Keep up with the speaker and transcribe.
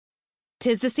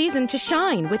'Tis the season to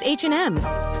shine with H&M.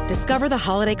 Discover the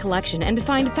holiday collection and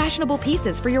find fashionable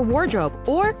pieces for your wardrobe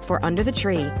or for under the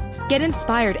tree. Get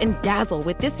inspired and dazzle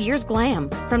with this year's glam.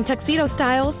 From tuxedo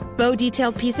styles, bow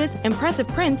detailed pieces, impressive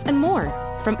prints, and more.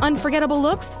 From unforgettable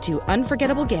looks to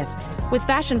unforgettable gifts. With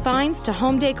fashion finds to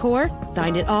home decor,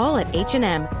 find it all at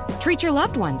H&M. Treat your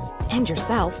loved ones and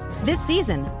yourself this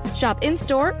season. Shop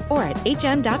in-store or at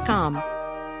hm.com.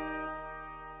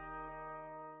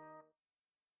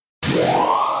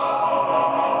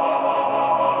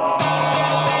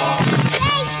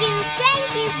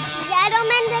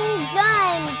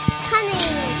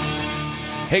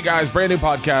 Hey guys, brand new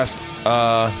podcast.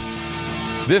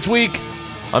 This week,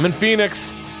 I'm in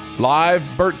Phoenix, live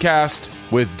Bertcast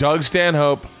with Doug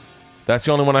Stanhope. That's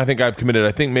the only one I think I've committed.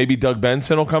 I think maybe Doug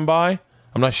Benson will come by.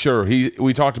 I'm not sure.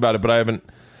 We talked about it, but I haven't.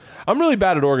 I'm really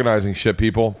bad at organizing shit,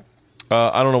 people.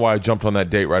 I don't know why I jumped on that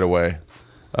date right away,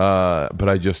 but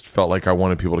I just felt like I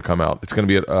wanted people to come out. It's going to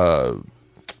be at where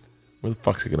the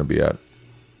fuck's it going to be at?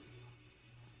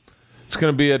 It's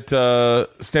going to be at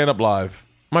Stand Up Live.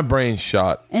 My brain's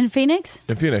shot. In Phoenix?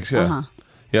 In Phoenix, yeah. Uh-huh.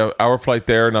 Yeah, hour flight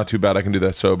there. Not too bad. I can do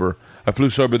that sober. I flew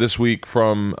sober this week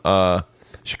from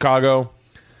Chicago.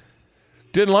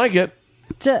 Didn't like it,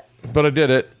 but I did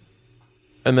it.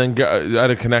 And then I had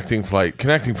a connecting flight.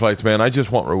 Connecting flights, man, I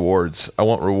just want rewards. I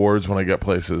want rewards when I get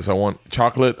places. I want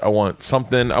chocolate. I want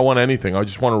something. I want anything. I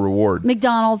just want a reward.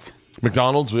 McDonald's,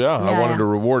 yeah. I wanted a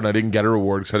reward, and I didn't get a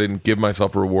reward because I didn't give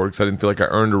myself a reward because I didn't feel like I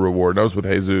earned a reward. And I was with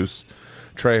Jesus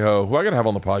Trejo, who I gotta have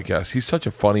on the podcast. He's such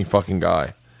a funny fucking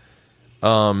guy.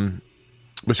 But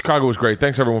Chicago was great.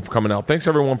 Thanks everyone for coming out. Thanks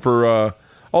everyone for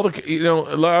all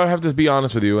the. I have to be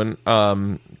honest with you, and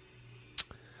I'm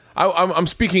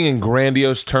speaking in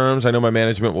grandiose terms. I know my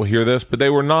management will hear this, but they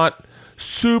were not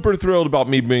super thrilled about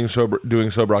me being sober,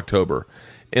 doing Sober October.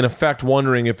 In effect,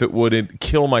 wondering if it would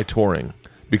kill my touring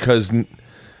because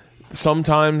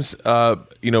sometimes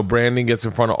branding gets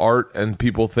in front of art and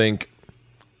people think,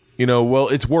 well,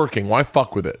 it's working. Why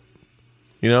fuck with it?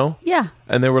 Yeah.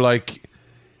 And they were like,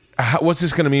 what's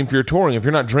this going to mean for your touring? If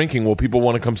you're not drinking, will people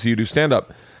want to come see you do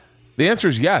stand-up? The answer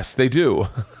is yes, they do.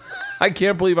 I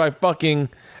can't believe I fucking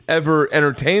ever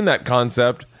entertained that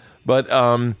concept. But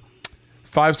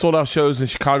 5 sold-out shows in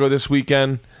Chicago this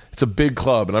weekend. It's a big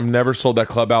club, and I've never sold that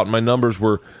club out. And my numbers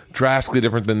were drastically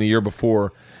different than the year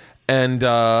before. And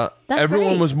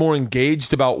everyone was more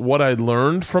engaged about what I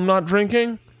learned from not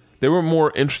drinking. They were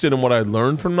more interested in what I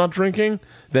learned from not drinking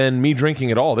than me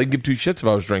drinking at all. They'd give 2 shits if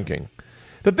I was drinking.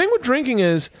 The thing with drinking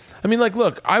is,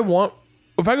 look,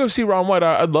 if I go see Ron White,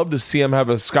 I'd love to see him have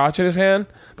a scotch in his hand.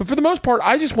 But for the most part,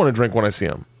 I just want to drink when I see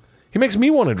him. He makes me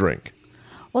want to drink.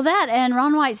 Well, that and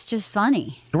Ron White's just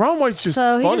funny. Ron White's just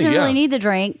funny, so he doesn't really need the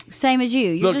drink, same as you.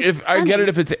 You're look, just if funny. I get it,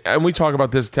 if it's, and we talk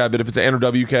about this tab, but if it's Andrew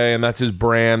WK and that's his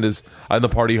brand, is I'm the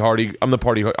party hardy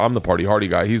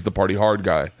guy. He's the party hard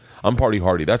guy. I'm party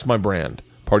hardy. That's my brand.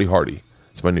 Party hardy.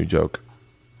 It's my new joke.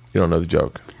 You don't know the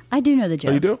joke. I do know the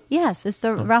joke. Oh, you do? Yes, it's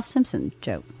the Ralph Simpson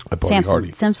joke. Party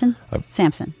hardy. Samson?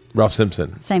 Ralph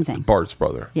Simpson. Same thing. Bart's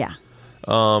brother. Yeah.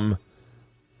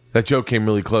 That joke came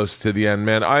really close to the end,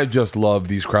 man. I just love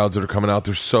these crowds that are coming out.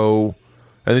 They're so,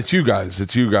 and it's you guys,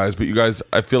 but you guys,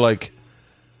 I feel like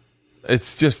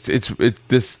it's just,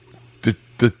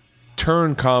 the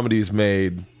turn comedy's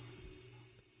made.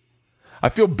 I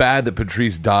feel bad that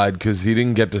Patrice died because he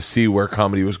didn't get to see where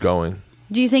comedy was going.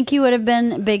 Do you think he would have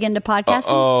been big into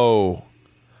podcasting?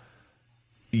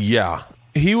 Yeah.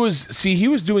 He was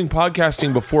doing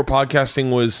podcasting before podcasting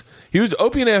was...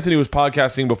 Opie and Anthony was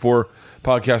podcasting before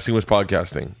podcasting was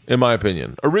podcasting, in my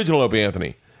opinion. Original Opie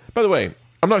Anthony. By the way,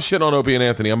 I'm not shitting on Opie and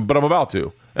Anthony, but I'm about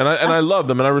to. And I love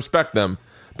them and I respect them.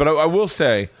 But I will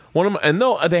say...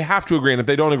 they have to agree, and if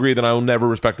they don't agree, then I will never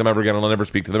respect them ever again, and I'll never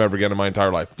speak to them ever again in my entire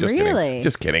life. Just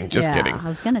kidding. I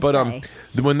was going to say.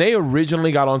 But when they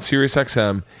originally got on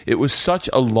SiriusXM, it was such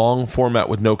a long format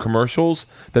with no commercials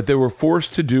that they were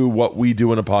forced to do what we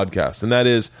do in a podcast, and that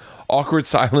is awkward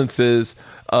silences,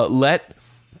 not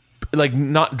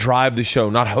drive the show,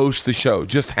 not host the show,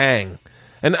 just hang.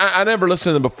 And I never listened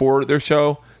to them before their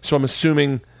show, so I'm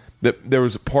assuming that there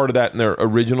was a part of that in their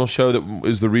original show that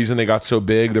was the reason they got so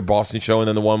big, their Boston show, and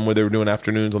then the one where they were doing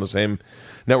afternoons on the same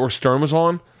network Stern was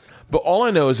on. But all I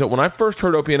know is that when I first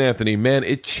heard Opie and Anthony, man,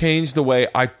 it changed the way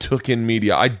I took in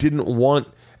media. I didn't want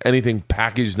anything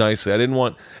packaged nicely. I didn't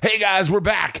want, hey guys, we're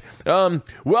back.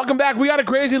 Welcome back. We got a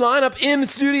crazy lineup in the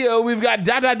studio. We've got ... and ...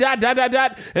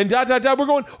 We're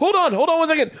going, hold on 1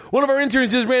 second. One of our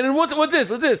interns just ran in. What's this?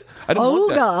 I didn't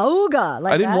want that. Ooga.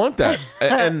 I didn't want that.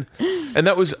 and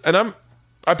that was, and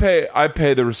I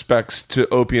pay the respects to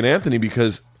Opie and Anthony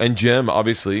and Jim,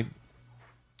 obviously.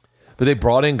 But they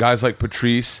brought in guys like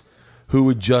Patrice, who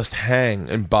would just hang,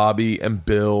 and Bobby and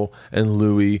Bill and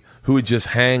Louie, who would just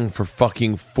hang for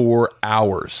fucking 4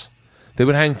 hours. They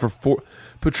would hang for 4.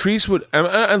 Patrice would,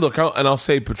 and look, I'll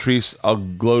say Patrice, I'll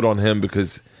gloat on him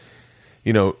because,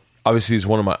 you know, obviously he's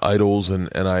one of my idols, and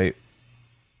I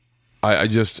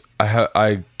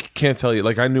can't tell you,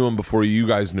 like, I knew him before you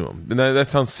guys knew him, and that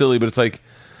sounds silly, but it's like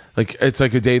it's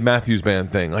like a Dave Matthews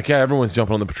Band thing. Like, yeah, everyone's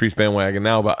jumping on the Patrice bandwagon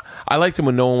now, but I liked him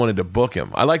when no one wanted to book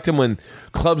him. I liked him when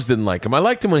clubs didn't like him. I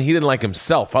liked him when he didn't like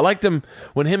himself. I liked him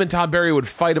when him and Todd Barry would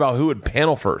fight about who would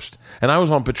panel first. And I was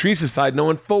on Patrice's side,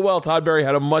 knowing full well Todd Barry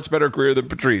had a much better career than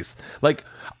Patrice. Like,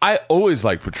 I always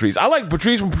liked Patrice. I liked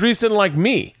Patrice when Patrice didn't like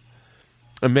me.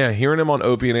 And man, hearing him on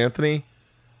Opie and Anthony,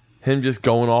 him just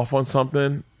going off on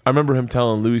something. I remember him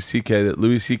telling Louis C.K. that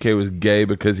Louis C.K. was gay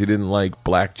because he didn't like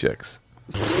black chicks.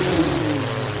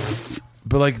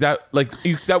 But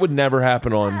that would never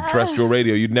happen on terrestrial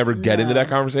radio. You'd never get into that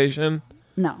conversation.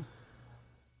 No.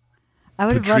 I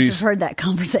would have loved to have heard that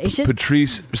conversation.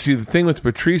 Patrice, see, the thing with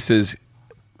Patrice is,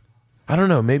 I don't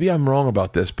know, maybe I'm wrong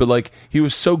about this, but like, he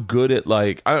was so good at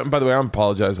like, by the way, I'm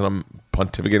apologizing, I'm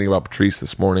pontificating about Patrice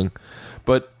this morning,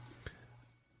 but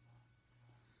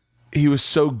he was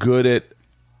so good at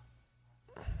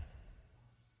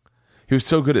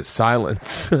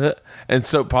silence. And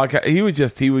so podcast, he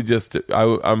would just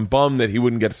I'm bummed that he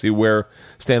wouldn't get to see where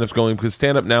stand-up's going, because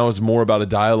stand-up now is more about a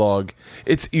dialogue.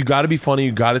 It's, you got to be funny,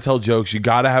 you got to tell jokes, you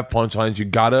got to have punchlines, you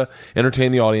got to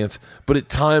entertain the audience. But at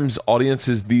times,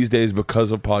 audiences these days,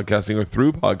 because of podcasting or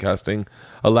through podcasting,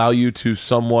 allow you to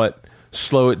somewhat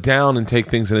slow it down and take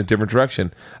things in a different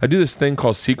direction. I do this thing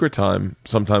called Secret Time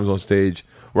sometimes on stage,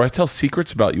 where I tell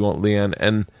secrets about you, Aunt Leanne,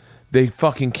 and they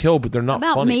fucking kill, but they're not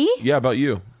about funny. Me? Yeah, about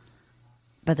you.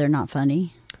 But they're not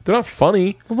funny. They're not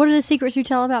funny. Well, what are the secrets you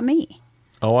tell about me?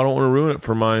 Oh, I don't want to ruin it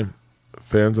for my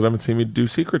fans that haven't seen me do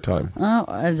Secret Time. Oh,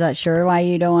 is that sure why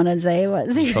you don't want to say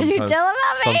what secrets you tell about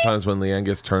me? Sometimes when Leanne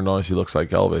gets turned on, she looks like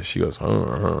Elvis. She goes,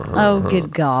 oh,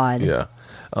 good God. Yeah.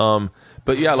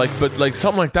 But yeah, like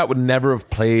something like that would never have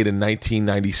played in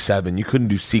 1997. You couldn't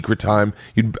do Secret Time.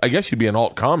 I guess you'd be an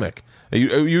alt comic.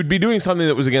 You'd be doing something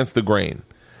that was against the grain.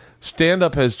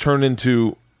 Stand-up has turned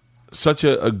into such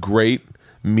a great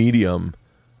medium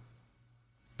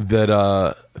that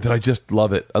I just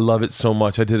love it. I love it so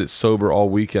much. I did it sober all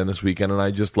weekend this weekend, and I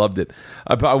just loved it.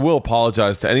 I will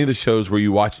apologize to any of the shows where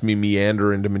you watched me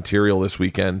meander into material this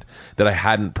weekend that I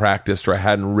hadn't practiced or I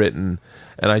hadn't written,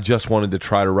 and I just wanted to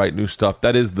try to write new stuff.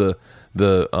 That is the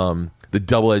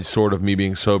double-edged sword of me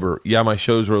being sober. Yeah, my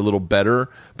shows are a little better,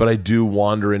 but I do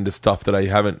wander into stuff that I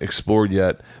haven't explored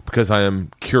yet because I am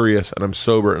curious and I'm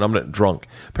sober and I'm not drunk.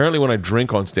 Apparently when I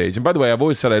drink on stage, and by the way, I've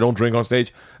always said I don't drink on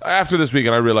stage. After this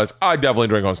weekend, I realized I definitely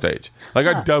drink on stage. I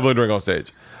definitely drink on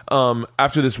stage.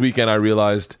 After this weekend, I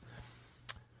realized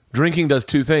drinking does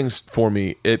two things for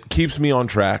me. It keeps me on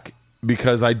track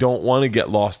because I don't want to get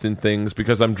lost in things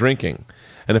because I'm drinking.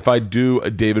 And if I do a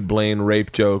David Blaine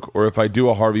rape joke, or if I do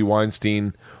a Harvey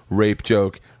Weinstein rape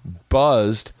joke,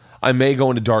 buzzed, I may go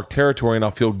into dark territory and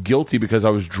I'll feel guilty because I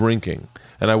was drinking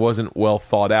and I wasn't well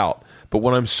thought out. But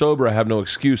when I'm sober, I have no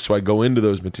excuse, so I go into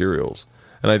those materials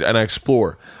and I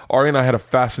explore. Ari and I had a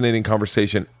fascinating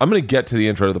conversation. I'm going to get to the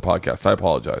intro to the podcast. I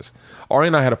apologize. Ari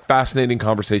and I had a fascinating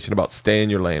conversation about stay in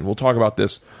your lane. We'll talk about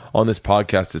this on this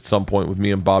podcast at some point with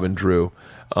me and Bob and Drew.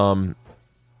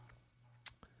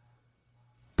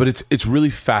 But it's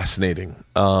really fascinating,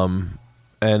 and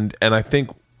I think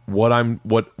what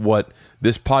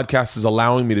this podcast is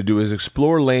allowing me to do is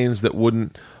explore lanes that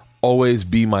wouldn't always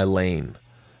be my lane.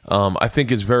 I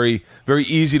think it's very, very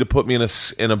easy to put me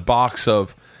in a box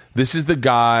of, this is the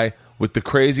guy with the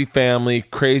crazy family,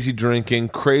 crazy drinking,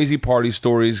 crazy party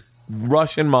stories,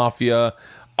 Russian mafia.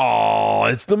 Oh,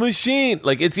 it's the machine.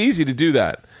 Like, it's easy to do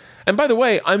that. And by the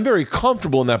way, I'm very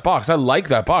comfortable in that box. I like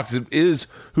that box. It is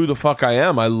who the fuck I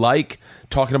am. I like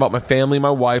talking about my family, my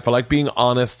wife. I like being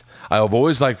honest. I've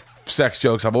always liked sex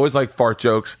jokes. I've always liked fart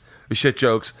jokes, shit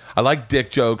jokes. I like dick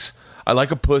jokes. I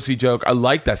like a pussy joke. I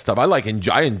like that stuff. I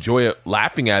enjoy it,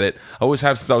 laughing at it. I always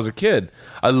have since I was a kid.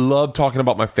 I love talking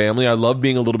about my family. I love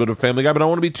being a little bit of a family guy, but I don't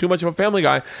want to be too much of a family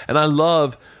guy. And I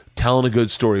love telling a good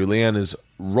story. Leanne is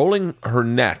rolling her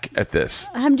neck at this.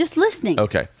 I'm just listening.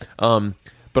 Okay.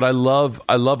 But I love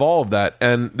all of that,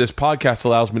 and this podcast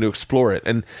allows me to explore it.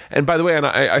 And by the way, and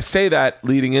I say that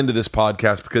leading into this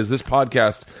podcast because this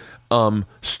podcast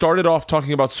started off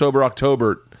talking about Sober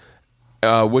October,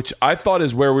 which I thought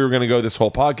is where we were going to go this whole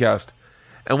podcast.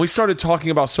 And we started talking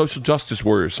about social justice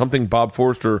warriors, something Bob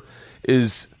Forrester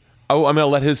is. I'm going to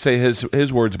let him say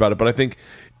his words about it, but I think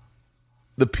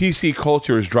the PC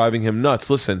culture is driving him nuts.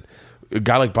 Listen, a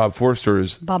guy like Bob Forster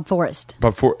is Bob Forrest.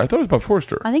 I thought it was Bob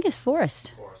Forster. I think it's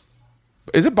Forrest.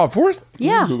 Is it Bob Forrest?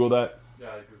 Yeah. Can you Google that. Yeah,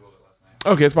 I Googled it last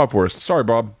night. Okay, it's Bob Forrest. Sorry,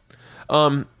 Bob.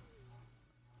 But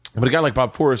a guy like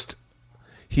Bob Forrest,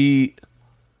 he's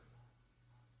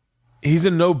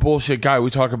a no bullshit guy. We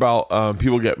talk about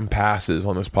people getting passes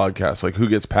on this podcast, like who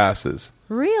gets passes.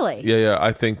 Really? Yeah.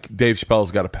 I think Dave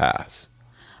Chappelle's got a pass.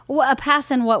 Well, a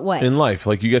pass in what way? In life,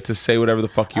 like you get to say whatever the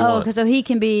fuck you want. Oh, because so he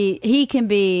can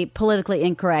be politically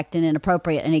incorrect and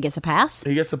inappropriate, and he gets a pass.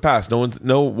 He gets a pass.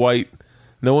 No white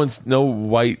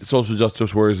social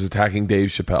justice warriors attacking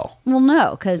Dave Chappelle. Well,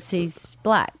 no, because he's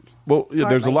black. Well, yeah,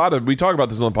 there's a lot of we talk about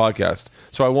this on the podcast,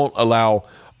 so I won't allow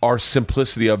our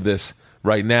simplicity of this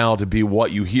right now to be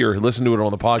what you hear. Listen to it on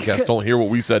the podcast. Don't hear what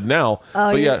we said now.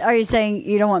 Oh, are you saying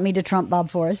you don't want me to trump Bob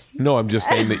Forrest? No, I'm just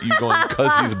saying that you going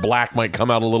because he's black might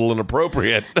come out a little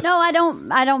inappropriate. No, I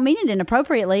don't mean it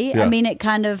inappropriately. Yeah. I mean it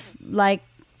kind of like.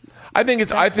 I think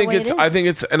it's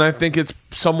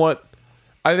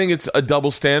a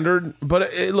double standard.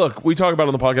 But look, we talk about it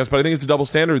on the podcast, but I think it's a double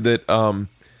standard that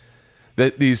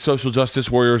that these social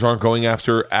justice warriors aren't going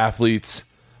after athletes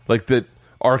like that.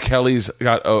 R. Kelly's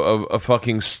got a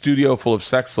fucking studio full of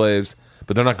sex slaves,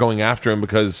 but they're not going after him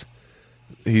because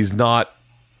he's not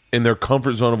in their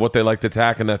comfort zone of what they like to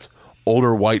attack, and that's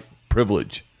older white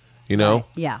privilege. You know? Right.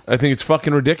 Yeah. I think it's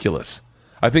fucking ridiculous.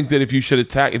 I think that if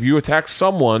you attack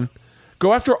someone,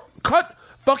 go after,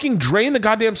 drain the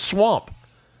goddamn swamp.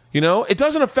 You know? It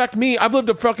doesn't affect me. I've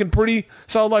lived a fucking pretty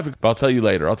solid life. But I'll tell you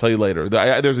later.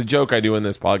 There's a joke I do in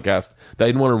this podcast that I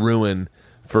didn't want to ruin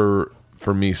for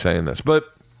me saying this,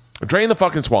 but drain the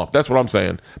fucking swamp. That's what I'm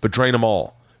saying. But drain them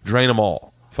all.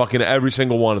 Fucking every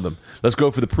single one of them. Let's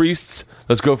go for the priests.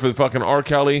 Let's go for the fucking R.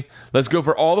 Kelly. Let's go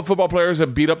for all the football players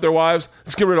that beat up their wives.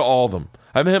 Let's get rid of all of them.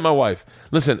 I haven't hit my wife.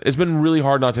 Listen, it's been really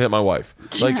hard not to hit my wife.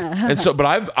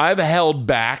 But I've held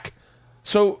back.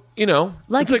 So, you know,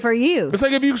 lucky for you. It's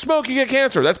like if you smoke, you get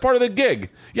cancer. That's part of the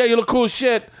gig. Yeah, you look cool as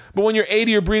shit, but when you're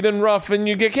 80, you're breathing rough and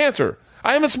you get cancer.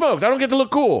 I haven't smoked. I don't get to look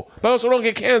cool, but I also don't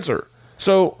get cancer.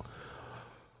 So,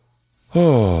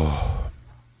 today's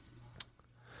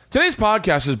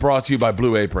podcast is brought to you by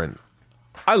Blue Apron.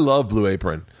 I love Blue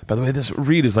Apron. By the way, this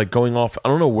read is like going off. I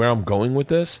don't know where I'm going with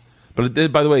this, but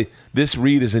by the way, this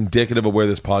read is indicative of where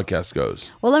this podcast goes.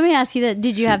 Well, let me ask you that.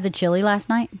 Did you have the chili last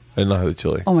night? I did not have the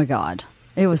chili. Oh my God.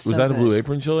 It was so that good. A Blue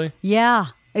Apron chili? Yeah.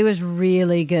 It was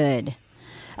really good.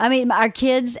 I mean, our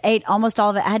kids ate almost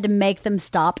all of it. I had to make them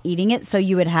stop eating it so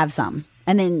you would have some.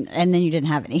 And then you didn't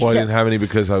have any. Well, I didn't have any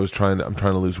because I'm trying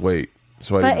to lose weight.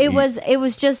 So it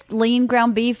was just lean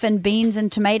ground beef and beans and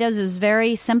tomatoes. It was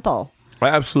very simple. I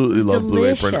absolutely love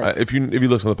delicious. Blue Apron. If you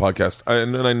listen to the podcast,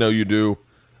 and I know you do,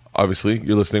 obviously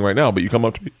you're listening right now, but you come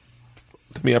up to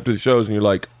me after the shows and you're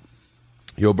like,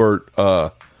 "Yo, Bert,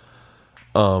 well,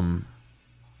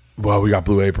 we got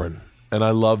Blue Apron." And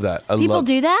I love that. People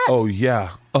do that? Oh,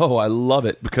 yeah. Oh, I love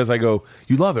it because I go,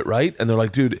 "You love it, right?" And they're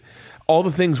like, "Dude, all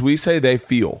the things we say, they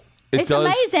feel." It's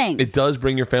amazing. It does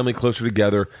bring your family closer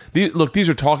together. These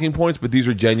are talking points, but these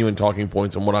are genuine talking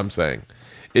points on what I'm saying.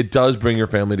 It does bring your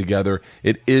family together.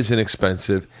 It is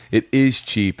inexpensive. It is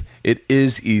cheap. It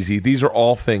is easy. These are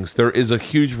all things. There is a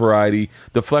huge variety.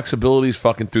 The flexibility is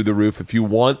fucking through the roof. If you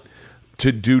want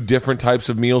to do different types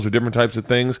of meals or different types of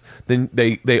things, then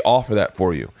they offer that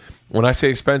for you. When I say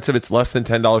expensive, it's less than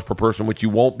 $10 per person, which you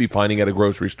won't be finding at a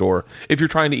grocery store if you're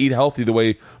trying to eat healthy the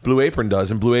way Blue Apron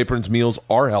does. And Blue Apron's meals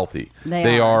are healthy.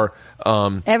 They are.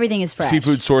 Everything is fresh.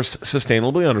 Seafood sourced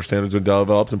sustainably under standards and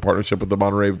developed in partnership with the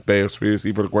Monterey Bay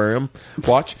Seafood Aquarium.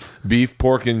 Watch. Beef,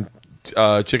 pork, and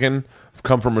chicken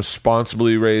come from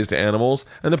responsibly raised animals,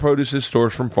 and the produce is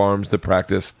sourced from farms that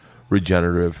practice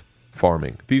regenerative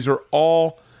farming. These are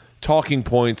all talking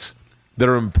points that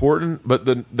are important, but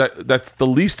that's the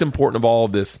least important of all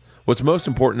of this. What's most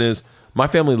important is my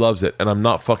family loves it, and I'm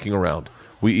not fucking around.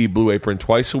 We eat Blue Apron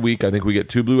twice a week. I think we get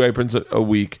 2 Blue Aprons a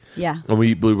week. Yeah. And we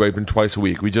eat Blue Apron twice a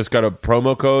week. We just got a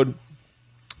promo code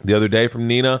the other day from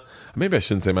Nina. Maybe I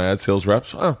shouldn't say my ad sales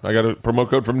reps. Oh, I got a promo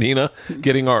code from Nina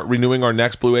renewing our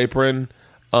next Blue Apron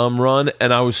run,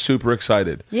 and I was super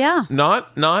excited. Yeah.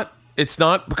 It's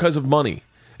not because of money.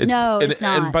 It's not.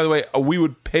 And by the way, we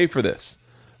would pay for this.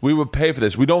 We would pay for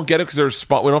this. We don't get it because we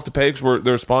don't have to pay because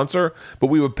they're a sponsor, but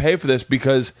we would pay for this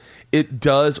because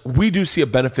we do see a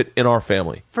benefit in our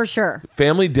family. For sure.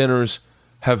 Family dinners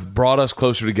have brought us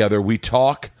closer together. We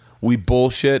talk, we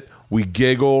bullshit, we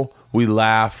giggle, we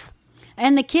laugh.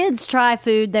 And the kids try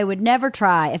food they would never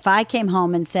try if I came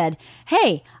home and said,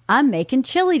 "Hey, I'm making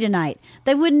chili tonight."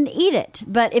 They wouldn't eat it.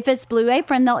 But if it's Blue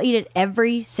Apron, they'll eat it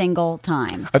every single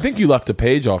time. I think you left a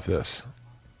page off this.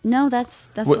 No, that's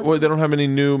What, they don't have any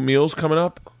new meals coming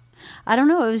up? I don't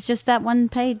know. It was just that one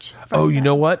page. Oh, you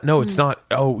know what? No, it's not.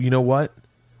 Oh, you know what?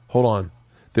 Hold on.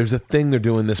 There's a thing they're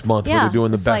doing this month where they're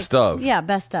doing the best of. Yeah,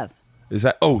 best of. Is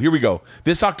that? Oh, here we go.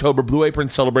 This October, Blue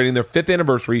Apron's celebrating their 5th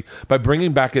anniversary by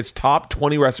bringing back its top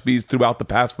 20 recipes throughout the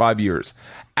past 5 years,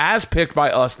 as picked by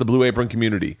us, the Blue Apron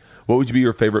community. What would be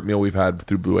your favorite meal we've had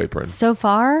through Blue Apron? So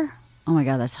far, oh my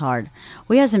God, that's hard.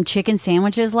 We had some chicken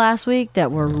sandwiches last week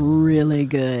that were really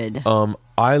good.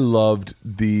 I loved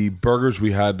the burgers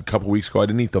we had a couple weeks ago. I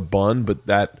didn't eat the bun, but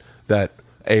that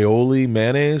aioli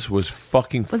mayonnaise was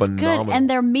fucking phenomenal. Good, and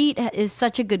their meat is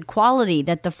such a good quality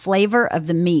that the flavor of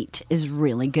the meat is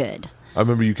really good. I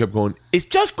remember you kept going, it's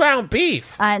just ground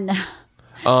beef. And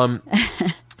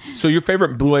so your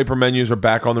favorite Blue Apron menus are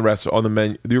back on the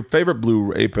menu. Your favorite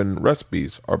Blue Apron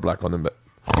recipes are back on the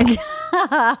menu.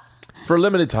 For a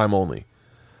limited time only.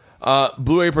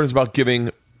 Blue Apron is about giving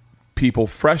people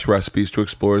fresh recipes to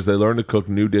explore as they learn to cook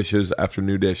new dishes after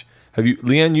new dish.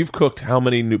 Leanne, you've cooked how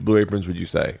many new Blue Aprons would you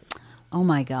say? Oh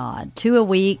my God. 2 a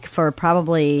week for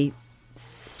probably...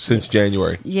 Since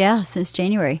January. Yeah, since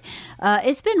January.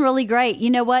 It's been really great.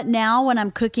 You know what? Now when I'm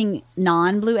cooking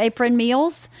non-Blue Apron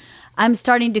meals, I'm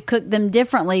starting to cook them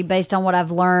differently based on what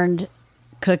I've learned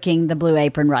cooking the Blue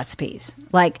Apron recipes.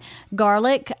 Like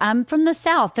garlic, I'm from the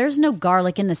South. There's no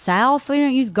garlic in the South. We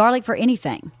don't use garlic for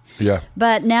anything. Yeah.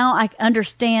 But now I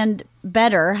understand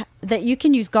better that you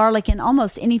can use garlic in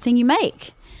almost anything you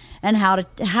make, and how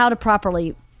to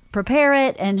properly prepare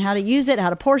it, and how to use it, how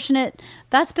to portion it.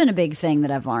 That's been a big thing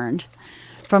that I've learned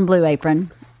from Blue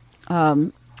Apron.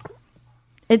 And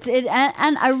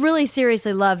I really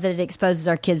seriously love that it exposes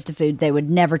our kids to food they would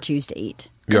never choose to eat.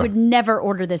 They would never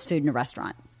order this food in a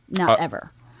restaurant. Not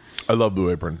ever. I love Blue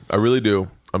Apron. I really do.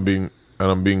 I'm being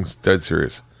dead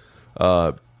serious.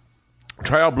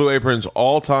 Try out Blue Apron's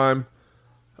all-time...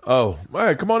 Oh,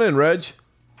 hey, come on in, Reg.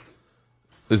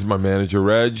 This is my manager,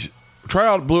 Reg. Try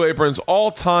out Blue Apron's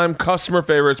all-time customer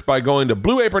favorites by going to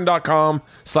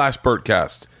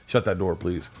blueapron.com/Bertcast. Shut that door,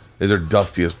 please. They're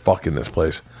dusty as fuck in this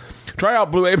place. Try out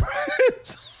Blue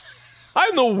Apron's...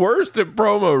 I'm the worst at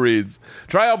promo reads.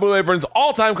 Try out Blue Apron's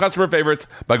all-time customer favorites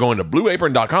by going to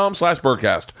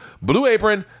blueapron.com/Bertcast.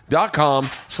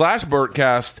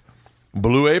 blueapron.com/Bertcast.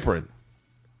 Blue Apron.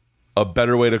 A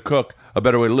better way to cook, a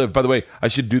better way to live. By the way, I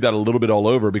should do that a little bit all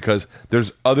over because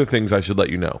there's other things I should let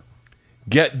you know.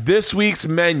 Get this week's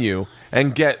menu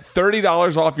and get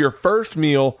 $30 off your first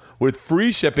meal with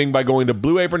free shipping by going to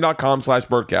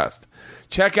blueapron.com/Bertcast.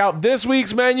 Check out this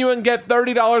week's menu and get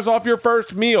 $30 off your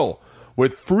first meal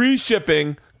with free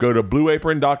shipping. Go to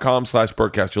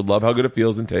blueapron.com/Bertcast. You'll love how good it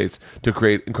feels and tastes to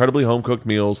create incredibly home-cooked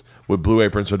meals with Blue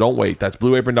Apron, so don't wait. That's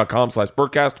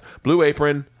blueapron.com/Bertcast. Blue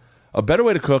Apron. A better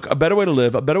way to cook, a better way to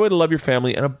live, a better way to love your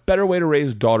family, and a better way to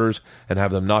raise daughters and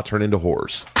have them not turn into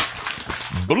whores.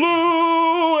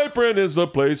 Blue Apron is the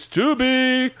place to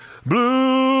be.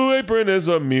 Blue Apron is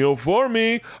a meal for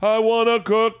me. I want to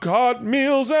cook hot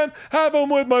meals and have them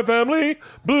with my family.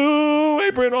 Blue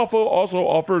Apron also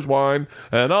offers wine,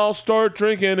 and I'll start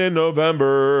drinking in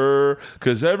November.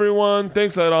 'Cause everyone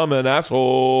thinks that I'm an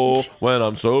asshole when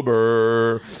I'm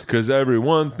sober. 'Cause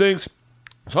everyone thinks...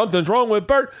 something's wrong with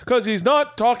Bert because he's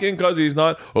not talking, because he's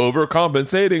not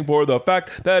overcompensating for the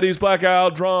fact that he's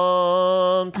blackout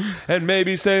drunk and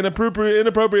maybe saying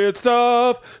inappropriate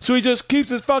stuff. So he just keeps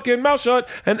his fucking mouth shut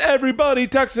and everybody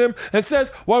texts him and says,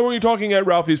 why weren't you talking at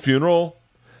Ralphie's funeral?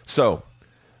 So,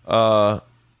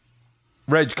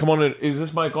 Reg, come on in. Is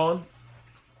this mic on?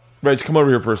 Reg, come over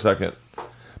here for a second.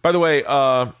 By the way,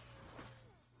 other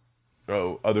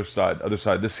side.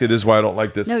 This is why I don't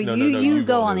like this. No, you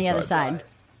go on the other side.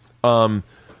 We're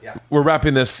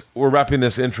wrapping this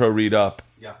intro read up.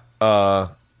 Yeah.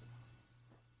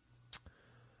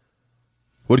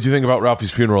 What did you think about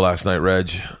Ralphie's funeral last night,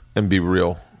 Reg? And be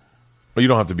real. Well, you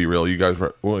don't have to be real. You guys,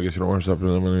 well, I guess you don't want to stuff to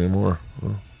them anymore.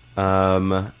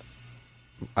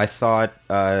 I thought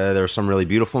there were some really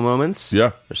beautiful moments.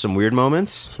 Yeah. There's some weird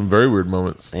moments. Some very weird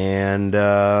moments. And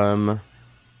I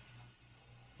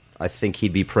think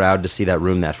he'd be proud to see that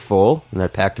room that full and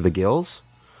that packed to the gills.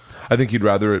 I think he'd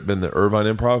rather it been the Irvine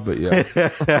Improv, but yeah.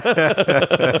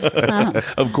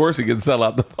 Of course he can sell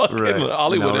out the fucking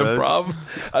Hollywood Improv.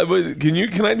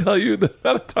 Can I tell you the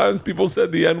amount of times people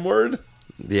said the N-word?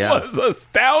 Yeah. Was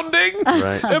astounding.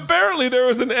 Right. Apparently there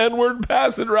was an N-word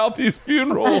pass at Ralphie's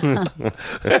funeral,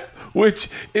 which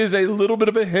is a little bit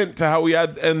of a hint to how we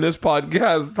had end this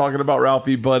podcast talking about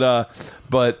Ralphie. But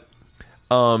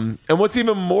and what's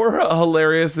even more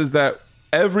hilarious is that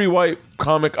every white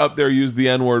comic up there used the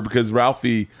N-word because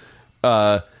Ralphie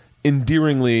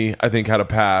endearingly, I think, had a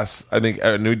pass. I think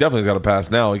he definitely's got a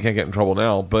pass now. He can't get in trouble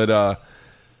now. But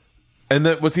and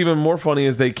then what's even more funny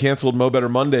is they canceled Mo Better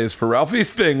Mondays for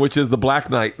Ralphie's thing, which is the Black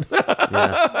Night.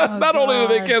 Not only did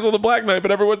they cancel the Black Night,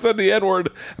 but everyone said the N-word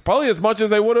probably as much as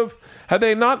they would have had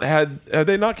they not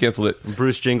canceled it.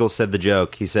 Bruce Jingles said the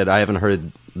joke. He said, "I haven't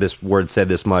heard this word said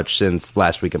this much since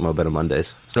last week at Mo Better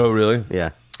Mondays." Oh, really?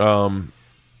 Yeah.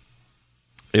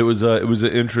 It was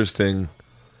an interesting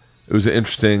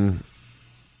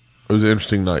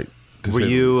night. Were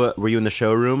you in the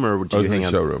showroom or did you hang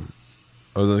out?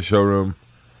 I was in the showroom.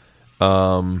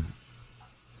 I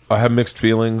have mixed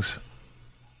feelings.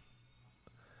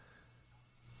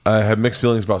 I had mixed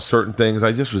feelings about certain things.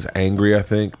 I just was angry, I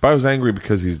think. But I was angry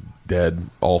because he's dead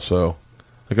also.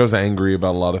 Like, I was angry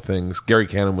about a lot of things. Gary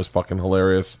Cannon was fucking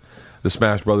hilarious. The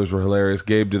Smash Brothers were hilarious.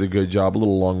 Gabe did a good job. A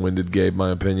little long-winded, Gabe,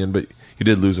 my opinion. But you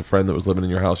did lose a friend that was living in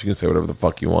your house. You can say whatever the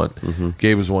fuck you want. Mm-hmm.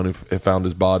 Gabe was the one who found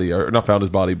his body. Or not found his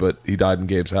body, but he died in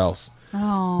Gabe's house.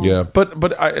 Oh. Yeah.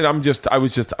 But I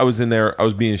was in there. I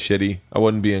was being shitty. I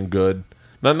wasn't being good.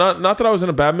 Not that I was in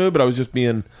a bad mood, but I was just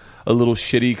being a little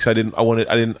shitty because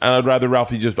I'd rather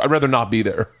Ralphie I'd rather not be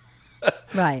there.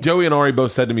 Right. Joey and Ari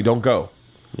both said to me, "Don't go.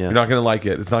 Yeah. You're not going to like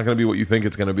it. It's not going to be what you think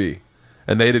it's going to be."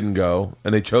 And they didn't go,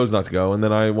 and they chose not to go. And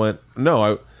then I went,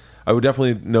 no, I would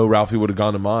definitely know Ralphie would have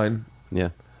gone to mine. Yeah.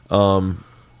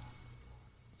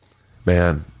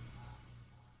 Man,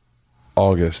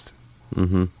 August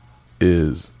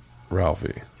is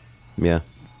Ralphie. Yeah.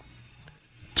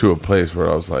 To a place where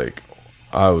I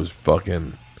was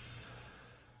fucking.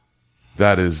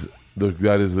 It was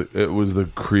the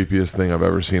creepiest thing I've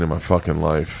ever seen in my fucking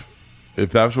life.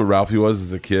 If that's what Ralphie was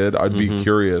as a kid, I'd be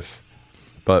curious.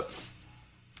 But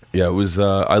yeah, it was.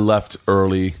 I left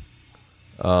early.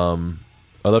 Because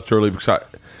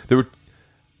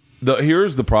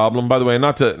here's the problem, by the way. And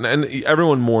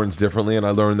everyone mourns differently, and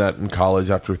I learned that in college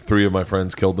after 3 of my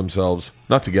friends killed themselves,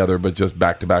 not together, but just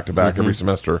back to back to back every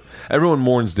semester. Everyone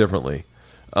mourns differently.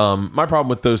 My problem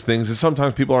with those things is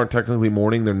sometimes people aren't technically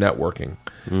mourning; they're networking,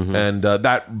 and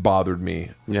that bothered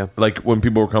me. Yeah, like when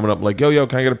people were coming up, like, "Yo,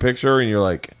 can I get a picture?" And you're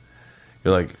like,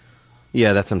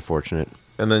 yeah, that's unfortunate.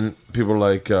 And then people are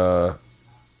like,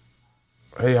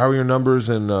 "Hey, how are your numbers?"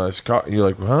 And you're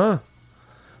like, "Huh?"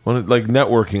 Well, like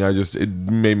networking, it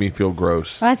made me feel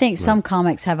gross. I think some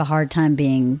comics have a hard time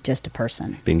being just a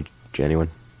person, being genuine.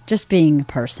 Just being a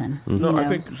person. No, I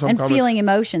think some comics, feeling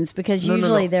emotions because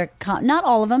usually they're not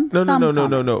all of them.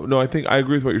 No. I think I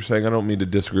agree with what you're saying. I don't mean to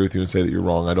disagree with you and say that you're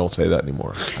wrong. I don't say that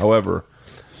anymore. However,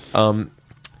 some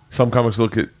comics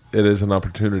look at it as an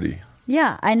opportunity.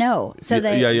 Yeah, I know. So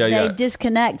they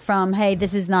disconnect from, hey,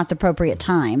 this is not the appropriate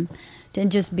time to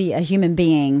just be a human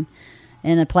being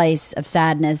in a place of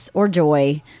sadness or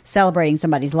joy, celebrating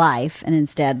somebody's life, and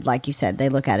instead, like you said, they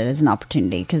look at it as an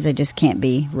opportunity because they just can't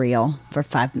be real for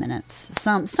 5 minutes.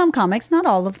 Some comics, not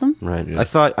all of them. Right. Yeah.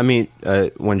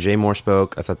 When Jay Moore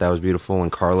spoke, I thought that was beautiful. When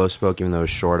Carlos spoke, even though it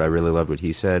was short, I really loved what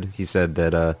he said. He said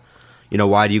that,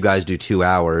 why do you guys do 2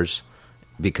 hours?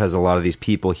 Because a lot of these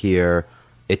people here,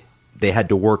 they had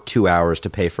to work 2 hours to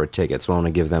pay for a ticket, so I want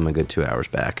to give them a good 2 hours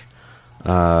back.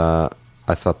 I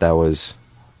thought that was...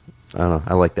 I don't know.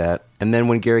 I like that. And then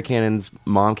when Gary Cannon's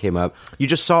mom came up, you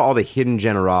just saw all the hidden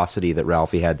generosity that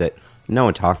Ralphie had that no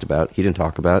one talked about. He didn't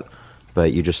talk about,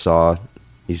 but you just saw.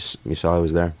 You saw it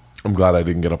was there. I'm glad I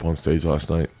didn't get up on stage last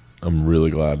night. I'm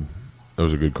really glad. It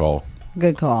was a good call.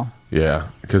 Good call. Yeah,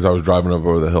 because I was driving up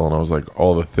over the hill and I was like,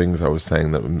 all the things I was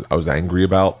saying that I was angry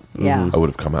about, I would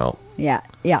have come out. Yeah.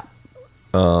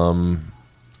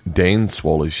 Dane's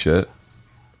swole as shit.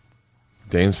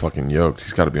 Dane's fucking yoked.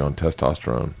 He's got to be on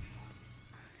testosterone.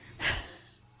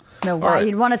 No, why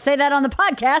you'd want to say that on the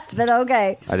podcast, but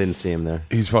okay. I didn't see him there.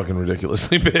 He's fucking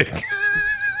ridiculously big.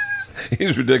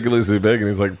 He's ridiculously big, and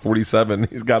he's like 47.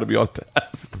 He's got to be on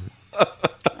test.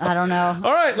 I don't know.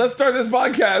 All right, let's start this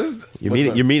podcast.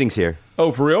 Your meeting's here.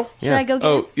 Oh, for real? Should I go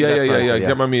get it? Yeah.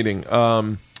 Get my meeting.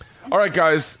 All right,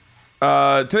 guys.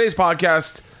 Today's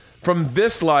podcast from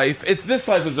This Life. It's This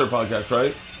Life is their podcast,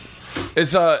 right?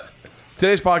 It's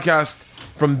today's podcast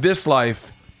from This Life.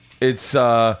 It's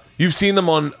you've seen them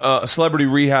on Celebrity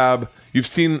Rehab. You've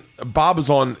seen Bob was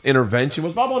on Intervention.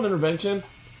 Was Bob on Intervention?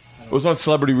 It was on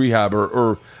Celebrity Rehab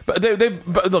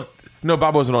but look, no,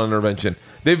 Bob wasn't on Intervention.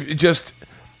 They've just,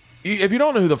 if you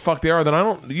don't know who the fuck they are,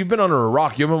 then you've been under a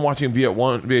rock. You haven't been watching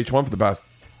VH1 for the past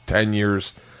 10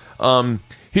 years. Bob,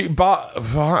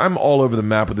 I'm all over the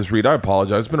map with this read. I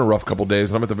apologize. It's been a rough couple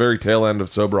days, and I'm at the very tail end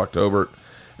of Sober October,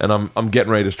 and I'm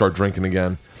getting ready to start drinking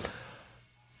again.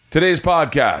 Today's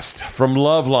podcast from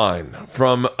Loveline,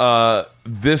 from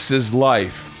This Is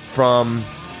Life, from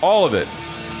all of it.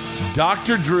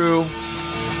 Dr. Drew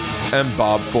and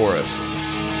Bob Forrest.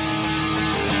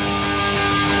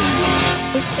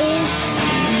 This is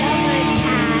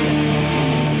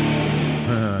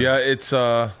Overcast. Yeah, it's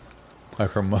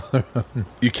Like her mother.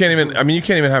 you can't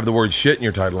even have the word shit in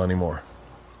your title anymore.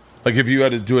 Like if you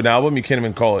had to do an album, you can't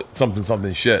even call it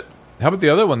something shit. How about the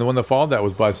other one? The one that followed that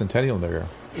was Bicentennial Nigger.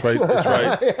 It's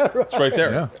right. It's right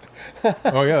there. Yeah.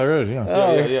 Oh yeah, there is.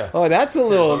 Yeah. Yeah. Oh, that's a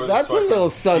little fucking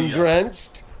sun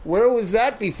drenched. Where was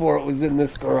that before it was in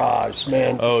this garage,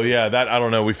 man? Oh yeah, that I don't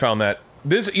know. We found that.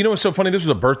 This, you know, what's so funny? This was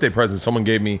a birthday present someone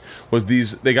gave me. Was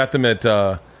these? They got them at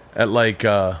like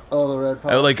the red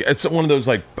pop. like it's one of those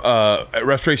like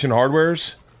restoration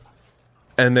hardwares,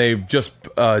 and they just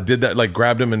did that, like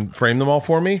grabbed them and framed them all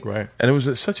for me. Right. And it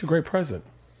was such a great present.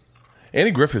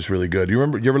 Andy Griffith's really good. You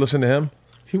ever listen to him?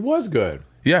 He was good.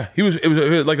 Yeah, it was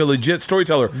like a legit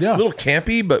storyteller. Yeah. A little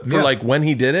campy, but for like when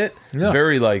he did it,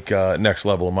 very like next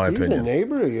level in my He's opinion. a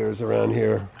neighbor of yours around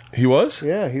here. He was?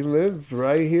 Yeah, he lived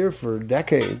right here for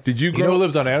decades. Did you You grow know who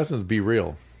lives on Addison's? Be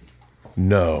Real.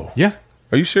 No. Yeah.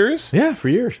 Are you serious? Yeah, for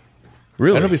years.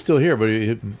 Really? I don't know if he's still here, but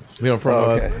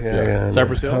from Yeah.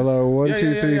 Cypress Hill. Hello, one, Yeah,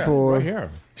 two, yeah, three, yeah. four. Right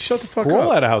here. Shut the fuck Kroll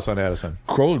up. had a house on Addison.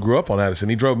 Kroll grew up on Addison.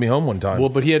 He drove me home one time. Well,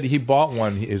 but he bought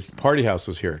one. His party house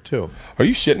was here too, Are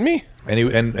you shitting me?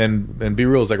 and and Be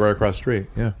Real is like right across the street.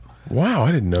 Yeah, Wow,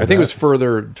 I didn't know I think it was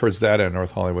further towards that end,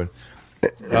 North Hollywood.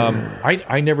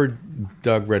 I never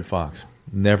dug Red Fox.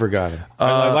 Never got him.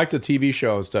 I liked the TV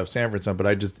show and stuff, Sanford Son, but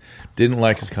I just didn't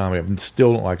like his comedy. I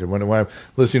still don't like it. When I'm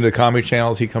listening to the comedy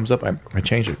channels, he comes up, I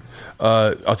change it.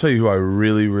 I'll tell you who I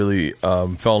really, really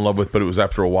fell in love with, but it was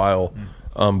after a while.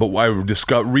 But I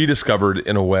rediscovered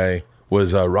in a way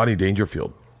was Rodney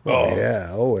Dangerfield. Oh,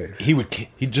 yeah, always.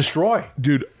 He'd destroy.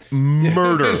 Dude,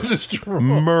 murder.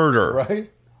 Murder. Right?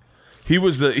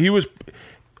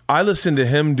 I listened to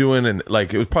him doing it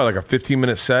was probably like a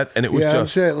 15-minute set, and it was Yeah, I'm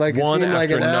just saying, like, it one seemed like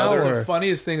after an another. hour. The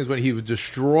funniest thing is when he was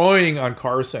destroying on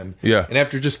Carson. Yeah. And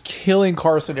after just killing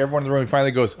Carson, everyone in the room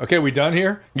finally goes, "Okay, we done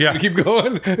here? Yeah. We keep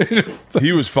going."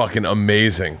 He was fucking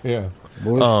amazing. Yeah.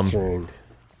 Blistering.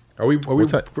 Are we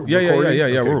What's that? recording? Yeah, we're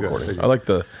Okay, recording. good. I like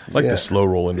the Yeah. slow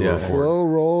roll into a record. Slow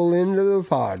roll into the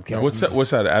podcast. What's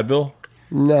that? Advil?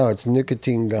 No, it's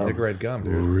nicotine gum. Nicorette gum,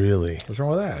 dude. Really? What's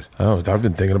wrong with that? Oh, I've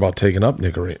been thinking about taking up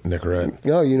Nicorette.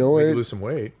 No, you know We what? can lose some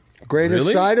weight. Greatest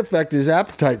Really? side effect is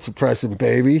appetite suppressant,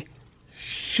 baby.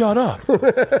 Shut up.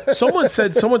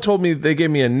 Someone told me they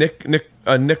gave me a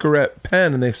Nicorette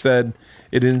pen, and they said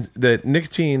that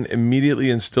nicotine immediately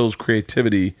instills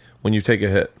creativity when you take a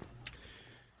hit.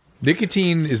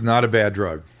 Nicotine is not a bad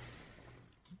drug.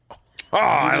 Oh,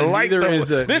 I like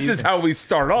this is how we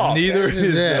start off. Neither This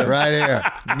is it, right here.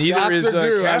 neither is Dr.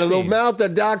 Drew, out of the caffeine. mouth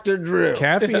of Dr. Drew.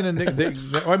 Caffeine and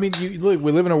I mean, look,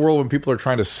 we live in a world when people are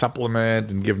trying to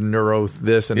supplement and give neuro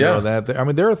this and neuro that. I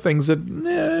mean, there are things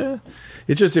that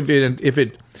it's just if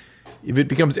it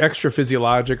becomes extra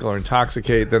physiological or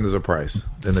intoxicate, then there's a price.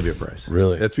 Then there'll be a price.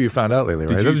 Really? That's what you found out lately,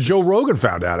 right? That's what Joe Rogan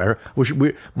found out.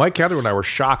 Mike Catherine and I were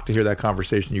shocked to hear that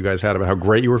conversation you guys had about how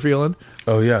great you were feeling.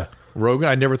 Oh yeah. Rogan,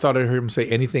 I never thought I'd heard him say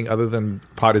anything other than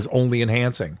pot is only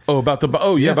enhancing. Oh, about the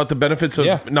benefits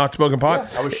of not smoking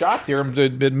pot. I was shocked to hear him to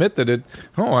admit that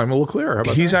I'm a little clearer. How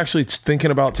about He's that? actually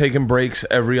thinking about taking breaks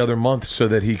every other month so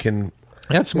that he can.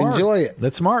 That's smart. Enjoy it.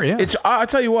 That's smart. Yeah. I'll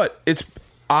tell you what.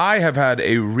 I have had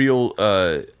a real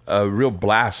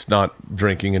blast not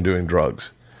drinking and doing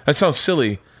drugs. That sounds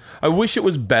silly. I wish it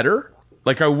was better.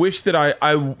 Like I wish that I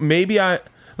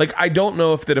don't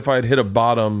know if I had hit a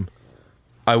bottom,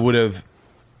 I would have.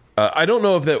 I don't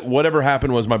know if that whatever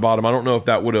happened was my bottom. I don't know if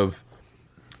that would have.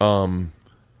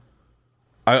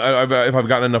 If I've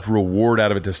gotten enough reward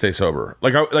out of it to stay sober,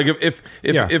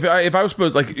 if I was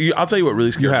supposed, I'll tell you what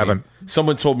really scared me. You haven't.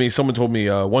 Someone told me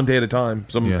one day at a time.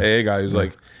 Some AA guy who's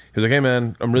like, he was like, "Hey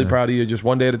man, I'm really proud of you. Just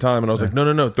one day at a time." And I was like,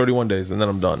 "No, 31 days, and then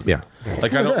I'm done." Yeah.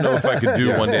 Like I don't know if I could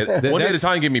do one day. One day at a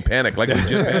time gave me panic. Like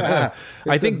legit panic.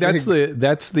 I think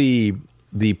that's the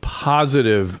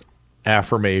positive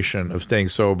affirmation of staying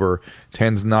sober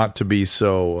tends not to be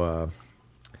so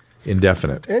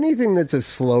indefinite. Anything that's a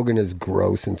slogan is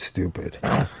gross and stupid.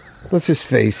 Let's just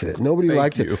face it. Nobody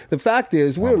likes you. it. The fact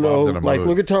is, we don't know. Bob's in a Like, mood.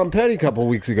 look at Tom Petty a couple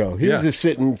weeks ago. He was Yeah. just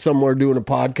sitting somewhere doing a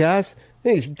podcast,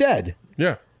 and he's dead.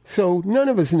 Yeah. So none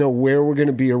of us know where we're going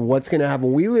to be or what's going to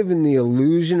happen. We live in the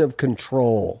illusion of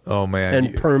control. Oh man,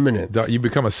 and permanence. You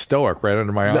become a stoic right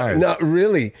under my eyes. Not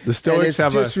really. The Stoics and it's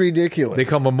have just ridiculous. They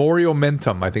call memorial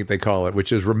mentum, I think they call it,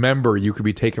 which is remember you could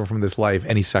be taken from this life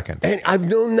any second. And I've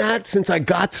known that since I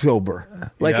got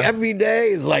sober. Like Yeah. every day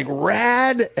is like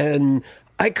rad, and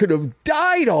I could have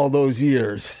died all those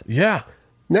years. Yeah.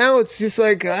 Now it's just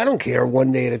like, I don't care,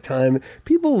 one day at a time.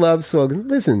 People love slogans.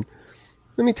 Listen,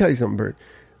 let me tell you something, Bert.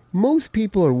 Most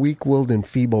people are weak-willed and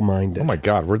feeble-minded. Oh my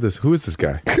God, who is this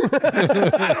guy?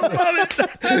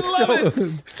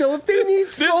 So if they need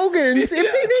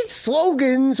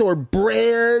slogans, or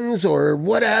brands or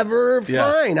whatever,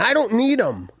 fine. I don't need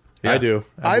them. I do.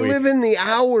 I live in the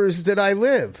hours that I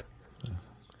live.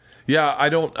 Yeah, I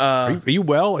don't. Are you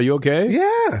well? Are you okay?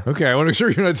 Yeah. Okay, I want to make sure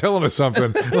you're not telling us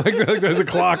something like there's a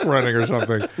clock running or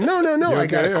something. No. You I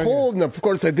got a okay? cold, and of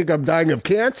course, I think I'm dying of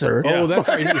cancer. Oh, that's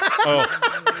right.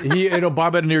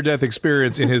 Bob had a near-death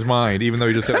experience in his mind, even though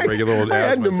he just had a regular old I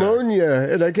had asthma attack.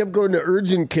 pneumonia, and I kept going to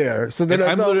urgent care. So then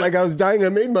I felt like I was dying. I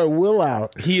made my will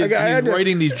out. He's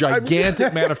writing these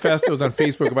gigantic manifestos on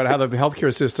Facebook about how the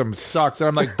healthcare system sucks. And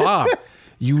I'm like, Bob,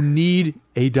 you need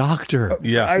a doctor.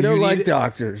 Yeah. I don't like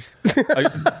doctors. You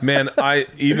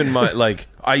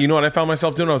know what I found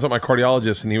myself doing? I was at my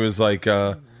cardiologist, and he was like,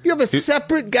 You have a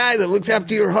separate guy that looks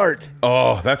after your heart.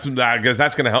 "Oh, I guess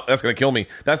that's gonna help. That's gonna kill me."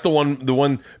 That's the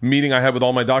one meeting I had with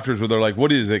all my doctors where they're like,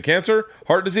 "What is it? Cancer?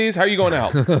 Heart disease? How are you going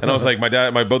out?" And I was like,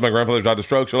 both my grandfathers died of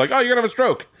strokes. They're like, "Oh, you're gonna have a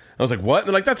stroke." I was like, "What?" And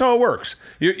they're like, "That's how it works.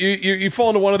 You fall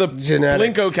into one of the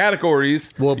Genetics. Blinko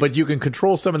categories." Well, but you can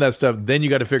control some of that stuff. Then you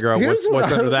got to figure out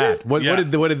what's under that. What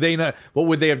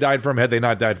would they have died from had they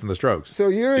not died from the strokes? So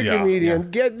you're a comedian.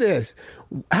 Get this.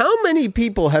 How many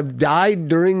people have died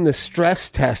during the stress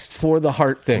test for the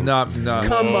heart thing? No.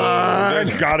 Come on.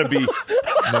 There's got to be.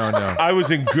 No. I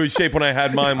was in good shape when I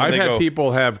had mine. I've had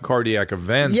people have cardiac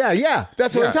events. Yeah.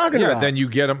 That's what I'm talking about. Then you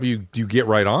get them. You get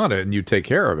right on it and you take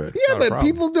care of it. Yeah, but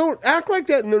people don't act like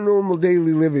that in their normal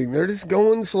daily living. They're just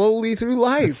going slowly through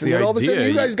life. And then all of a sudden,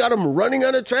 you guys got them running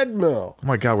on a treadmill. Oh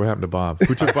my God, what happened to Bob?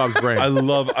 Who took Bob's brain? By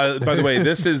the way,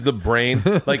 this is the brain.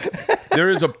 Like, there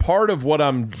is a part of what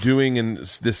I'm doing in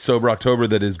this Sober October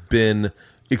that has been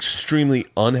extremely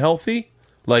unhealthy.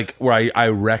 Like, where I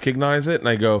recognize it and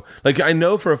I go, like, I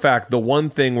know for a fact the one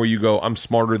thing where you go, I'm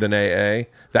smarter than AA,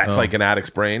 that's like an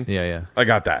addict's brain. Yeah. I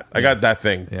got that. I got that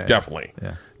thing. Yeah, definitely.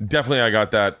 Yeah. Definitely I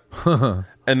got that.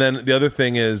 And then the other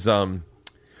thing is, I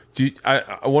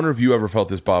wonder if you ever felt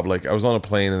this, Bob. Like, I was on a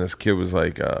plane and this kid was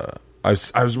like, I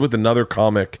was with another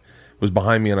comic, was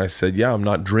behind me, and I said, "Yeah, I'm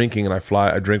not drinking, and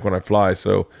I drink when I fly,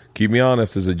 so keep me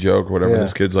honest," as a joke or whatever. Yeah. And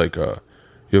this kid's like, you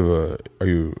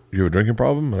have a drinking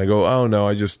problem? And I go, "Oh no,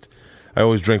 I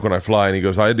always drink when I fly." And he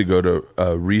goes, "I had to go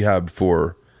to rehab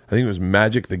for, I think it was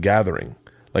Magic the Gathering,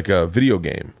 like a video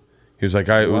game." He was like,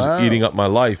 "It was eating up my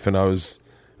life," and I was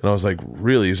like,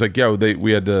 "Really?" He was like, "Yeah,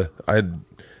 I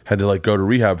had to like go to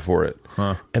rehab for it."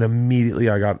 And immediately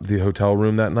I got the hotel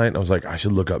room that night and I was like, I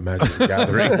should look up Magic the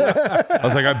Gathering. I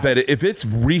was like, I bet if it's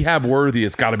rehab worthy,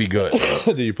 it's got to be good.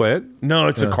 Did you play it? No,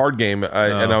 it's a card game.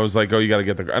 And I was like, oh, you got to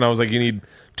get and I was like, you need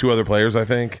 2 other players, I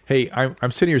think. Hey,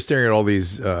 I'm sitting here staring at all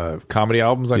these comedy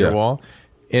albums on your wall,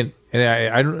 and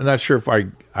I'm not sure if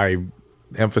I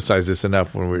emphasized this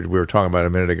enough when we were talking about it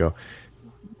a minute ago.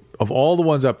 Of all the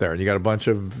ones up there, and you got a bunch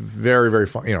of very, very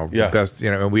fun, best,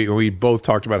 and we both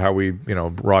talked about how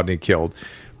Rodney killed,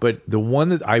 but the one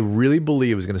that I really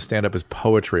believe is going to stand up as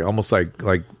poetry, almost like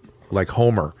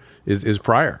Homer, is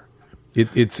Pryor.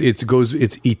 It's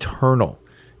eternal.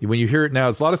 When you hear it now,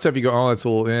 it's a lot of stuff you go, oh, it's a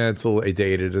little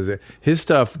dated. His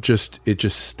stuff just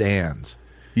stands.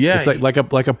 Yeah, it's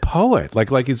like a poet.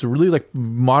 Like it's really like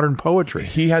modern poetry.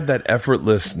 He had that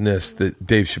effortlessness that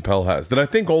Dave Chappelle has, that I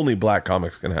think only black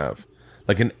comics can have,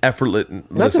 like an effortlessness.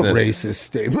 That's a racist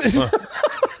statement.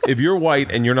 If you're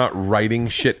white and you're not writing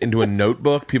shit into a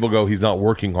notebook, people go, he's not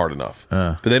working hard enough.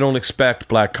 But they don't expect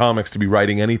black comics to be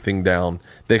writing anything down.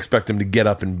 They expect him to get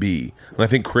up and be. And I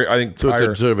think so.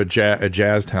 It's sort of a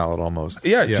jazz talent almost.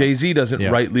 Yeah. Jay-Z doesn't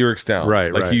write lyrics down.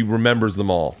 Right. Like he remembers them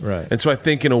all. Right. And so I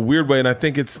think in a weird way, and I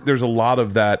think there's a lot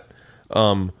of that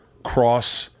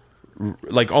cross,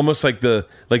 like almost like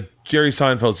Jerry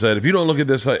Seinfeld said, if you don't look at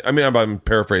this, I'm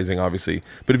paraphrasing obviously,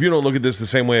 but if you don't look at this the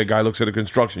same way a guy looks at a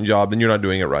construction job, then you're not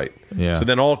doing it right. Yeah. So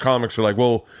then all comics are like,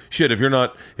 well, shit, if you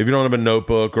don't have a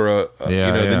notebook or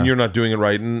then you're not doing it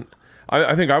right. And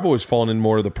I think I've always fallen in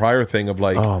more of the Pryor thing of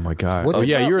like, oh my God. What's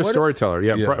Yeah, about- you're a what- storyteller.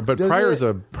 Yeah. But Pryor's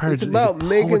It's about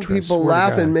making people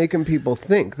laugh and making people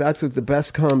think. That's what the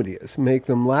best comedy is. Make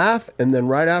them laugh, and then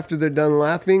right after they're done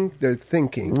laughing, they're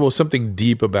thinking. Well, something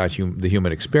deep about the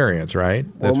human experience, right?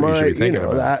 That's what you should be thinking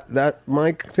about.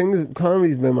 My thing,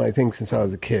 comedy's been my thing since I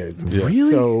was a kid.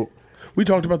 Really? So We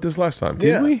talked about this last time.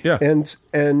 Did we? Yeah.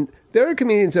 And there are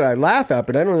comedians that I laugh at,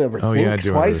 but I don't ever Oh, yeah, I think do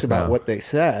remember twice this about now. what they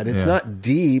said. It's Yeah. not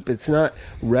deep. It's not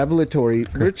revelatory.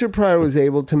 Richard Pryor was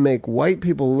able to make white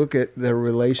people look at their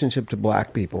relationship to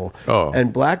black people,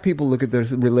 and black people look at their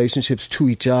relationships to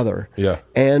each other,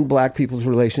 and black people's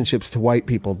relationships to white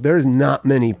people. There's not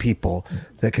many people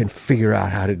that can figure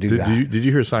out how to do that. Did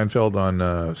you hear Seinfeld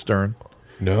on Stern?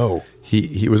 No.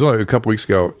 He was only a couple weeks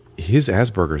ago. His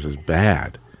Asperger's is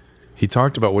bad. He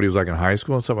talked about what he was like in high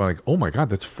school and stuff. I'm like, oh my god,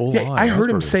 that's full on. I heard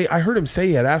Asperger's. I heard him say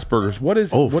he had Asperger's. What is?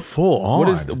 Full on.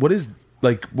 What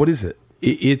is it?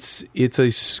 It's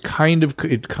a kind of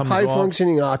it comes High off,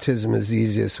 functioning autism is the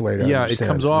easiest way to Yeah, understand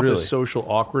it comes off Really? as social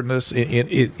awkwardness.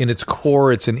 In its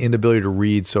core, it's an inability to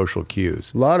read social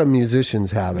cues. A lot of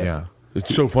musicians have it. Yeah.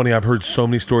 It's so funny. I've heard so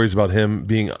many stories about him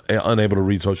being unable to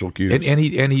read social cues. And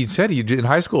he said he did in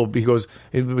high school. He goes,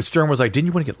 Stern was like, "Didn't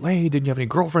you want to get laid? Didn't you have any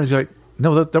girlfriends?" He's like,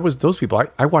 "No, that was those people.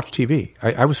 I watched TV.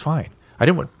 I was fine. I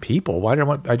didn't want people. Why did I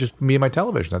want? I just me and my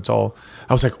television. That's all."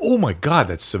 I was like, "Oh my god,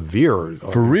 that's severe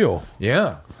For real?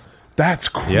 Yeah, That's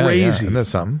yeah, crazy. yeah. Isn't that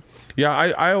something? Yeah,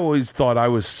 I always thought I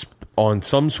was on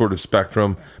some sort of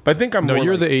spectrum, but I think I'm No, more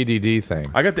you're like- the ADD thing.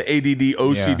 I got the ADD,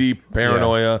 OCD, Yeah.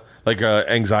 paranoia, like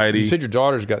anxiety. You said your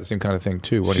daughter's got the same kind of thing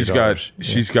too. What are she's your got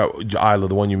daughters? Isla,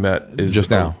 the one you met, is Just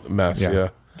now. a mess. Yeah.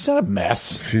 She's not a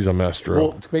mess. She's a mess, Drew.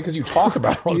 Well, it's because you talk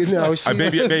about her all the You know, time.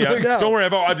 she, No. Don't worry,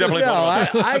 I definitely thought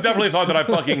about that. I I definitely thought that I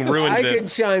fucking ruined I can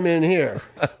this. chime in here.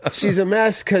 She's a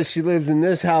mess because she lives in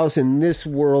this house in this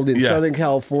world in Yeah. Southern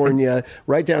California,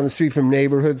 right down the street from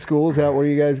neighborhood school. Is that where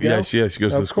you guys go? Yeah, she goes to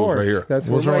Of the schools right course. here. That's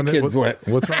What's where wrong my with kids went.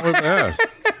 What's wrong with that?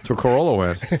 That's where Corolla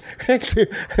went.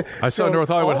 I saw North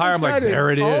Hollywood High. I'm like, there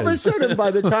it is. All of a sudden,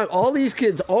 by the time all these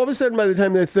kids, all of a sudden, by the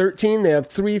time they're 13, they have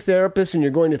 3 therapists, and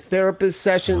you're going to therapist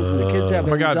sessions, and the kids have Oh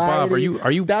my God, anxiety. Bob,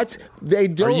 are you? That's they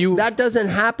don't. you- That doesn't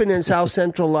happen in South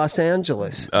Central Los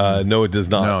Angeles. No, it does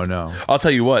not. No. I'll tell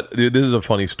you what. This is a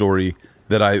funny story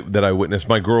that I witnessed.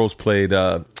 My girls played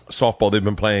softball. They've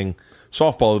been playing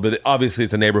softball, but obviously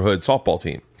it's a neighborhood softball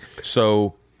team.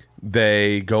 So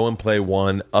they go and play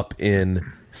one up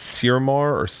in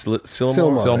Sylmar or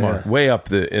Sylmar, way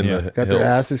up in the Got hills. their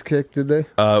asses kicked, did they?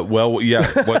 Well, yeah.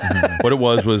 What it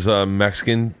was a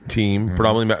Mexican team,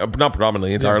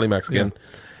 entirely Mexican.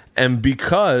 And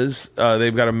because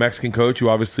they've got a Mexican coach who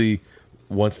obviously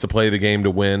wants to play the game to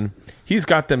win, he's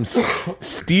got them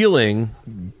stealing.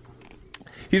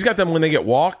 He's got them when they get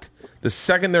walked. The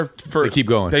second they're first, They keep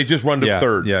going. They just run to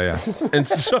third. Yeah. And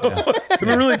so it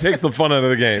really takes the fun out of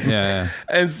the game. Yeah.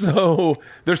 And so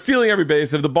they're stealing every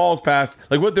base. If the ball's passed,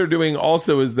 like what they're doing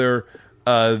also is they're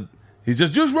he's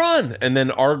just run, and then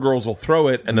our girls will throw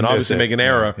it, and then Miss obviously it. make an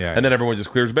error, Yeah. and then everyone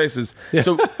just clears bases.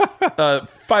 So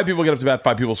 5 people get up to bat,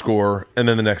 5 people score, and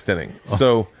then the next inning.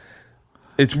 So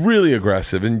it's really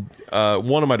aggressive. And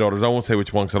one of my daughters, I won't say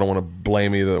which one because I don't want to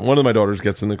blame either. One of my daughters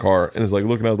gets in the car and is like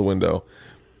looking out the window.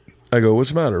 I go, "What's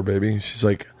the matter, baby?" She's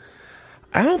like,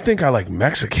 "I don't think I like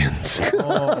Mexicans." And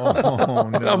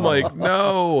I'm like,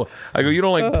 "No." I go, "You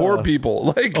don't like poor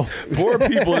people. Like poor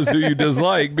people is who you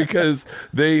dislike because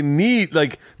they need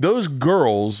like those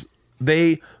girls.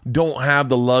 They don't have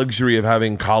the luxury of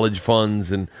having college funds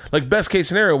and like best case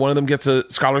scenario, one of them gets a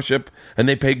scholarship and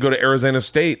they go to Arizona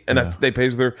State and they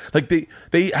pays their like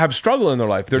they have struggle in their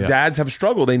life. Their dads have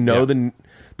struggle. They know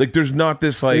like there's not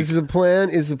this like Is the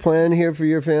plan here for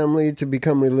your family to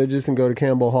become religious and go to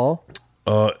Campbell Hall?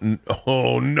 no.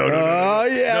 Oh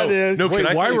yeah, it is. No, Wait, can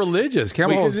I why tell you- religious?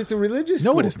 Campbell Because Hall's- it's a religious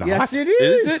No, school. it is not. Yes, it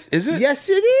Is is. it? Is it? Yes,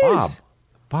 it is.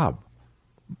 Bob.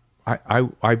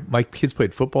 My kids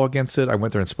played football against it. I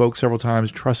went there and spoke several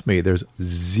times. Trust me, there's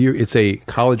zero. It's a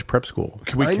college prep school.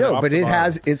 I know, but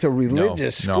it's a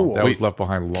religious No, school. that was left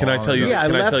behind. Long Can I tell you- yeah,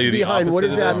 Can I left tell you the behind. What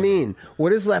does opposite of that this? mean? What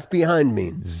does left behind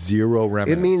mean? Zero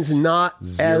remnants. It means not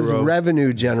as Zero.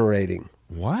 revenue generating.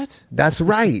 What? That's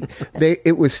right.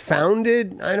 It was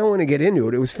founded, I don't want to get into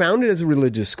it. It was founded as a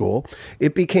religious school.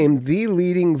 It became the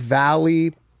leading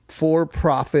Valley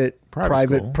for-profit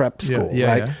private school. prep Yeah, school, yeah,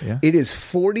 right? yeah. It is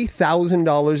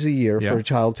 $40,000 a year Yeah. for a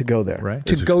child to go there. Right.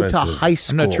 To It's go expensive. to high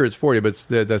school. I'm not sure it's 40, but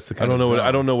that's the I kind don't of know zone.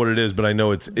 I don't know what it is, but I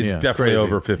know it's Yeah, it's definitely crazy.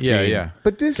 over 15. Yeah.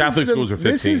 But this Catholic is the, schools are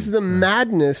 15. This is the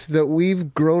madness that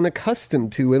we've grown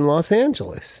accustomed to in Los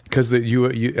Angeles. Because the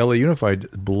LA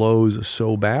Unified blows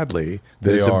so badly that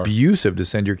They it's are. abusive to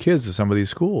send your kids to some of these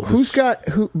schools.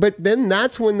 But then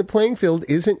that's when the playing field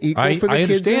isn't equal for the I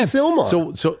kids in understand.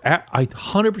 Sylmar. So I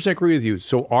 100% agree with you.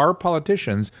 So our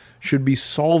politicians should be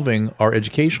solving our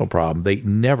educational problem. They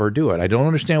never do it. I don't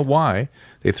understand why.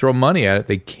 They throw money at it.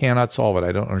 They cannot solve it.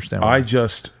 I don't understand why. I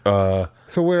just...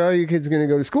 So where are you kids going to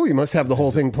go to school? You must have the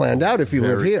whole thing planned out if you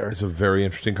live here. It's a very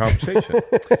interesting conversation,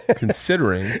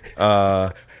 considering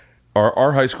our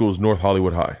high school is North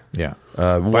Hollywood High. Yeah.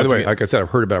 By the way, like I said, I've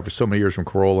heard about it for so many years from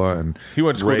Corolla and he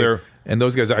went to school there. And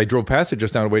those guys, I drove past it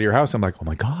just down the way to your house. I'm like, oh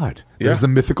my god, there's the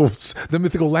mythical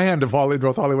land of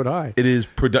North Hollywood High. It is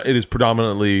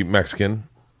predominantly Mexican.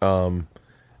 And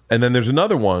then there's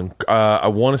another one. I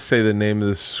want to say the name of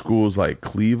this school is like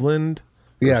Cleveland.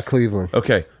 Yeah, Cleveland.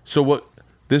 Okay, so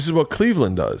this is what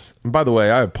Cleveland does. And by the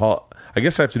way, I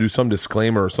guess I have to do some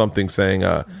disclaimer or something saying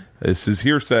this is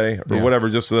hearsay or whatever,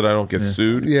 just so that I don't get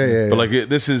sued. Yeah. But like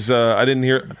this is, I didn't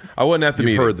hear. I wasn't at the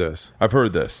meeting. Heard this? I've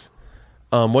heard this.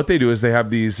 What they do is they have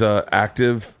these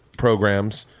active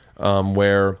programs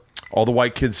where all the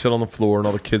white kids sit on the floor and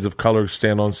all the kids of color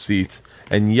stand on seats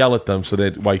and yell at them so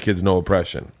that white kids know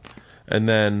oppression. And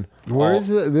then where is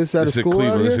this at a school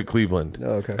Cleveland? out here? This is at Cleveland.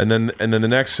 Oh, okay. And then the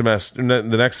next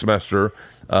semester,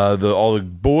 all the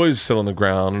boys sit on the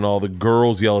ground and all the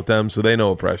girls yell at them so they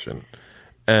know oppression.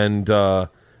 And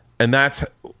that's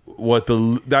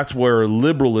where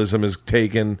liberalism has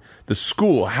taken the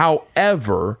school.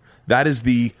 However, that is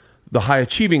the high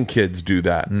achieving kids do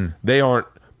that. They aren't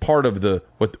part of the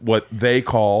what they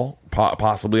call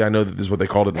possibly. I know that this is what they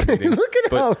called it. Look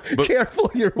at how careful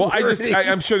you're. Well,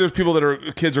 I'm sure there's people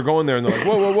that kids are going there and they're like,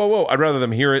 whoa. I'd rather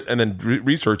them hear it and then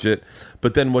research it.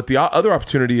 But then what the other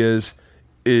opportunity is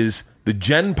the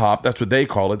Gen Pop. That's what they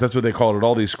call it. That's what they call it at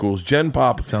all these schools. Gen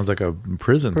Pop sounds like a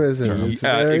prison.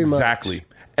 Exactly. Much.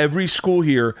 Every school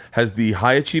here has the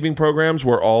high achieving programs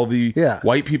where all the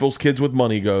white people's kids with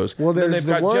money goes. Well, there's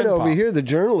the one over here, the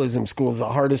journalism school is the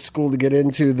hardest school to get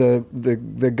into.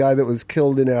 The guy that was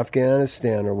killed in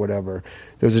Afghanistan or whatever.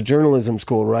 There's a journalism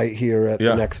school right here at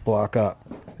the next block up.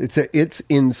 It's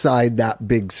inside that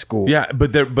big school. Yeah,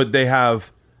 but they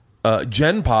have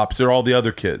Gen Pops. They're all the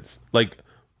other kids. Like,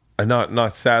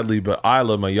 not sadly, but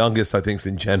Isla, my youngest, I think, is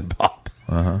in Gen Pop.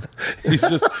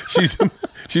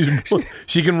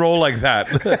 She can roll like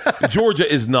that. Georgia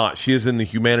is not. She is in the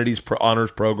humanities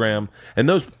honors program, and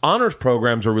those honors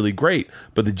programs are really great.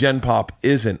 But the Gen Pop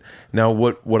isn't. Now,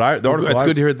 it's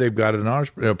good to hear they've got an honors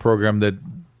program that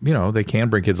they can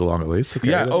bring kids along at least.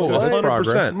 Okay, yeah,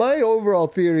 100%. My overall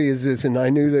theory is this, and I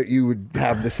knew that you would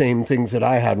have the same things that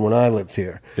I had when I lived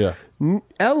here. Yeah.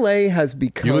 L.A. has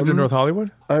become... You lived in North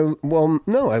Hollywood?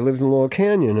 No, I lived in Laurel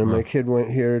Canyon, and my kid went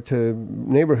here to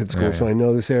neighborhood school, so I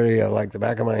know this area like the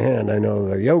back of my hand. I know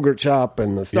the yogurt shop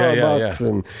and the Starbucks,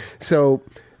 and so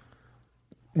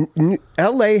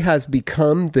L.A. has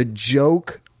become the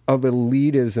joke of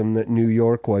elitism that New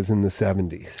York was in the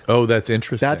 70s. Oh, that's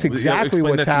interesting. That's exactly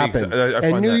what's happened.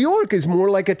 And New York is more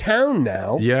like a town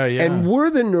now. Yeah. And we're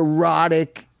the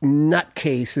neurotic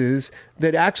nutcases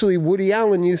that actually Woody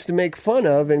Allen used to make fun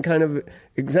of and kind of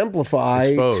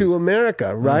exemplify to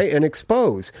America, right? And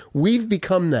expose. We've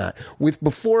become that.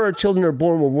 Before our children are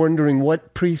born, we're wondering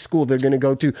what preschool they're going to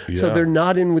go to, so they're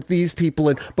not in with these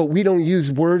people. But we don't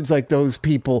use words like those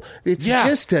people. It's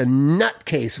just a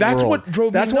nutcase That's world. what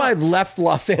drove me That's why I've left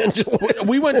Los Angeles.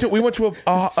 We went to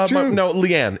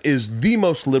Leanne is the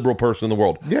most liberal person in the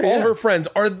world. All her friends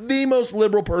are the most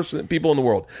liberal people in the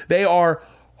world. They are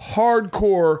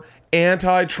hardcore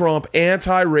anti-Trump,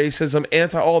 anti-racism,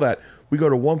 anti-all that. We go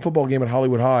to one football game at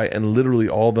Hollywood High, and literally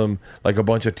all of them, like a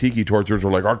bunch of tiki torturers,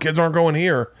 were like, "Our kids aren't going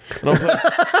here." And I was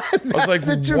like,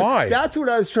 "Why?" That's what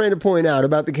I was trying to point out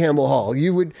about the Campbell Hall.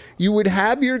 You would pay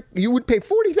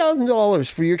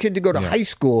 $40,000 for your kid to go to high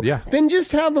school. Yeah. Then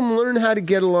just have them learn how to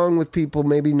get along with people,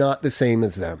 maybe not the same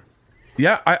as them.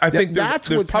 Yeah, I think that's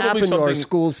there's what's probably happened to our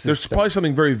school system. There's probably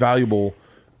something very valuable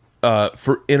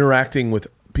for interacting with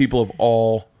people of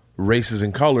all races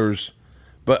and colors,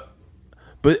 but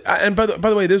and by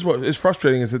the way, this is what is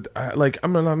frustrating is that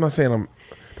I'm not saying I'm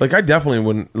like I definitely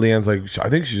when Leanne's like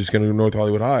I think she's just going to go to North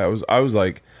Hollywood High. I was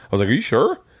like are you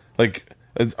sure? Like,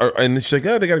 and she's like,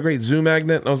 they got a great zoo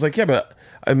magnet, and I was like, yeah, but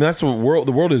I mean that's what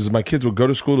the world is. My kids would go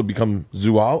to school to become a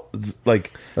zoo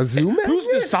magnet.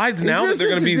 Who decides now that they're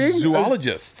going to be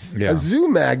zoologists? A zoo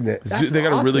magnet. They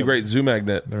got a really great zoo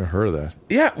magnet. Never heard of that.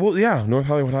 Yeah, well, yeah. North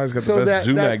Hollywood High's got the best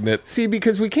zoo magnet. See,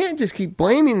 because we can't just keep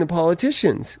blaming the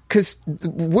politicians because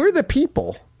we're the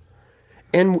people.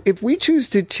 And if we choose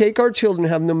to take our children,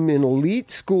 have them in elite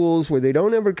schools where they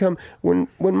don't ever come, when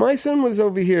my son was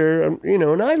over here,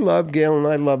 and I love Gail and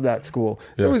I love that school.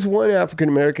 There was one African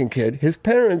American kid. His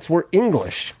parents were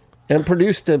English and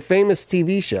produced a famous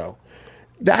TV show.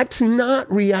 That's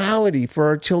not reality for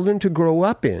our children to grow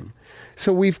up in.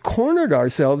 So we've cornered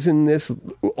ourselves in this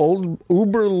old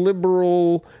uber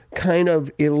liberal kind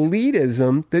of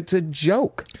elitism that's a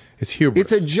joke. It's hubris.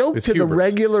 It's a joke It's to hubris. the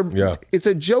regular. Yeah. It's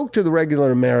a joke to the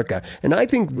regular America, and I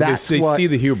think that's they what see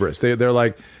the hubris. They're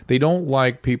like, they don't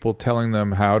like people telling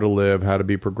them how to live, how to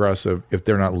be progressive if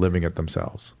they're not living it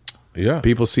themselves. Yeah.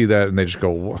 People see that and they just go,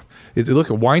 "Wha-"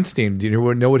 Look at Weinstein. Do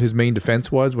you know what his main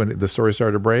defense was when the story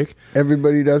started to break?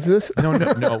 everybody does this. No,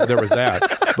 there was that.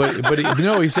 But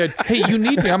he said, "Hey, you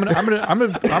need me. I'm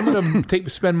gonna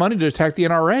spend money to attack the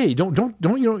NRA.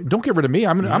 Don't get rid of me.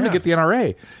 I'm gonna get the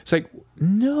NRA." It's like,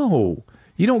 no,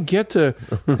 you don't get to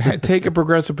take a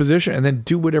progressive position and then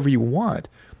do whatever you want.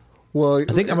 Well, I'm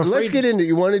let's afraid- get into it.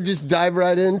 You want to just dive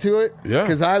right into it? Yeah.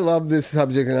 Because I love this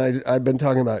subject, and I've been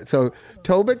talking about it. So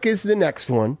Tobic is the next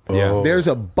one. Yeah. There's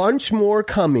a bunch more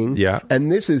coming. Yeah.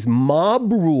 And this is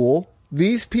mob rule.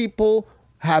 These people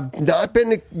have not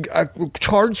been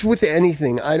charged with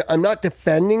anything. I'm not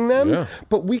defending them, Yeah.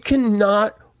 but we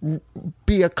cannot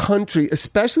be a country,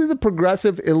 especially the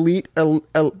progressive elite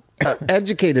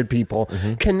educated people,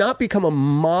 cannot become a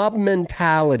mob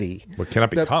mentality. Well, cannot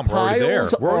that become. We're already there.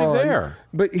 piles We're already on. there.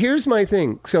 But here's my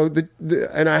thing. So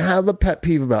and I have a pet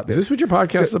peeve about this. Is this what your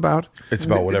podcast is about? It's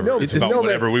about whatever. No, it's no, about but-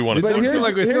 whatever we want to but do. It here's- seemed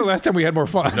like the last time we had more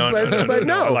fun. No, but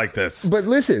I like this. But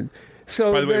listen.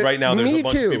 So By the way, right now there's a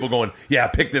bunch of people going, "Yeah,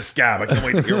 pick this scab." I can't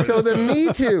wait to hear it. So the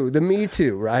Me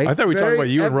Too, right? I thought we were talking about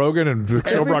you and Rogan and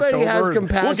Sober everybody has October.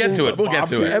 compassion. We'll get to it. We'll get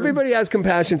to it. Everybody has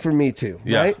compassion for Me Too,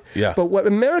 Yeah, right? yeah. But what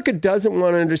America doesn't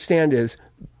want to understand is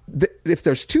if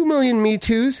there's 2 million Me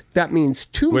Too's, that means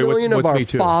 2 Wait, million what's of our Me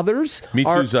Too? fathers, Me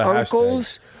our Too's a hashtag.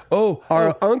 uncles. Oh,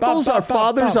 our uncles, our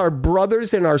fathers, Bob. our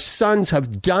brothers, and our sons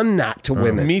have done that to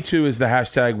women. Me Too is the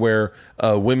hashtag where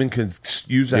women can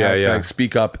use the hashtag,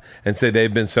 speak up, and say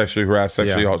they've been sexually harassed,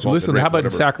 sexually assaulted. Listen, raped, how about in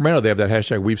whatever. Sacramento? They have that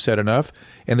hashtag, we've said enough.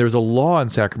 And there's a law in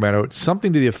Sacramento,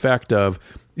 something to the effect of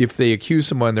if they accuse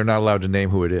someone, they're not allowed to name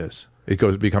who it is.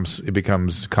 It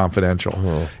becomes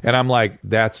confidential. And I'm like,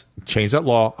 change that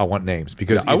law. I want names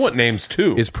because I want names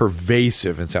too. It's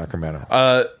pervasive in Sacramento.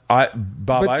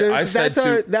 Bob, I said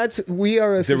we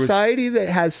are a society that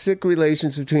has sick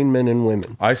relations between men and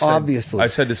women. Obviously, I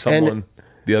said to someone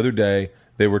the other day,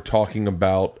 they were talking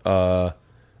about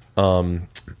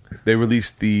they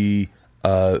released the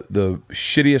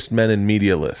shittiest men in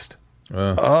media list.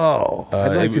 I'd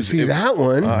like to see that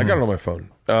one. I got it on my phone.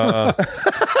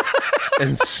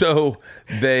 And so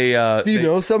they do you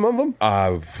know some of them?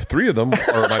 3 of them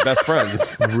are my best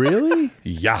friends. Really?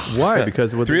 Yeah. Why?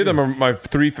 Because what 3 of them are my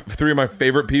three of my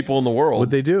favorite people in the world. What'd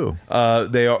they do?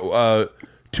 They are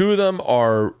 2 of them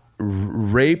are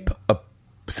rapist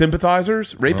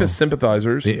sympathizers,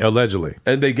 Allegedly,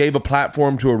 and they gave a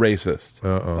platform to a racist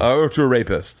or to a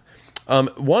rapist.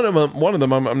 One of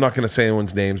them, I'm not going to say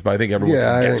anyone's names, but I think everyone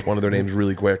can guess one of their names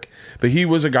really quick. But he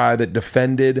was a guy that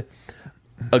defended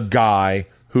a guy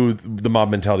who the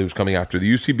mob mentality was coming after.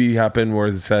 The UCB happened where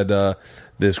it said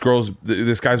this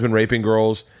guy's been raping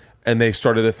girls, and they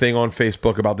started a thing on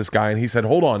Facebook about this guy, and he said,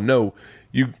 "Hold on, no,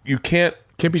 you can't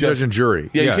be judge and jury.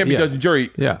 Yeah, you can't be judge and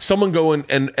jury. Yeah, someone go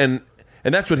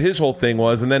and that's what his whole thing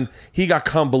was. And then he got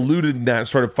convoluted in that and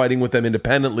started fighting with them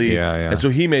independently. Yeah. And so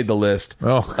he made the list.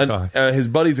 Oh, God. And his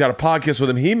buddy's got a podcast with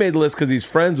him. He made the list because he's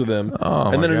friends with him. Oh,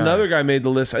 and then my God. another guy made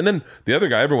the list. And then the other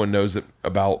guy, everyone knows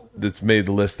about that's made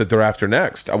the list that they're after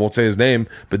next. I won't say his name,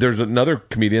 but there's another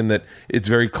comedian that it's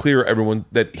very clear everyone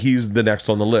that he's the next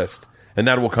on the list. And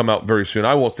that will come out very soon.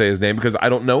 I won't say his name because I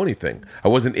don't know anything. I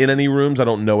wasn't in any rooms. I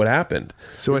don't know what happened.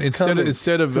 So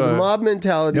instead of the mob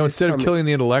mentality, instead of killing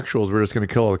the intellectuals, we're just going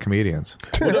to kill all the comedians.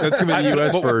 That's going to be the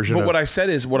U.S. version. But what I said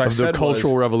is, the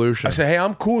Cultural Revolution. I said, hey,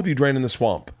 I'm cool with you draining the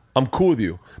swamp. I'm cool with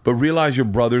you, but realize your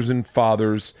brothers and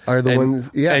fathers are the ones.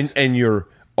 Yes. and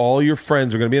all your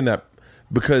friends are going to be in that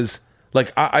because,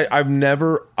 like, I've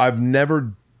never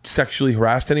sexually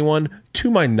harassed anyone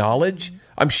to my knowledge.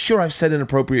 I'm sure I've said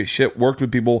inappropriate shit, worked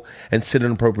with people and said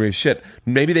inappropriate shit.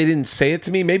 Maybe they didn't say it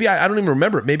to me. Maybe I don't even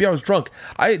remember it. Maybe I was drunk.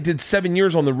 I did 7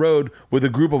 years on the road with a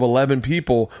group of 11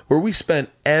 people where we spent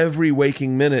every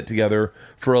waking minute together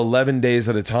for 11 days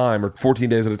at a time or 14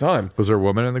 days at a time. Was there a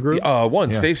woman in the group?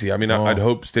 Stacy. I mean, I'd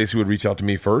hope Stacy would reach out to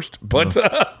me first, but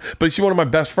but she's one of my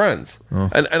best friends.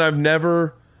 And I've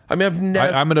never... I'm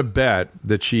going to bet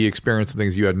that she experienced some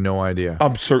things you had no idea.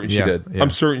 I'm certain she did. Yeah. I'm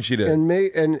certain she did. And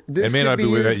this it may not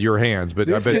be at your hands,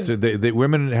 but I bet the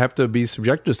women have to be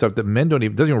subjected to stuff that men doesn't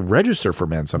even register for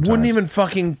men sometimes. Wouldn't even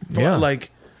fucking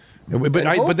like...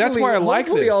 But that's why I like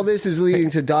this. Hopefully all this is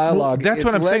leading to dialogue. That's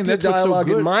what I'm saying. That's to dialogue what's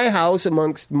so good. in my house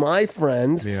amongst my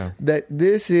friends that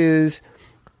this is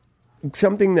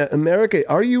something that America...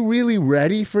 Are you really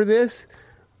ready for this?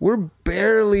 We're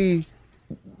barely...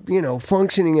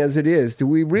 functioning as it is, do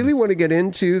we really want to get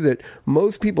into that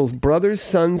most people's brothers,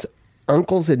 sons,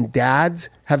 uncles, and dads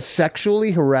have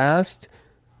sexually harassed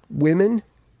women?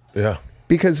 Yeah.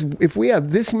 Because if we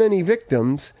have this many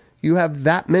victims, you have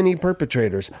that many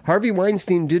perpetrators. Harvey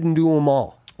Weinstein didn't do them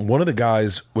all. One of the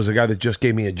guys was a guy that just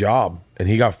gave me a job, and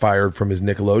he got fired from his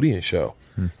Nickelodeon show.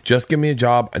 Just give me a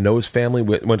job. I know his family,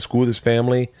 went to school with his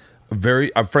family.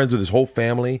 I'm friends with his whole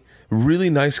family. Really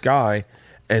nice guy.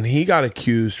 And he got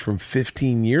accused from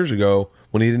 15 years ago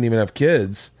when he didn't even have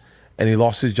kids, and he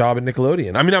lost his job at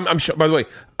Nickelodeon. I mean, I'm sure, by the way,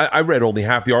 I read only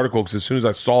half the article because as soon as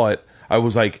I saw it, I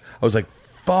was like,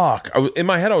 fuck. In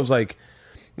my head, I was like,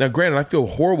 now, granted, I feel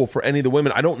horrible for any of the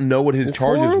women. I don't know what his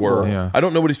charges were. Yeah. I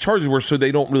don't know what his charges were, so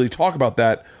they don't really talk about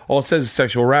that. All it says is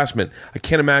sexual harassment. I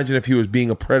can't imagine if he was being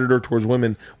a predator towards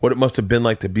women, what it must have been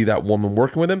like to be that woman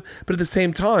working with him. But at the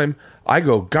same time, I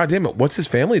go, God damn it, what's his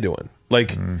family doing?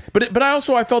 Like, but I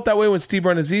felt that way when Steve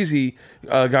Renazizi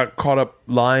got caught up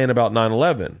lying about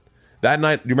 9/11. That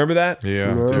night, do you remember that?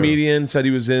 Yeah. Comedian said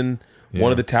he was in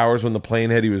one of the towers when the plane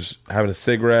hit. He was having a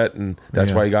cigarette, and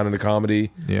that's why he got into comedy.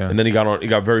 Yeah. And then he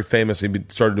got very famous. He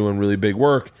started doing really big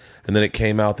work, and then it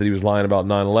came out that he was lying about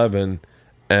 9/11.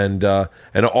 And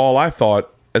all I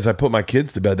thought as I put my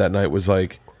kids to bed that night was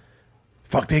like,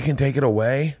 fuck, they can take it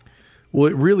away. Well,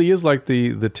 it really is like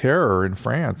the terror in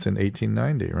France in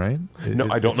 1890, right? No,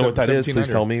 I don't know what that is. Please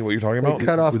tell me what you're talking about. They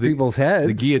cut off people's heads.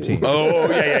 The guillotine. Oh,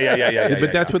 yeah.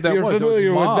 But that's what that You're was.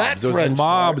 familiar with that Those French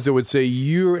mobs that would say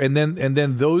you, and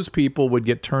then those people would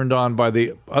get turned on by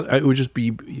the. It would just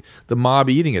be the mob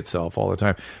eating itself all the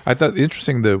time. I thought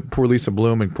interesting the poor Lisa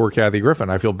Bloom and poor Kathy Griffin.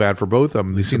 I I feel bad for both of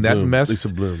them. You seen that mess? Lisa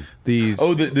Bloom. The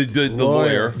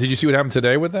lawyer. Did you see what happened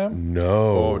today with them?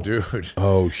 No. Oh, dude.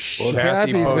 Oh shit. Well,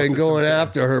 Kathy's been going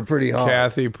after her pretty hard.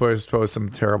 Kathy posted some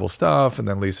terrible stuff, and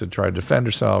then Lisa tried to defend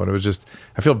herself, and it was just.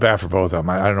 I feel bad for both of them.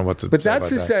 I don't know what to. But say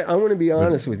that's about that. I want to be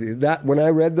honest with you. That when I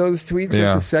read those tweets,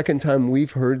 Yeah. it's the second time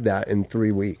we've heard that in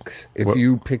 3 weeks. If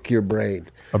you pick your brain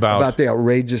About the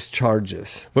outrageous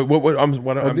charges, But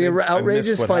the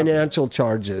outrageous financial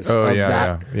charges. Oh of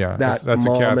yeah. That That's what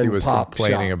mom Kathy and was pop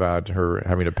complaining shop. about her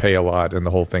having to pay a lot and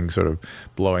the whole thing sort of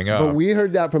blowing up. But we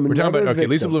heard that from We're talking another about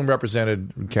victim. Lisa Bloom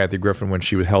represented Kathy Griffin when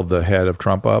she held the head of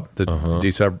Trump up, the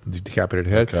decapitated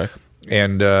head, Okay.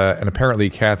 and apparently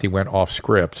Kathy went off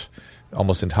script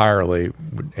almost entirely,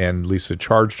 and Lisa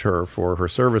charged her for her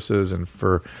services and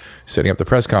for setting up the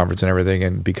press conference and everything.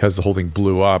 And because the whole thing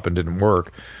blew up and didn't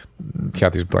work,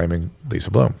 Kathy's blaming Lisa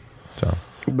Bloom. So,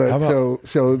 But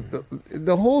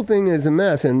the whole thing is a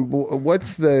mess. And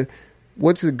what's the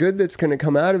good that's going to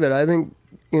come out of it? I think,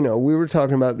 we were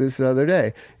talking about this the other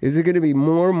day. Is it going to be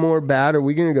more and more bad? Are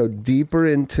we going to go deeper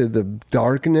into the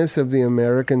darkness of the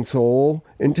American soul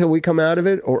until we come out of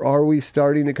it? Or are we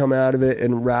starting to come out of it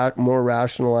and more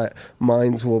rational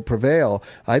minds will prevail?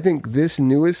 I think this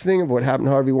newest thing of what happened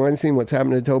to Harvey Weinstein, what's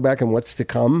happened to Toback, and what's to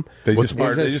come They is just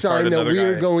fired a sign that another we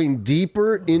are guy. going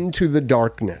deeper into the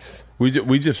darkness.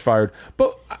 We just fired.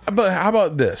 But how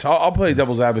about this? I'll play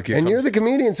devil's advocate. And you're the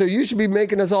comedian, so you should be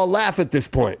making us all laugh at this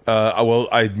point. Well,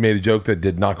 I made a joke that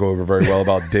did not go over very well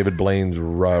about David Blaine's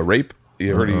rape.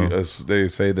 You heard they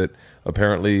say that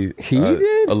apparently He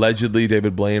did? allegedly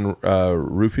David Blaine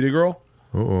roofied a girl.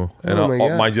 uh-oh. And Oh, my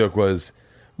God. my joke was,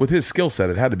 with his skill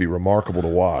set, it had to be remarkable to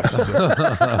watch.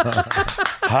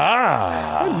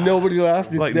 Nobody laughed.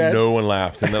 It's Like dead. no one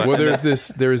laughed. And then Well, there's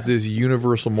this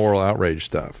universal moral outrage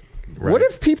stuff. Right? What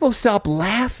if people stop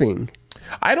laughing?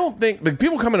 I don't think the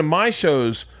people coming to my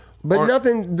shows. But aren't-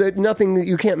 nothing that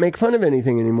you can't make fun of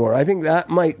anything anymore. I think that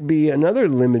might be another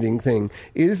limiting thing.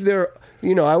 Is there?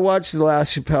 I watched the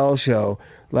last Chappelle show.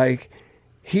 Like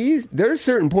there's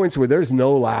certain points where there's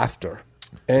no laughter.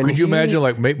 And Could you imagine?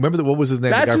 Like, remember what was his name?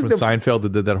 The That's guy from what the- Seinfeld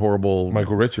that did that horrible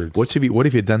Michael Richards. What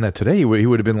if he had done that today? He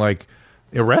would have been like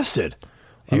arrested.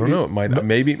 I don't know. It might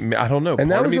maybe I don't know. And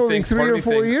that Part of was me only thinks- 3 part of or me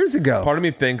 4 thinks- years ago. Part of me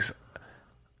thinks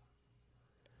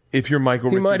if you're Michael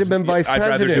He Richards, might have been vice I'd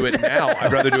rather do president. it now.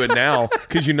 I'd rather do it now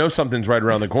because something's right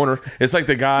around the corner. It's like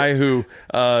the guy who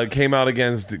came out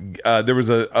against. There was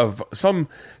some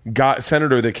guy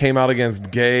senator that came out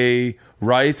against gay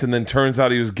rights, and then turns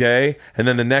out he was gay. And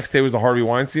then the next day was the Harvey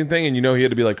Weinstein thing, and he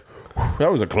had to be like, "Whew,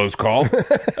 that was a close call.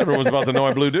 Everyone was about to know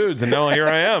I blew dudes, and now here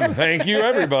I am. Thank you,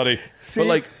 everybody." But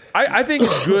like, I think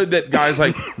it's good that guys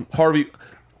like Harvey.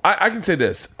 I can say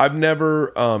this: I've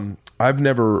never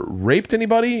raped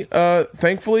anybody,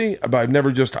 thankfully, but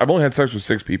I've only had sex with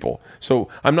 6 people. So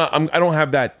I don't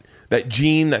have that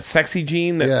gene, that sexy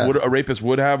gene that Yeah. a rapist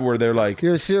would have, where they're like,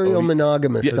 You're a serial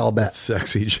monogamist, I'll bet.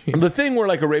 Sexy gene. the thing where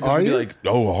like a rapist Are would be you? like,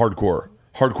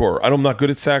 hardcore. I'm not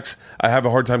good at sex. I have a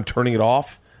hard time turning it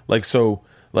off. Like, so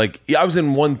Like, I was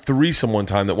in one threesome one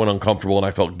time that went uncomfortable and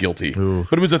I felt guilty. Ooh.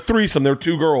 But it was a threesome. There were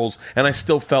 2 girls, and I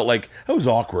still felt like that was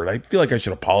awkward. I feel like I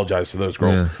should apologize to those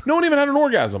girls. Yeah. No one even had an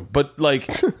orgasm, but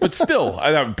still,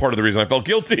 that was part of the reason I felt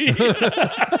guilty.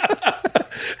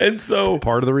 And so,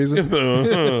 part of the reason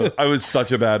I was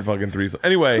such a bad fucking threesome.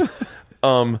 Anyway,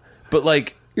 but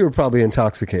like, you were probably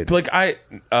intoxicated. Like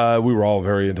we were all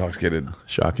very intoxicated.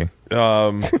 Shocking.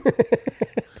 Are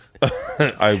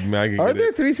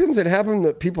there threesomes that happen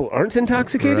that people aren't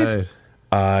intoxicated?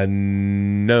 Right.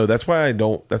 No, that's why I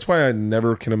don't. That's why I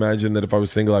never can imagine that if I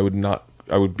was single, I would not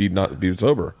be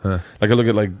sober. Huh. Like I look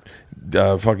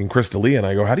at fucking Chris D'Elia and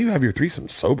I go, how do you have your threesome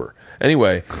sober?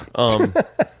 Anyway,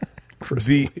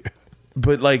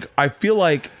 but like I feel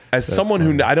like as that's someone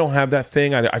funny. Who I don't have that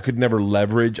thing, I could never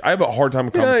leverage. I have a hard time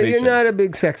with conversation. You're not a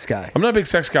big sex guy. I'm not a big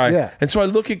sex guy. Yeah. And so I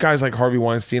look at guys like Harvey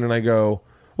Weinstein and I go,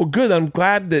 well, good. I'm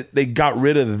glad that they got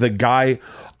rid of the guy.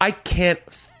 I can't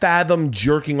fathom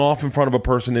jerking off in front of a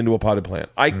person into a potted plant.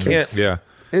 I can't.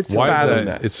 It's why is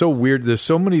that? It's so weird. There's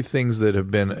so many things that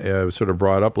have been sort of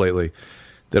brought up lately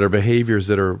that are behaviors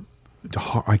that are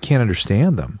I can't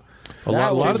understand them. A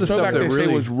lot of the stuff that they say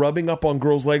was rubbing up on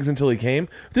girls' legs until he came.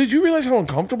 Did you realize how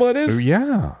uncomfortable that is?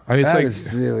 Yeah, I mean, that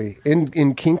is really in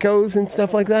Kinko's and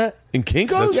stuff like that. In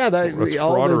Kinko's, that's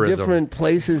all the different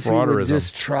places he would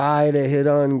just try to hit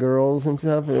on girls and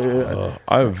stuff.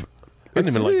 I didn't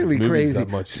even like really these crazy. That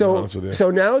much. So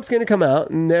now it's going to come out,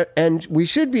 and we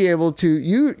should be able to.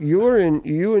 You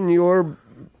and your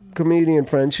comedian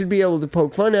friend should be able to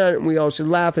poke fun at it, and we all should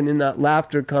laugh. And in that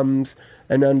laughter comes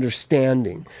an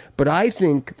understanding. But I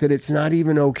think that it's not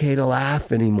even okay to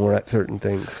laugh anymore at certain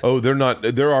things. Oh, they're not.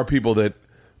 There are people. A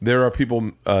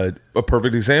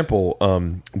perfect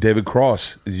example. David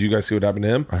Cross. Did you guys see what happened to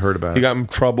him? I heard about it. He got in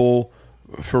trouble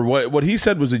for what he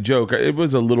said was a joke. It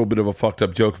was a little bit of a fucked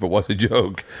up joke if it was a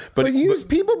joke. But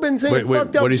people have been saying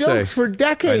fucked up jokes for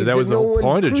decades. That was the whole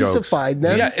point of jokes.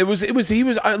 Them. Yeah, it was. He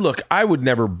was. Look, I would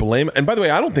never blame. And by the way,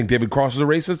 I don't think David Cross is a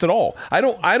racist at all. I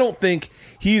don't think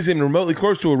he's even remotely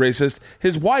close to a racist.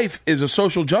 His wife is a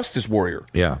social justice warrior.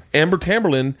 Yeah, Amber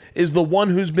Tamberlin is the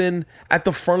one who's been at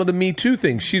the front of the Me Too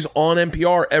thing. She's on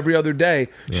NPR every other day.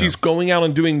 Yeah. She's going out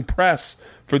and doing press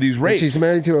for these rapes. And she's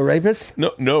married to a rapist?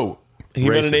 No. He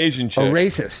met an Asian chick. A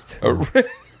racist.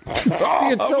 It's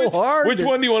so hard. Which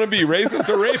one do you want to be, racist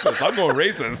or rapist? I'm going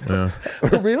racist. Yeah.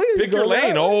 Really? Pick your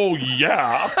lane. Oh,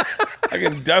 yeah. I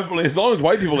can definitely, as long as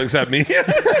white people accept me.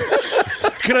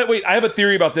 Can I wait? I have a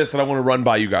theory about this that I want to run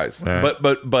by you guys. Right.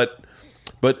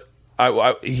 But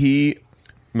he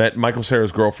met Michael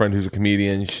Cera's girlfriend, who's a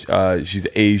comedian. She's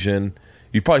Asian.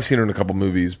 You've probably seen her in a couple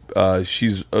movies.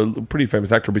 She's a pretty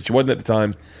famous actor, but she wasn't at the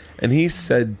time. And he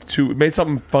made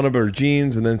something fun of her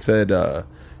jeans, and then said,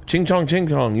 "Ching chong, speak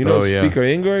her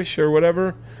English or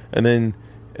whatever." And then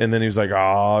he was like,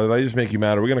 "Oh, did I just make you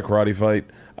mad? Are we gonna karate fight?"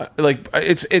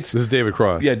 It's this is David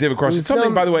Cross. Yeah, David Cross. It's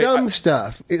something, by the way, dumb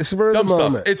stuff. It's spur of the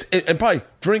moment. And probably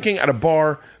drinking at a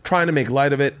bar, trying to make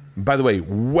light of it. By the way,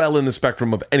 well in the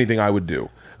spectrum of anything I would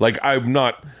do. Like I'm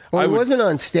not. Well, it wasn't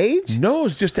on stage? No,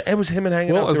 it was him and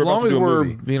hanging out. Well, as long as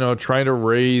we're trying to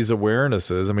raise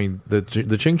awarenesses, I mean,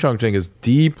 the Ching Chong Ching is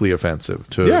deeply offensive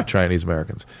to Chinese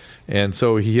Americans, and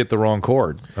so he hit the wrong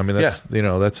chord. I mean, that's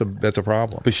a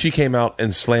problem. But she came out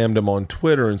and slammed him on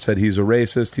Twitter and said he's a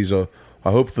racist.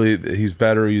 Hopefully he's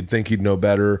better. You'd think he'd know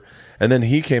better. And then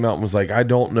he came out and was like, I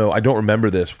don't know. I don't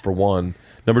remember this, for one.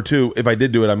 Number two, if I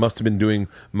did do it, I must have been doing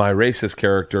my racist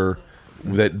character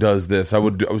that does this. I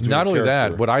was doing not only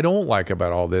that. What I don't like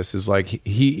about all this is like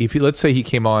let's say he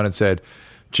came on and said,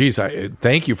 "Geez,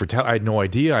 thank you for telling. I had no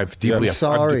idea. I'm deeply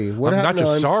sorry. I'm not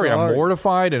just sorry. I'm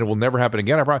mortified, and it will never happen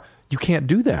again. You can't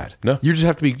do that. No, you just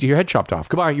have to be your head chopped off.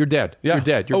 Goodbye. You're dead. Yeah. You're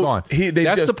dead. You're gone.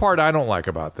 That's the part I don't like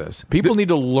about this. People need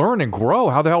to learn and grow.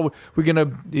 How the hell are we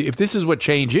gonna? If this is what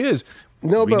change is,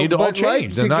 we need to all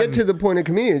change. To get to the point of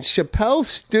comedians, Chappelle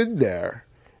stood there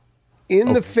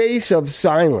in the face of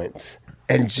silence.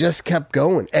 And just kept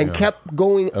going and kept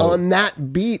going on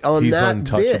that beat, He's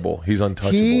untouchable. Bit. He's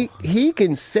untouchable. He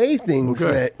can say things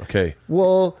that... Okay.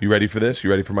 Well... You ready for this? You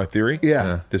ready for my theory?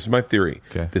 Yeah. This is my theory.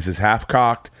 Okay. This is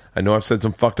half-cocked. I know I've said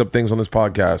some fucked up things on this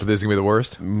podcast. But this is going to be the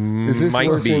worst?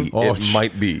 Might be. It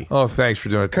might be. Oh, thanks for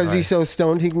doing it. Because he's so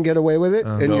stoned he can get away with it?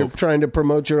 And you're trying to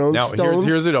promote your own stone?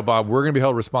 Here's it, Bob. We're going to be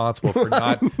held responsible for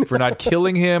not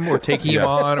killing him or taking him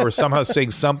on or somehow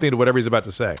saying something to whatever he's about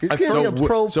to say. It's going to be a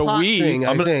pro-pot thing,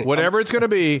 I think. Whatever it's going to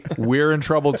be, we're in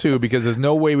trouble too because there's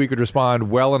no way we could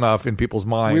respond well enough in people's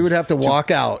minds. We would have to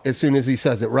walk out as soon as he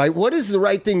says it, right? What is the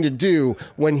right thing to do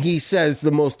when he says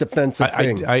the most offensive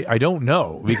thing? I don't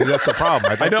know because because that's the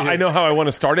problem. I know how I want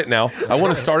to start it now. I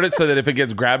want to start it so that if it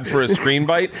gets grabbed for a screen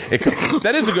bite,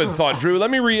 that is a good thought, Drew.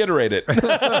 Let me reiterate it.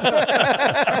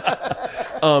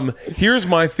 Here's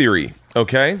my theory,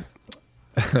 okay?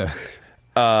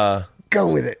 Go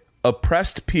with it.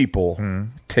 Oppressed people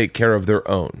take care of their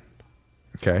own.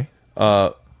 Okay.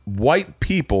 White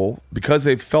people, because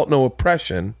they've felt no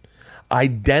oppression,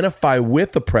 identify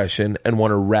with oppression and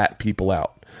want to rat people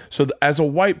out. So as a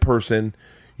white person,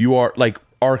 you are like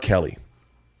R. Kelly.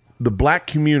 The black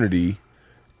community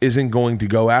isn't going to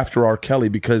go after R. Kelly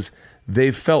because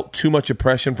they've felt too much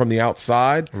oppression from the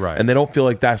outside, right? And they don't feel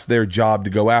like that's their job to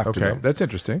go after them. That's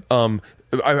interesting.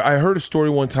 I heard a story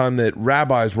one time that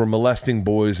rabbis were molesting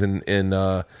boys in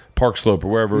Park Slope or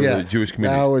wherever the Jewish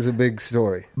community. That was a big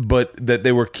story. But that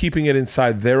they were keeping it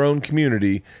inside their own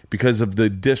community because of the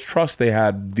distrust they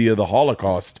had via the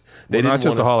Holocaust. Well, not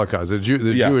just the Holocaust. The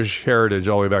Jewish heritage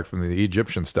all the way back from the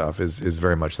Egyptian stuff is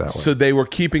very much that way. So they were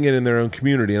keeping it in their own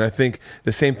community. And I think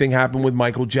the same thing happened with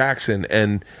Michael Jackson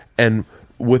and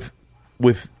with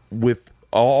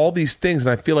all these things.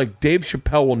 And I feel like Dave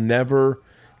Chappelle will never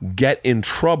get in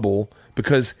trouble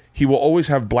because he will always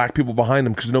have black people behind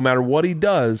him, because no matter what he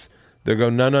does, they go,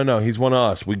 no, he's one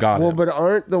of us. We got him. Well, but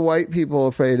aren't the white people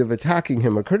afraid of attacking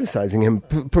him or criticizing him?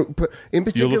 In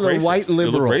particular, white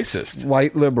liberals. Racist.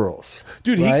 White liberals.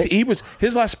 Dude, right?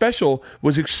 his last special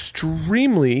was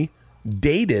extremely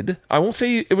dated. I won't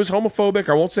say it was homophobic.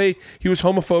 I won't say he was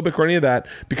homophobic or any of that,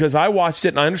 because I watched it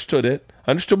and I understood it.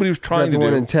 I understood what he was trying to do. The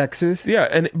one in Texas?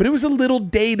 Yeah, but it was a little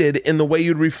dated in the way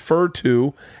you'd refer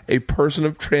to a person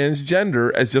of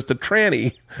transgender as just a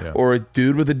tranny or a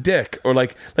dude with a dick, or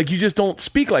like you just don't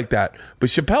speak like that. But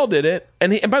Chappelle did it,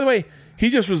 and by the way, he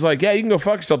just was like, "Yeah, you can go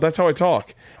fuck yourself. That's how I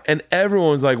talk." And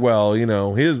everyone's like, "Well, he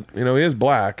is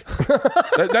black."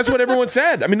 That's what everyone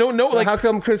said. I mean, like, how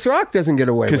come Chris Rock doesn't get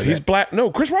away with it? Because he's black. No,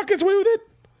 Chris Rock gets away with it.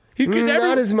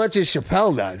 Not as much as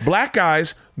Chappelle does. Black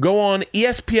guys go on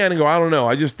ESPN and go, "I don't know,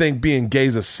 I just think being gay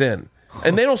is a sin."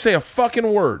 And they don't say a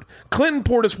fucking word. Clinton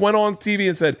Portis went on TV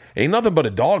and said, "Ain't nothing but a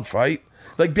dog fight."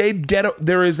 Like,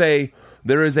 there is a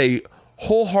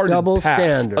wholehearted double pass,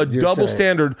 standard, a double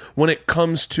standard when it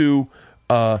comes to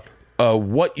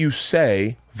what you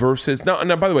say versus now.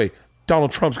 By the way,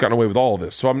 Donald Trump's gotten away with all of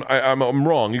this, so I'm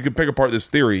wrong. You can pick apart this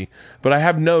theory, but I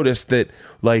have noticed that,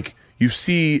 like, you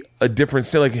see a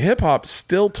difference. Like, hip hop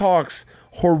still talks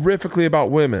horrifically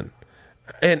about women,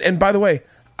 and by the way,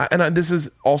 this is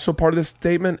also part of this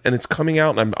statement, and it's coming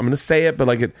out, and I'm going to say it, but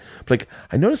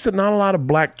I noticed that not a lot of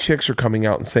black chicks are coming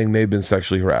out and saying they've been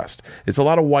sexually harassed. It's a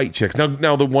lot of white chicks.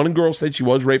 Now the one girl said she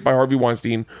was raped by Harvey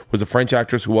Weinstein, was a French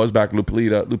actress who was back,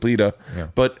 Lupita. Yeah.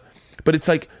 But it's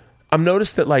like, I've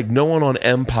noticed that, like, no one on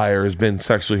Empire has been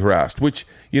sexually harassed, which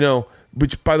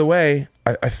by the way,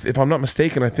 if I'm not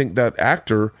mistaken, I think that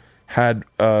actor had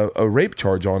a rape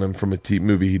charge on him from a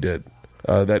movie he did.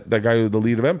 That guy who was the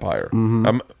lead of Empire.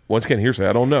 Mm-hmm. Once again, hearsay.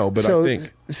 I don't know, but I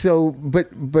think so. But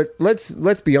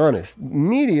let's be honest.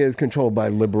 Media is controlled by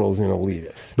liberals and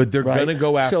elitists. But they're going to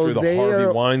go after the Harvey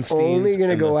Weinstein. Only going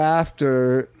to go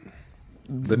after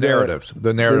the narratives.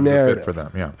 The narrative that fit for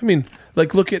them. Yeah. I mean,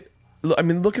 like, look at a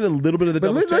little bit of the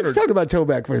double standard. Let's talk about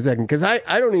Toback for a second, because I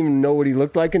don't even know what he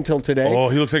looked like until today. Oh,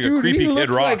 he looks like a creepy Kid Rock. He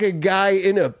looks like a guy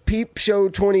in a Peep Show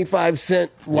 25-cent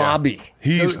lobby.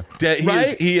 He's dead.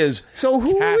 Right? He is. So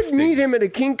who would meet him at a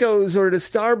Kinko's or at a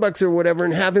Starbucks or whatever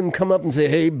and have him come up and say,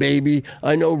 "Hey, baby,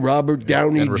 I know Robert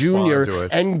Downey Jr."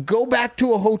 and go back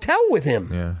to a hotel with him?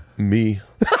 Yeah, me.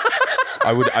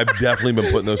 I've definitely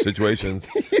been put in those situations.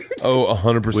 Oh,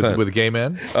 100%. With gay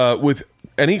men? With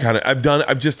any kind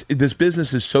of, this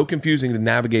business is so confusing to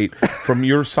navigate from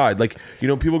your side. Like,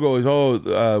 people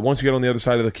go, once you get on the other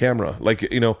side of the camera, like,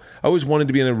 I always wanted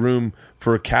to be in a room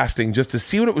for a casting just to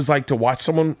see what it was like to watch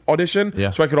someone audition,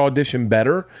 so I could audition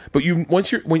better. But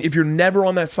if you're never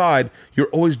on that side, you're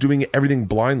always doing everything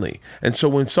blindly. And so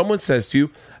when someone says to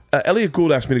you, Elliot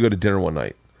Gould asked me to go to dinner one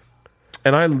night,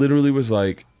 and I literally was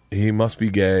like, he must be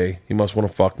gay. He must want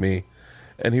to fuck me.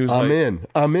 And he was I'm in.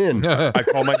 I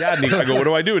called my dad, and I go, "What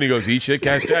do I do?" And he goes, "Eat shit,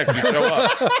 cash jack. You show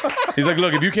up." He's like,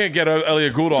 "Look, if you can't get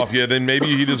Elliot Gould off you, then maybe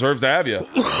he deserves to have you."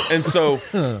 And so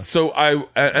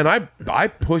I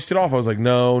pushed it off. I was like,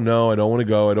 no, I don't want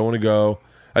to go.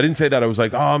 I didn't say that. I was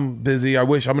like, "Oh, I'm busy. I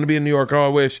wish I'm going to be in New York. Oh, I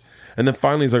wish." And then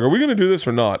finally he's like, "Are we going to do this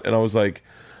or not?" And I was like,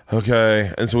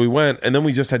 "Okay." And so we went, and then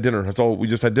we just had dinner. That's all. We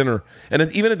just had dinner.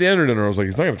 And even at the end of dinner, I was like,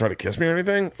 he's not going to try to kiss me or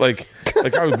anything. Like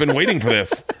I've been waiting for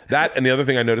this. That, and the other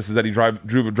thing I noticed is that he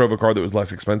drove a car that was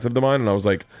less expensive than mine, and I was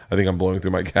like, I think I'm blowing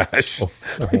through my cash.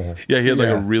 Yeah, he had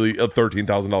a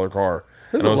 $13,000 car.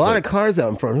 There's a lot of cars out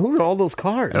in front. Who are all those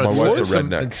cars? My wife's a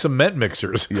redneck. And cement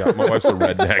mixers. Yeah, my wife's a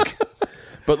redneck.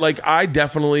 But like, I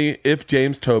definitely, if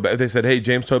they said, hey,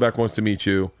 James Toback wants to meet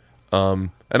you,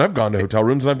 and I've gone to hotel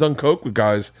rooms and I've done coke with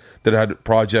guys that had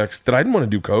projects that I didn't want to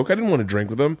do coke. I didn't want to drink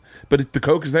with them, but the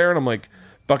coke is there, and I'm like,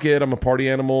 fuck it, I'm a party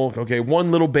animal. Okay,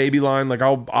 one little baby line, like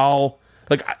I'll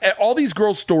like all these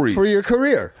girls' stories for your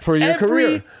career,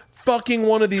 Every fucking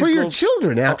one of these for girls, your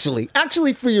children,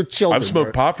 actually for your children. I've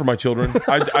smoked pot for my children.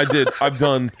 I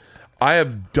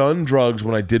have done drugs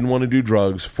when I didn't want to do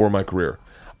drugs for my career.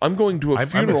 I'm going to a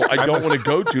funeral I don't want to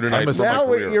go to tonight.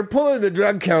 Now you're pulling the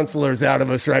drug counselors out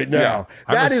of us right now.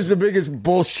 Yeah, that is the biggest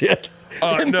bullshit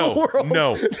in the world.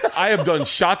 No. I have done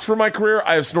shots for my career.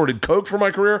 I have snorted coke for my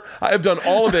career. I have done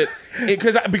all of it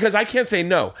because I can't say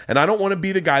no, and I don't want to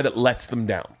be the guy that lets them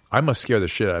down. I must scare the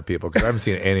shit out of people because I haven't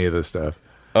seen any of this stuff.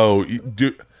 Oh,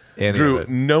 Drew,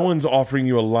 no one's offering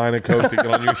you a line of coke to get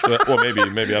on your shit. Well, maybe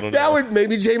I don't know. That would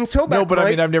maybe James Toback. No, but I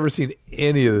mean, I've never seen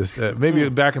any of this stuff. Maybe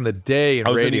back in the day in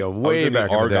radio, way back in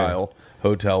the Argyle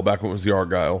Hotel, back when it was the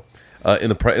Argyle, in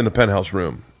the penthouse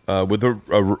room, with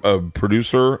a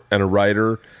producer and a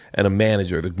writer and a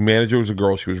manager. The manager was a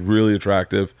girl; she was really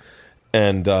attractive.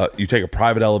 And you take a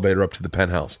private elevator up to the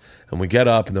penthouse, and we get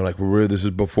up, and they're like, "This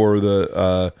is before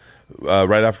the."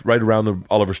 Right around the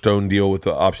Oliver Stone deal with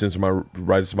the options of my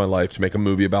rights of my life to make a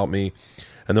movie about me,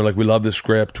 and they're like, we love the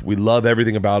script, we love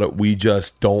everything about it, we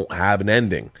just don't have an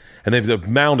ending. And they've a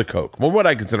mound of coke. Well, what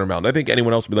I consider a mound, I think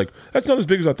anyone else would be like, that's not as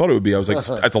big as I thought it would be. I was like,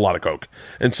 that's a lot of coke.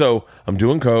 And so I'm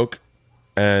doing coke,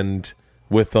 and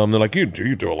with them, they're like, you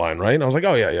do a line, right? And I was like,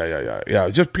 oh yeah,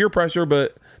 just peer pressure,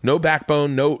 but no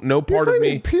backbone, no part of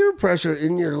me. Peer pressure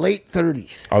in your late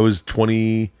 30s. I was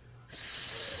 27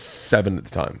 at the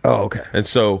time. Oh, okay. And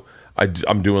so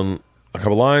I'm doing a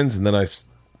couple lines, and then I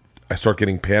start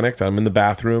getting panicked. I'm in the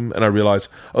bathroom, and I realize,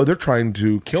 they're trying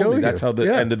to kill me. You. That's how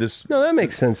the end of this. No, that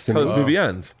makes sense to me. That's how this movie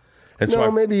ends. And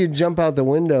so maybe you jump out the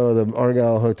window of the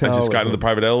Argyle Hotel. I just got into the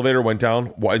private elevator, went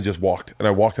down, and just walked. And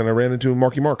I walked, and I ran into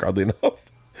Marky Mark, oddly enough,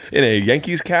 in a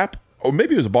Yankees cap. Or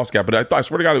maybe it was a Boss cap, but I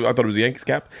swear to God, I thought it was a Yankees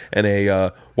cap and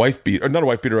a wife beater, or not a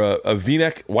wife beater, a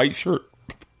V-neck white shirt.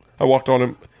 I walked on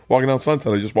him. Walking down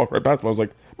Sunset, I just walked right past him. I was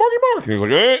like, Marky Mark. And he was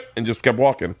like, and just kept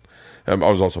walking. I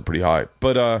was also pretty high.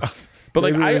 But like,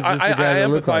 I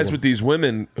empathize with these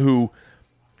women who,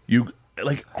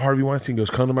 like, Harvey Weinstein goes,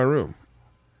 come to my room.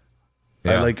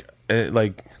 Yeah.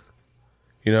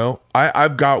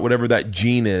 I've got whatever that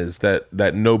gene is,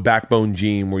 that no backbone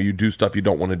gene where you do stuff you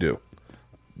don't want to do.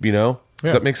 You know?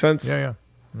 Does that make sense? Yeah.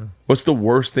 What's the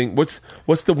worst thing? What's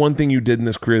the one thing you did in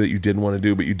this career that you didn't want to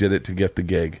do, but you did it to get the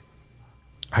gig?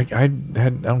 I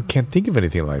can't think of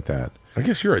anything like that. I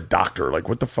guess you're a doctor. Like,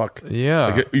 what the fuck? Yeah.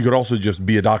 Like, you could also just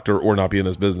be a doctor or not be in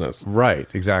this business. Right,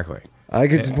 exactly. I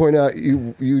could just point out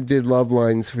you did love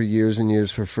lines for years and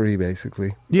years for free,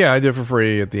 basically. Yeah, I did it for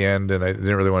free at the end, and I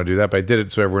didn't really want to do that, but I did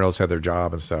it so everyone else had their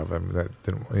job and stuff. I mean, that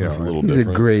didn't, That's a little he's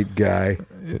different. a great guy.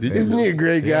 Isn't he a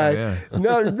great guy? Yeah.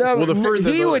 No, Well,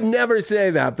 he would never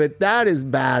say that, but that is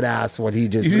badass what he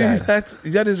just said.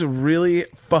 That is really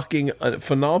fucking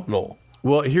phenomenal.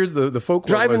 Well, here's the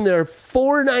folklore. Driving there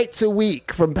 4 nights a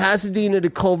week from Pasadena to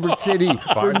Culver City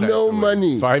for no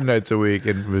money. 5 nights a week,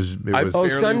 and it was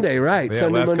Sunday, right? Yeah,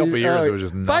 Sunday, last Monday, couple of years, it was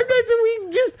just 5 nights a week.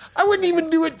 I wouldn't even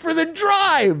do it for the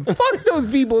drive. Fuck those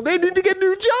people. They need to get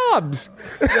new jobs.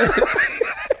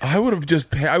 I would have just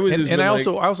paid. I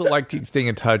also liked staying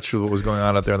in touch with what was going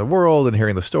on out there in the world and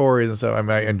hearing the stories and stuff. I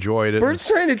mean, I enjoyed it. Bert's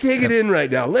trying to take it in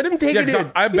right now. Let him take it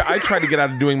in. I tried to get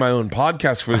out of doing my own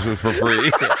podcast for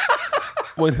free.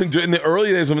 In the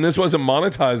early days when this wasn't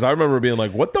monetized, I remember being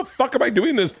like, what the fuck am I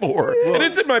doing this for? And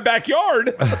it's in my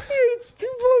backyard.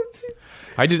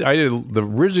 I did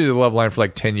originally the Love Line for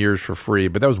like 10 years for free,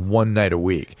 but that was 1 night a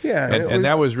week. Yeah, and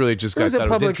that was really just thought it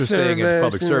was interesting and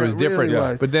public service different.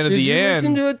 Really but then at the end,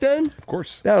 listen to it then? Of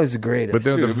course, that was the greatest. But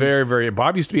then the very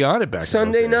Bob used to be on it back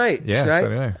Sunday night. Yeah, right?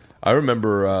 Sunday night. I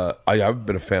remember I've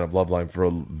been a fan of Love Line for a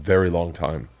very long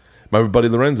time. My buddy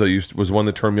Lorenzo was the one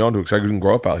that turned me on to it because I didn't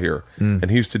grow up out here, and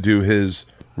he used to do his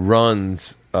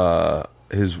runs,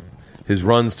 his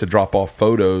runs to drop off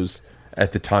photos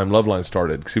at the time Love Line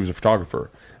started because he was a photographer,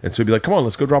 and so he'd be like, "Come on,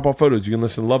 let's go drop off photos. You can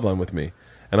listen to Love Line with me."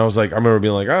 And I was like, I remember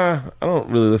being like, I don't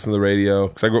really listen to the radio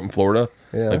because I grew up in Florida.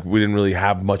 Yeah. Like we didn't really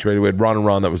have much radio. We had Ron and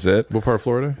Ron, that was it. What part of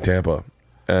Florida? Tampa.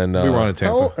 And we were on in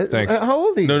Tampa. Thanks. How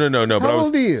old are you? No. How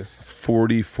old are you?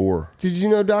 44. Did you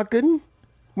know Doc Gooden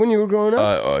when you were growing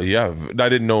up? Yeah, I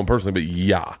didn't know him personally, but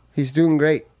yeah. He's doing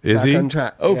great. Is back he? on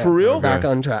track. Oh, yeah, for real? Back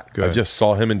on track. Good. I just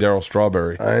saw him and Daryl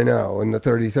Strawberry. I know. In the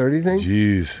 30-30 thing?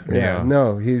 Jeez. Yeah.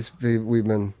 No, we've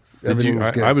been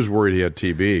I was worried he had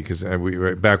TB because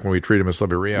back when we treated him as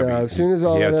celebrity rehab. As soon as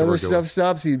all that other stuff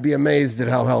stops, you'd be amazed at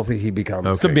how healthy he becomes.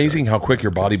 It's amazing how quick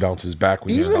your body bounces back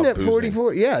when even you're at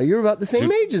 44. Yeah, you're about the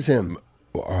same age as him.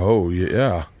 Oh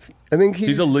yeah. I think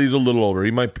he's a little older.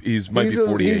 He might be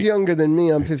 48. He's younger than me.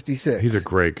 I'm 56. He's a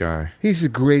great guy. He's the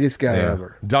greatest guy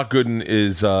ever. Doc Gooden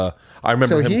is. I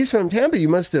remember. So him. He's from Tampa. You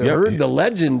must have heard the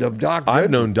legend of Doc Gooden. I've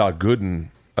known Doc Gooden.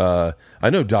 I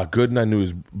know Doc Gooden. I knew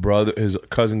his brother, his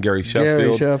cousin Gary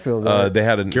Sheffield. They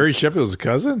had Gary Sheffield's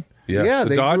cousin. Yeah,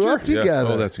 they grew up together. Yeah.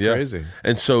 Oh, that's crazy.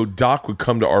 And so Doc would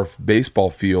come to our baseball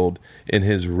field in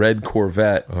his red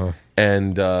Corvette,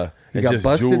 and he got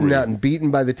busted jewelry. in that and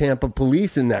beaten by the Tampa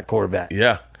police in that Corvette.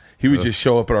 Yeah, he would just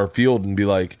show up at our field and be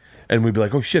like, and we'd be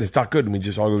like, "Oh shit, it's Doc Gooden." And we'd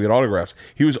just all go get autographs.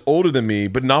 He was older than me,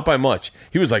 but not by much.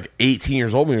 He was like 18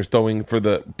 years old when he was throwing for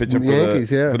the Yankees,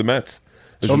 for the Mets.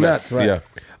 Mets, right?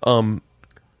 Yeah.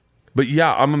 But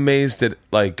yeah, I'm amazed at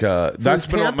that's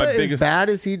been Tampa my biggest. As bad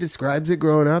as he describes it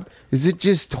growing up, is it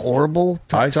just horrible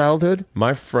childhood?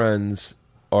 My friends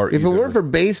are. If it weren't for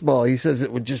baseball, he says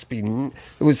it would just be.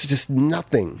 It was just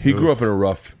nothing. He grew up in a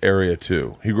rough area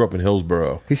too. He grew up in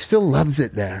Hillsborough. He still loves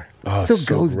it there. Still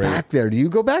goes back there. Do you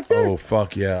go back there? Oh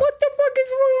fuck yeah! What the fuck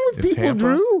is wrong with people, Tampa?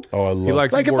 Drew? Oh, I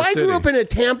love. Like if I grew up in a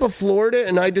Tampa, Florida,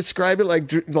 and I describe it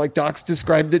like Doc's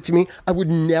described it to me, I would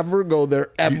never go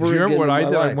there ever. Do you remember what I did?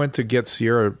 Life. I went to get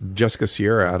Jessica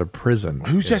Sierra out of prison.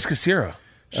 Who's Jessica Sierra?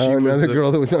 Another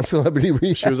girl that was on Celebrity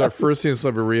Rehab. She was our first scene in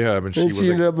Celebrity Rehab, and she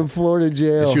ended up in Florida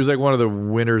jail. She was like one of the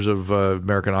winners of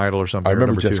American Idol or something. I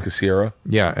remember Jessica Sierra.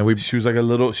 Yeah, and she was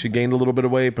like she gained a little bit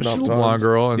of weight, but she's not a blonde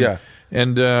girl. And, yeah.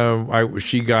 And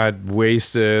she got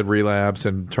wasted, relapsed,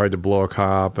 and tried to blow a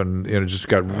cop, and just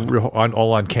got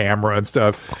all on camera and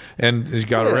stuff, and she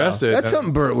got arrested. That's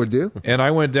something Bert would do. And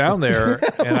I went down there,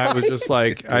 and I was just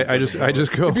like, I just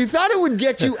go. If you thought it would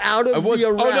get you out of the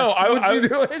arrest, would you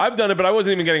do it? I've done it, but I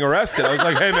wasn't even getting arrested. I was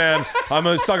like, hey man, I'm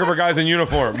a sucker for guys in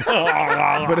uniform.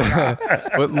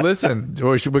 but listen,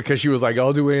 because she was like,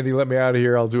 I'll do anything, let me out of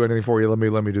here. I'll do anything for you.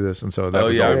 Let me do this. And so that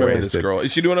was all I remember wasted. This girl.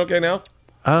 Is she doing okay now?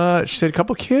 She's had a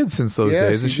couple kids since those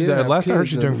days, and last I heard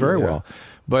she's doing very well.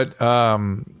 But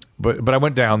I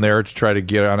went down there to try to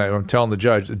get on it. I'm telling the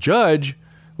judge. The judge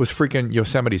was freaking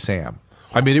Yosemite Sam.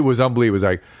 I mean, it was unbelievable. It was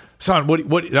like, son, what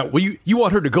you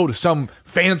want her to go to some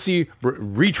fancy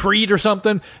retreat or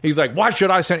something? He's like, why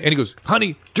should I send? And he goes,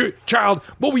 honey, child,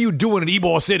 what were you doing in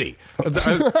Ybor City? I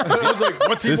was like,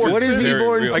 what's Ybor City? What is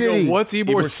Ybor City? What's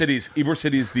Ybor City? Ybor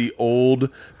City is the old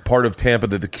part of Tampa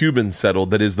that the Cubans settled.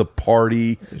 That is the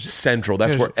party central.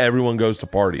 That's where everyone goes to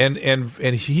party.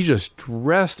 And he just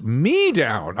dressed me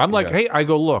down. I'm like, hey, I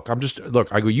go, look,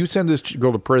 I go, you send this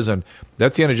girl to prison.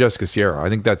 That's the end of Jessica Sierra. I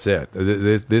think that's it.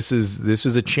 This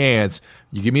is a chance.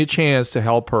 You give me a chance to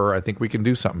help her. I think we can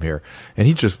do something here. And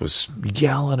he just was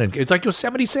yelling, and it's like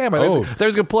Yosemite Sam. I was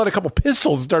going to pull out a couple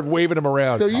pistols and start waving him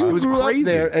around. So you was grew crazy. up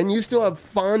there, and you still have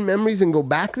fond memories and go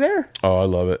back there? Oh, I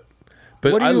love it.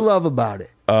 But what do you love about it?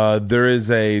 There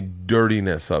is a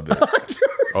dirtiness of it.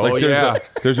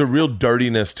 There's a real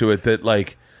dirtiness to it that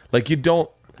like you don't.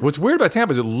 What's weird about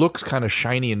Tampa is it looks kind of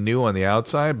shiny and new on the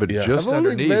outside, but just I've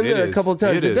only underneath, been there a couple of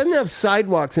times. It doesn't have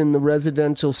sidewalks in the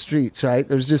residential streets, right?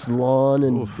 There's just lawn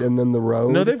and then the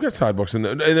road. No, they've got sidewalks in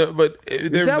there. But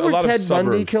is that where Ted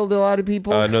Bundy killed a lot of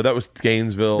people? No, that was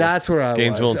Gainesville. That's where I was.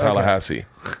 Gainesville and Tallahassee.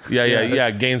 Yeah.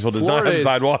 Gainesville does not have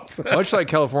sidewalks. Much like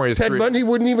California's Ted Bundy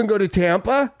wouldn't even go to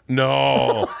Tampa?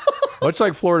 No. Much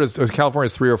like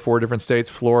California's 3 or 4 different states,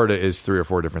 Florida is 3 or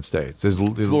 4 different states.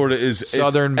 Florida is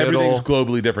southern, middle. Everything's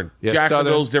globally different. Yeah,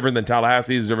 Jacksonville's different than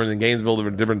Tallahassee, is different than Gainesville,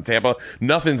 different than Tampa.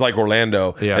 Nothing's like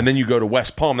Orlando. Yeah. And then you go to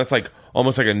West Palm. That's like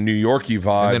almost like a New York-y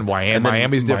vibe. And then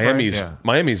Miami's different.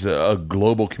 Miami's a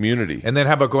global community. And then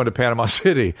how about going to Panama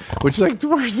City? Which is like,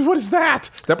 what is that?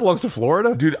 That belongs to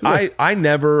Florida? Dude, I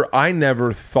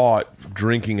never thought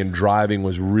drinking and driving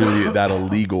was really that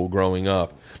illegal growing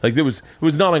up. Like it was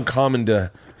not uncommon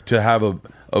to have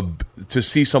to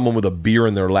see someone with a beer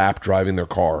in their lap driving their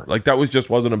car. Like that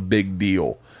wasn't a big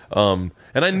deal. And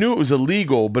I knew it was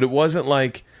illegal, but it wasn't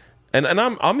like. And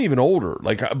I'm even older.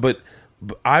 Like, but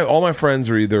all my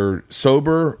friends are either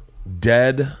sober,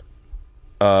 dead,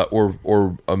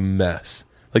 or a mess.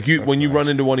 Like when you run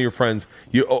into one of your friends,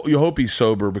 you hope he's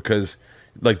sober because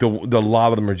like the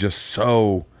lot of them are just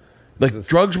so like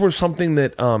drugs were something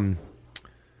that.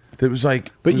 It was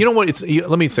like, but you know what?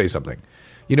 Let me say something.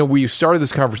 You know, we started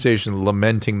this conversation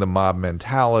lamenting the mob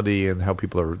mentality and how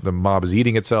the mob is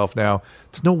eating itself now.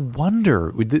 It's no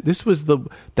wonder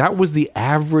that was the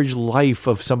average life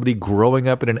of somebody growing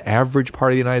up in an average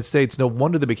part of the United States. No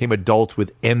wonder they became adults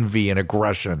with envy and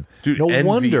aggression. Dude, no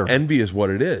wonder. Envy is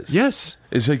what it is. Yes.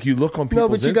 It's like you look on people's No,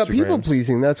 but you got Instagrams. people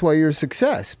pleasing. That's why you're a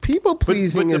success. People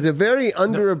pleasing is a very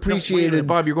underappreciated. No,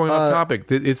 Bob, you're going off topic.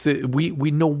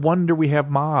 We no wonder we have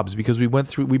mobs because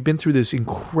we've been through this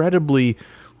incredibly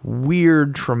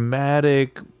weird,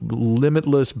 traumatic,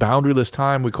 limitless, boundaryless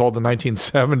time we call the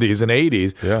 1970s and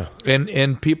 80s. Yeah.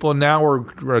 And people now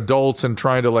are adults and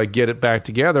trying to like get it back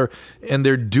together, and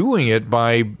they're doing it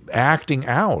by acting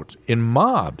out in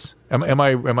mobs. Am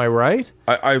I right?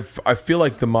 I feel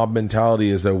like the mob mentality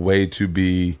is a way to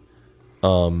be.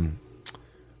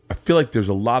 I feel like there's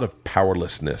a lot of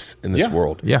powerlessness in this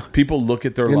world. Yeah. People look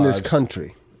at their in lives. this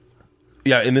country.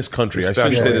 Yeah, in this country. I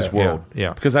should say this world.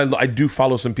 Yeah. Because I do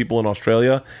follow some people in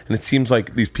Australia, and it seems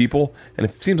like these people, and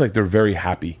it seems like they're very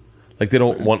happy. Like they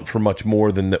don't want for much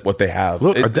more than what they have.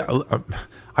 Look,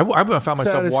 I found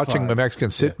myself watching the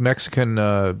Mexican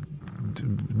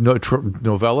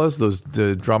novellas, those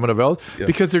the drama novellas,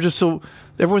 because they're just so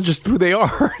everyone's just who they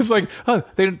are. It's like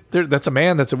that's a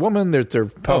man, that's a woman. They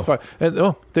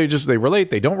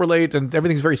relate, they don't relate, and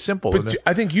everything's very simple. But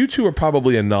I think you two are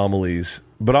probably anomalies.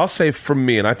 But I'll say from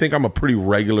me, and I think I'm a pretty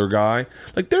regular guy.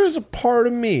 Like there is a part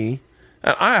of me,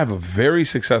 and I have a very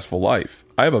successful life.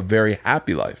 I have a very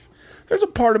happy life. There's a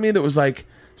part of me that was like,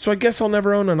 so I guess I'll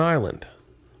never own an island.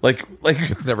 Like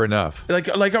it's never enough. I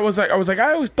was like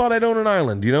I always thought I'd own an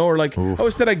island, or like I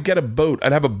always said I'd get a boat.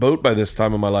 I'd have a boat by this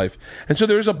time in my life. And so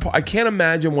I can't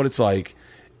imagine what it's like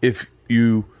if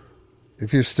you're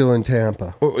still in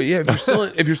Tampa. If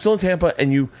you're still in Tampa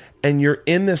and you're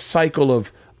in this cycle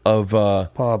of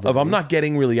I'm not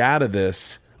getting really out of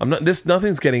this.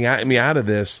 Nothing's getting me out of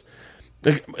this.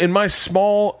 Like, in my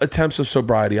small attempts of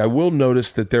sobriety, I will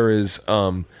notice that there is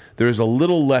a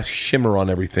little less shimmer on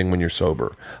everything when you're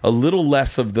sober. A little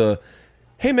less of the,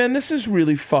 hey man, this is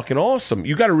really fucking awesome.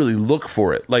 You got to really look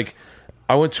for it. Like,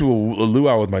 I went to a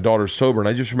luau with my daughter sober, and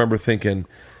I just remember thinking,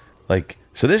 like,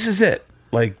 so this is it.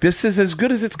 Like, this is as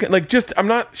good as it's like. Just I'm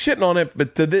not shitting on it,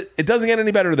 but it doesn't get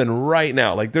any better than right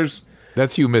now. Like,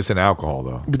 that's you missing alcohol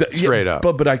though, straight up.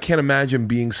 But I can't imagine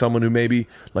being someone who maybe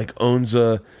like owns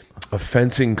a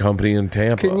fencing company in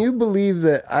Tampa. Can you believe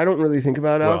that I don't really think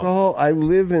about alcohol? I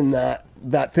live in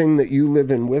that thing that you live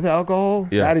in with alcohol.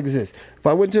 Yeah. That exists. If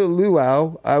I went to a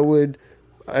luau,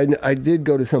 I did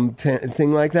go to some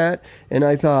thing like that, and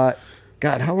I thought,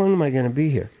 God, how long am I going to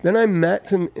be here? Then I met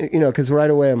some, because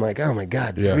right away I'm like, oh my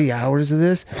God, 3 hours of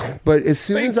this. But as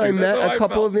soon as I met a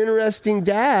couple of interesting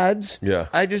dads,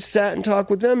 I just sat and talked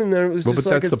with them, and then it was just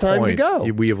like, it's time to go.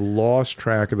 We have lost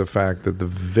track of the fact that the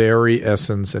very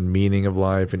essence and meaning of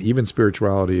life and even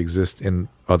spirituality exists in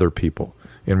other people,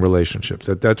 in relationships.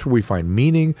 That's where we find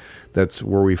meaning. That's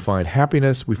where we find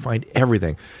happiness. We find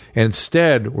everything. And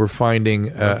instead, we're finding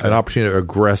an opportunity to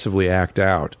aggressively act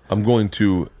out. I'm going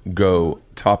to go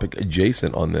topic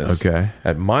adjacent on this. Okay.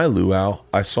 At my luau,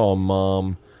 I saw a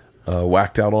mom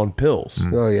whacked out on pills.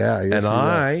 Oh, yeah. And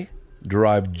I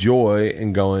derived joy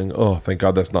in going, oh, thank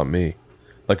God that's not me.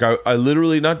 Like, I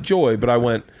literally, not joy, but I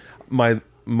went,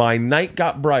 my night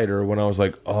got brighter when I was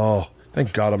like, oh,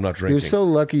 thank God I'm not drinking. You're so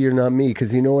lucky you're not me,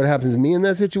 because you know what happens to me in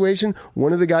that situation?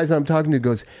 One of the guys I'm talking to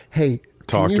goes, hey,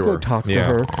 can you go talk to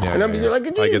her? Yeah, and I'm like,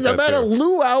 Jesus, I'm at a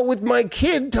luau with my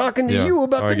kid talking to you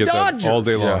about the Dodgers. All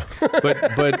day long.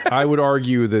 But I would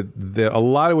argue that a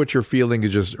lot of what you're feeling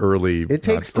is just early. It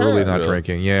takes time. Early not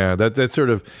drinking. Yeah, that's sort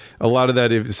of a lot of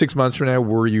that. If 6 months from now,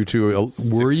 were you to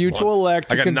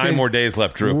elect? I got 9 more days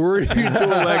left, Drew. Were you to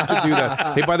elect to do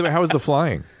that? Hey, by the way, how was the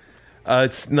flying?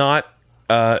 It's not.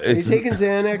 He's taking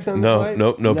Xanax on the flight?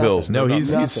 No pills. No,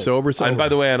 he's sober. And by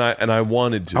the way, and I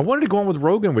wanted to. I wanted to go on with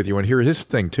Rogan with you and hear his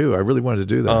thing too. I really wanted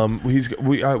to do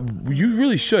that. You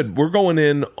really should. We're going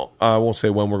in. I won't say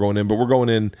when we're going in, but we're going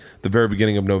in the very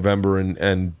beginning of November,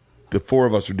 and the 4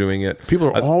 of us are doing it. People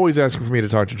are always asking for me to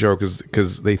talk to Joe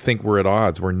because they think we're at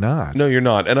odds. We're not. No, you're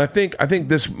not. And I think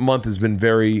this month has been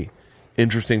very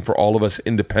interesting for all of us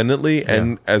independently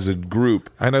and as a group.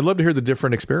 And I'd love to hear the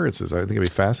different experiences. I think it'd be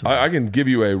fascinating. I can give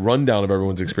you a rundown of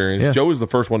everyone's experience. Yeah. Joe was the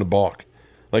first one to balk.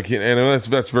 Like, and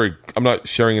that's very. I'm not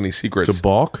sharing any secrets. To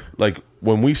balk? Like,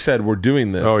 when we said we're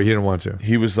doing this. Oh, he didn't want to.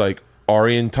 He was like,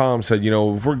 Ari and Tom said,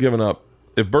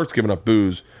 if Bert's giving up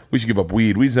booze, we should give up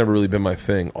weed. Weed's never really been my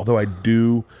thing. Although I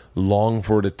do long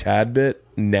for it a tad bit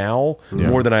now,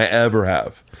 more than I ever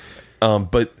have.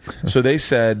 But so they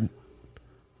said,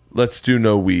 let's do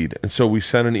no weed. And so we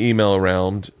sent an email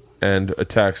around and a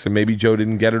text, and maybe Joe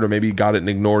didn't get it or maybe he got it and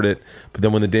ignored it. But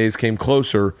then when the days came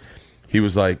closer, he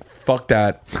was like, fuck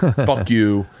that. Fuck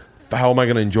you. How am I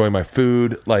going to enjoy my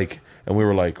food? Like, and we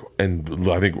were like, and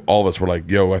I think all of us were like,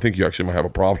 yo, I think you actually might have a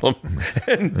problem.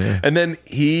 And then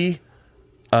he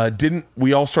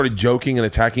we all started joking and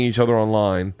attacking each other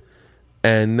online.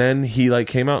 And then he like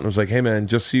came out and was like, "Hey man,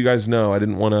 just so you guys know, I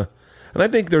didn't want to." And I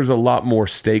think there's a lot more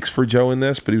stakes for Joe in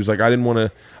this, but he was like, "I didn't want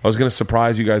to. I was going to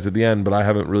surprise you guys at the end, but I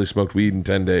haven't really smoked weed in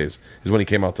 10 days." Is when he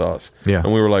came out to us. Yeah.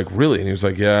 And we were like, "Really?" And he was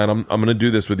like, "Yeah, and I'm going to do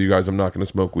this with you guys. I'm not going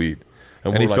to smoke weed."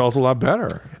 And he felt a lot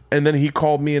better. And then he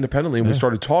called me independently, and we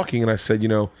started talking. And I said,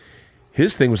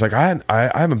 his thing was like, I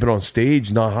haven't been on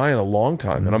stage not high in a long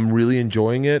time, and I'm really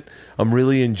enjoying it. I'm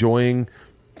really enjoying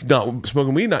not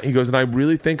smoking weed. He goes, and I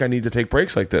really think I need to take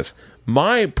breaks like this.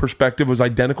 My perspective was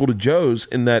identical to Joe's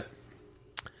in that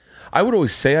I would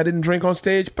always say I didn't drink on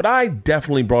stage, but I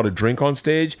definitely brought a drink on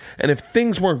stage. And if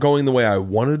things weren't going the way I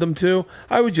wanted them to,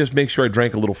 I would just make sure I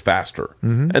drank a little faster.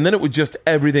 And then it would just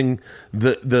everything,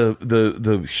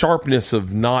 the sharpness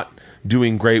of not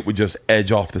doing great would just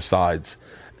edge off the sides.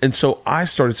 And so I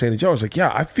started saying to Joe, I was like,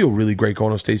 yeah, I feel really great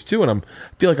going on stage too. And I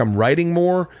feel like I'm writing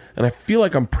more and I feel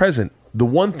like I'm present. The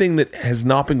one thing that has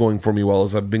not been going for me well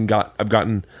is I've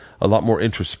gotten a lot more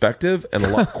introspective and a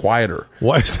lot quieter.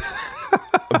 Why is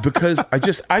that? Because I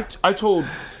told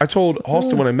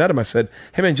Halston when I met him, I said,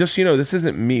 "Hey man, just this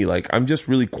isn't me. Like I'm just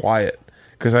really quiet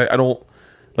because I don't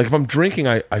like if I'm drinking,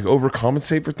 I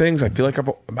overcompensate for things. I feel like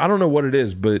I don't know what it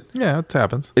is, but yeah, it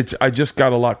happens. I just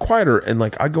got a lot quieter, and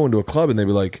like I go into a club and they'd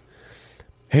be like,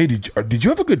 "Hey, did you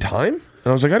have a good time?" And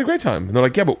I was like, "I had a great time." And they're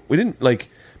like, "Yeah, but we didn't like."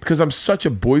 Because I'm such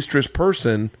a boisterous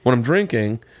person when I'm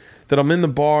drinking that I'm in the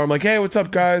bar. I'm like, "Hey, what's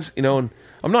up, guys?" And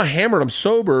I'm not hammered. I'm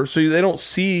sober, so they don't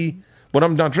see when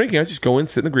I'm not drinking. I just go in,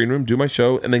 sit in the green room, do my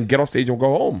show, and then get off stage and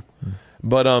go home.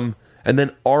 But and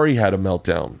then Ari had a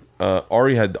meltdown.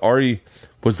 Ari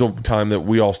was the time that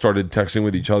we all started texting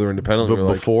with each other independently. But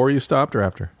before you stopped or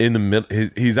after? In the middle,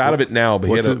 he's out of it now.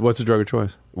 But what's the drug of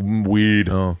choice? Weed.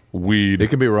 Oh, weed. It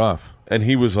can be rough. And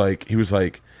he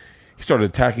started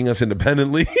attacking us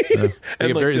independently. Yeah.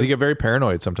 They get very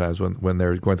paranoid sometimes when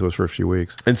they're going through those first few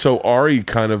weeks. And so Ari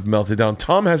kind of melted down.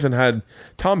 Tom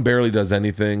barely does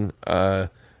anything. I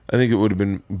think it would have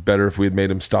been better if we had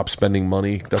made him stop spending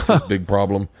money. That's his big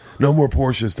problem. No more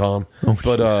Porsches, Tom.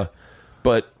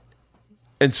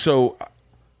 And so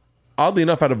oddly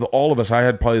enough, out of all of us, I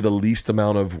had probably the least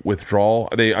amount of withdrawal.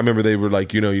 I remember they were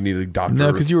like, you need a doctor.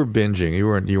 No, because you were binging.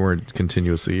 You weren't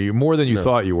continuously more than you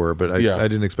thought you were. But I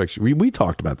didn't expect you. We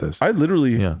talked about this. I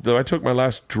literally, I took my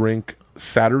last drink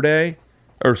Saturday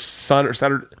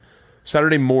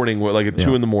morning, like at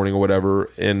 2 in the morning or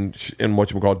whatever. In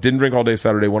whatchamacallit, didn't drink all day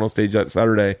Saturday. Went on stage that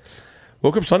Saturday.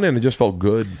 Woke up Sunday and it just felt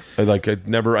good. I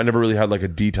never really had like a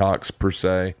detox per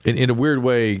se. In a weird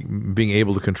way, being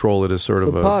able to control it is sort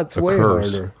of pot's a way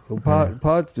curse. Harder.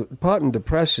 Pot and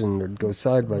depression go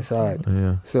side by side.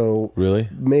 Yeah. So really,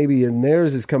 maybe in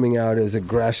theirs is coming out as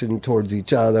aggression towards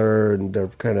each other, and they're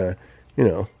kind of,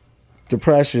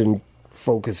 depression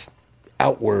focused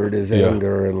outward as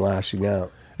anger and lashing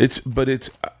out. I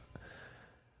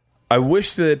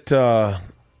wish that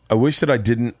I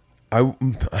didn't.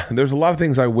 There's a lot of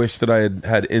things I wish that I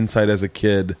had insight as a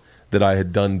kid that I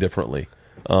had done differently.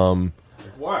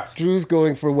 What? Drew's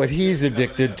going for what he's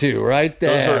addicted to, right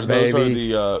there, baby.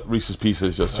 Those are the Reese's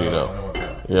Pieces, just so you know.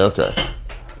 Yeah, okay.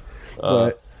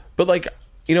 But like,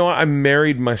 I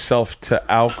married myself to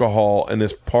alcohol and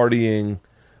this partying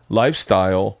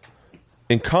lifestyle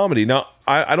in comedy. Now,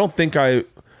 I don't think I've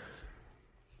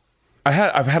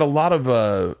had a lot of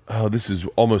this is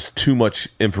almost too much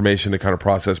information to kind of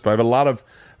process, but I have a lot of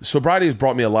sobriety has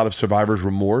brought me a lot of survivor's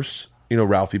remorse.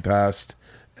 Ralphie passed,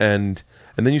 and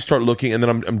then you start looking, and then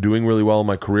I'm doing really well in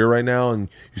my career right now, and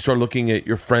you start looking at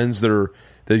your friends that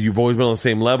you've always been on the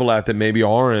same level at that maybe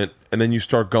aren't, and then you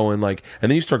start going like,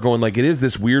 it is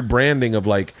this weird branding of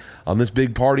like, I'm this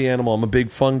big party animal, I'm a big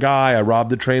fun guy, I robbed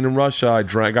the train in Russia, I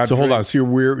drank. Hold on, so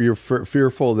you're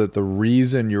fearful that the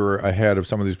reason you're ahead of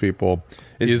some of these people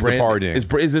is the partying, is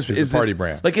the party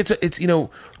brand. Like it's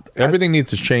everything needs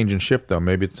to change and shift though.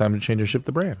 Maybe it's time to change and shift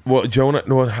the brand. Well, Joe,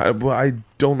 I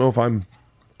don't know if I'm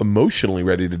emotionally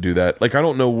ready to do that. Like I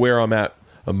don't know where I'm at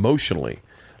emotionally.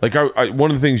 Like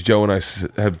one of the things Joe and I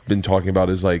have been talking about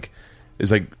is like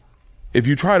if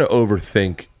you try to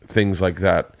overthink things like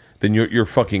that, then you're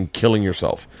fucking killing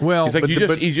yourself. Well, like,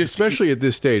 especially at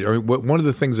this stage. I mean, one of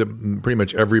the things that pretty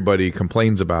much everybody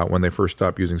complains about when they first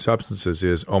stop using substances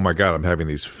is, oh my God, I'm having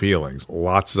these feelings,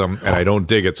 lots of them, and I don't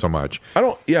dig it so much.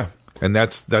 And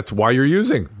that's why you're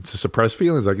using. It's to suppress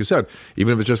feelings, like you said.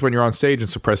 Even if it's just when you're on stage and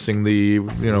suppressing the,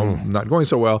 not going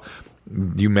so well,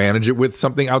 you manage it with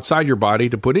something outside your body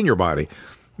to put in your body.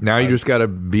 Now you just got to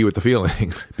be with the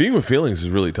feelings. Being with feelings is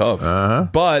really tough. Uh-huh.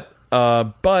 But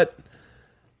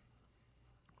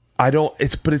I don't.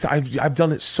 I've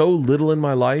done it so little in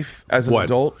my life as an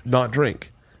adult, not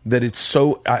drink, that it's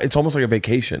almost like a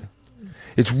vacation.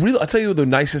 It's real. I'll tell you the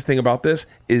nicest thing about this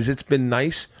is it's been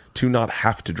nice to not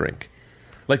have to drink.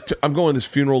 Like I'm going to this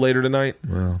funeral later tonight,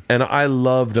 and I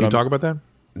love that. Can you talk about that?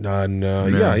 No.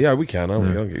 Yeah, we can.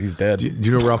 He's dead. Do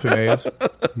you know who Ralphie May is?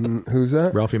 Who's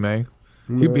that? Ralphie May.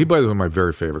 He by the way, one of my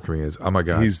very favorite comedians. Oh my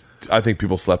god, I think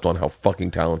people slept on how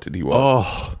fucking talented he was.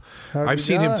 Oh, I've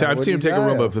seen him take a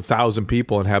room of 1,000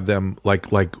 people and have them like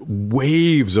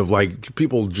waves of like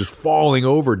people just falling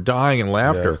over, dying in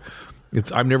laughter. Yeah.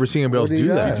 I've never seen anybody else do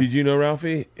that. Did you know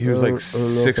Ralphie? He was like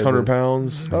 600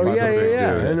 pounds. Oh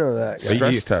yeah. I know that.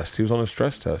 Stress test. He was on a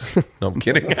stress test. No, I'm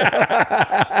kidding.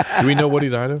 Do we know what he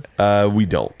died of? We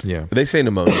don't. Yeah, they say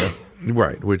pneumonia.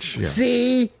 Right. Which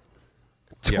see.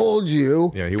 Told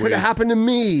you. Yeah, he could have happened to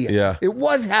me. Yeah. It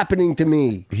was happening to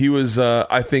me. He was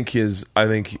I think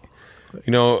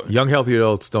young healthy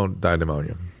adults don't die of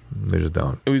pneumonia. They just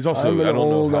don't. It was also I don't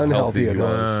know how healthy he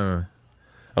was.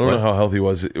 I don't know how healthy he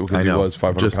was because he was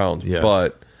 500 pounds. Yes.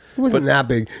 But he wasn't that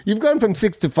big. You've gone from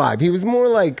 6 to 5. He was more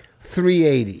like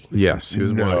 380. Yes, he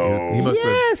was more. He must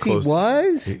yes, he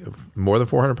was. More than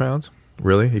 400 pounds?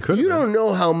 Really? He could. You don't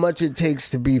know how much it takes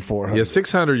to be 400. Yeah,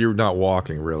 600. You're not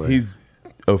walking really.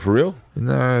 Oh, for real?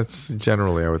 No, it's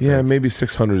generally I would. Yeah, think. maybe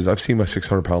 600. I've seen my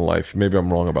 600-pound life. Maybe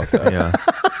I'm wrong about that. Yeah.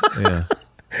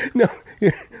 No.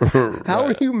 How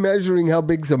are you measuring how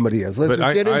big somebody is? Let's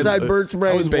just get inside Bert's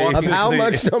brain of how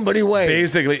much somebody weighs.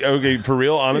 Basically, okay, for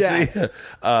real, honestly,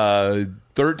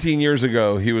 13 years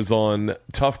ago, he was on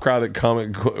Tough Crowd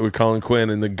with Colin Quinn,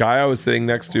 and the guy I was sitting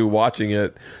next to watching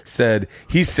it said,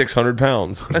 he's 600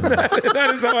 pounds.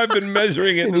 That is how I've been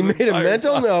measuring it. And he made a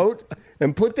mental note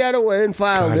and put that away and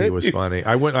filed it. He was funny.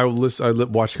 I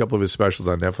watched a couple of his specials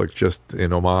on Netflix just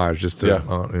in homage, just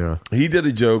to, He did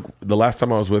a joke the last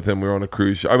time I was with him. We were on a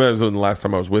cruise ship. I mean, it wasn't the last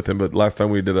time I was with him, but last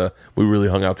time we really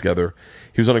hung out together.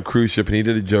 He was on a cruise ship and he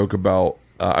did a joke about.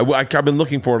 I've been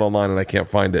looking for it online and I can't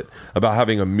find it, about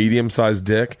having a medium-sized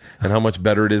dick and how much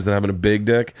better it is than having a big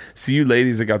dick. See, you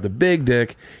ladies that got the big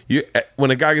dick, when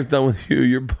a guy gets done with you,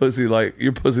 your pussy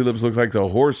lips looks like a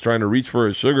horse trying to reach for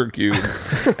a sugar cube.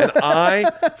 And I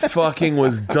fucking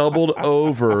was doubled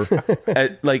over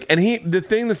the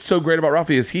thing that's so great about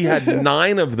Ralphie is he had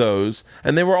 9 of those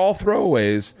and they were all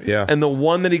throwaways. Yeah. And the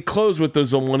one that he closed with was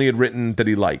the one he had written that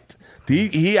he liked.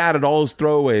 He added all his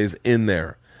throwaways in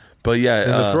there. But yeah,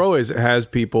 and the throwaways has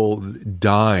people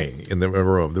dying in the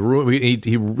room. The room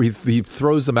he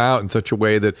throws them out in such a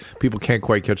way that people can't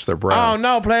quite catch their breath. Oh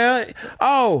no, player!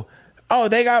 Oh,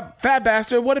 they got fat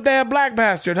bastard. What if they have black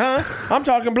bastard? Huh? I'm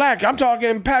talking black. I'm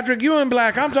talking Patrick Ewing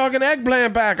black. I'm talking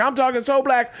eggplant black. I'm talking so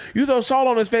black. You throw salt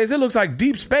on his face, it looks like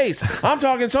deep space. I'm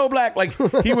talking so black. Like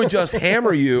he would just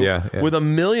hammer you with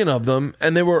 1 million of them,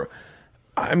 and they were.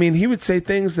 I mean, he would say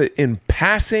things that in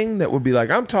passing that would be like,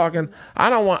 I want to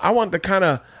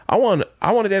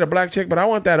date a black chick, but I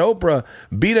want that Oprah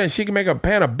beat her and she can make a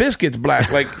pan of biscuits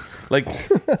black. Like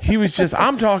he was just,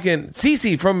 I'm talking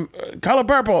Cece from Color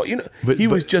Purple. He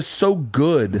was just so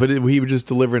good. But he was just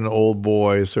delivering an old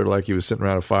boy, sort of like he was sitting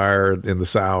around a fire in the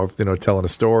South, telling a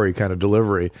story kind of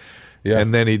delivery. Yeah.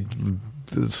 And then he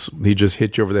just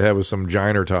hit you over the head with some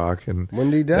Giner talk, and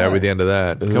when did he die? That was the end of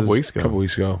that. A couple weeks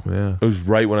ago. Yeah, it was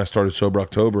right when I started Sober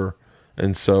October,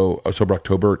 and so Sober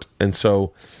Octobert, and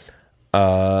so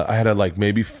I had like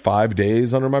maybe 5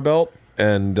 days under my belt,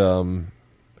 and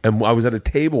I was at a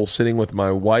table sitting with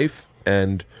my wife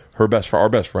and our best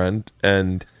friend,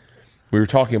 and we were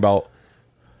talking about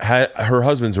her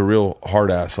husband's a real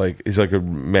hard ass, like he's like a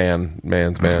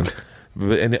man's man,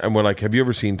 and we're like, have you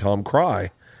ever seen Tom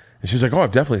cry? And she's like, oh,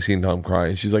 I've definitely seen Tom cry.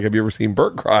 And she's like, have you ever seen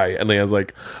Bert cry? And Leanne's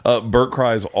like, Bert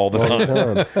cries all the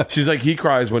time. She's like, he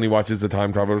cries when he watches The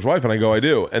Time Traveler's Wife. And I go, I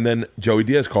do. And then Joey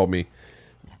Diaz called me.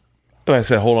 And I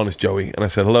said, hold on, it's Joey. And I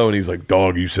said, hello. And he's like,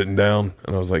 dog, you sitting down?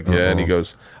 And I was like, yeah. And he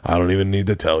goes, I don't even need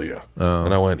to tell you.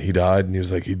 And I went, he died? And he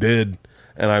was like, he did.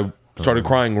 And I started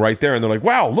crying right there. And they're like,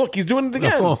 wow, look, he's doing it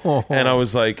again. And I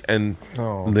was like, and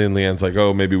then Leanne's like,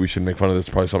 oh, maybe we should make fun of this.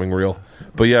 It's probably something real.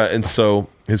 But yeah, and so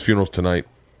his funeral's tonight.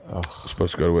 I'm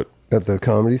supposed to go to it at the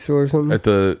Comedy Store or something. At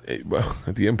the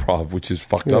Improv, which is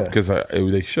fucked up because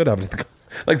they should have it.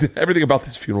 Everything about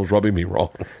this funeral is rubbing me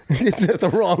wrong. It's at the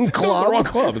wrong club. The wrong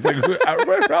club. It's like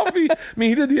Ralphie. I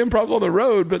mean, he did the Improvs on the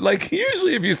road, but like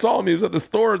usually, if you saw him, he was at the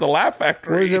store, at the Laugh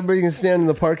Factory. Where's everybody can stand in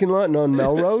the parking lot and on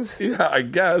Melrose? Yeah, I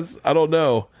guess. I don't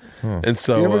know. And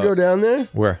so, you ever go down there?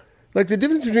 Where? Like the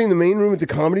difference between the main room at the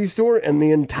Comedy Store and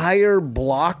the entire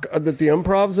block that the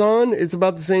Improv's on, it's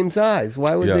about the same size.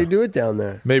 Why would they do it down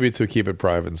there? Maybe to keep it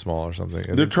private and small or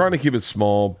something. They're trying to keep it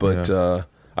small, but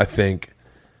I think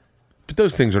But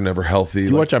those things are never healthy. Did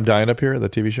you watch I'm Dying Up Here, the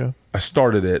TV show? I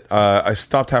started it. I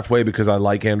stopped halfway because I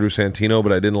like Andrew Santino,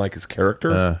 but I didn't like his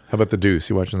character. How about The Deuce?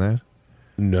 You watching that?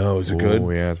 No, is it good? Oh,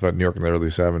 yeah. It's about New York in the early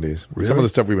 70s. Really? Some of the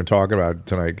stuff we've been talking about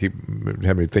tonight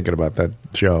had me thinking about that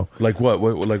show. Like what?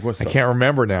 Like what I stuff? can't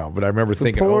remember now, but I remember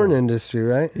thinking. The porn industry,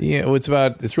 right? Yeah, well,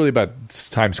 it's really about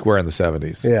Times Square in the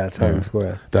 70s. Yeah, Times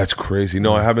Square. That's crazy.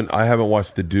 No, I haven't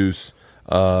watched The Deuce.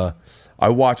 I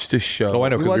watched a show. Oh, I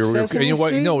know. You watched Sesame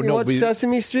Street? You watched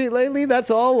Sesame Street lately? That's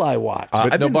all I watch.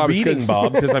 I've been reading,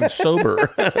 Bob, because I'm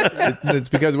sober. It's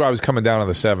because I was coming down on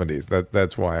the 70s.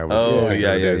 That's why I was. Oh,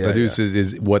 yeah. The Deuce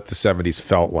is what the 70s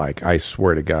felt like. I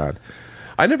swear to God.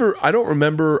 I don't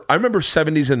remember. I remember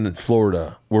 70s in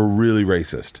Florida were really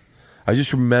racist. I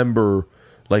just remember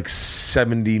like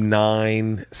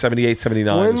 79, 78,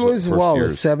 79. When was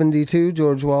Wallace? 72,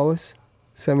 George Wallace?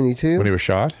 72? When he was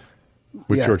shot?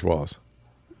 Which George Wallace?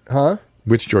 Huh?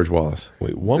 Which George Wallace?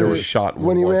 Wait, one was shot.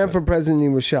 When he ran for president, he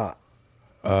was shot.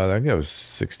 I think that was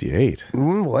 68.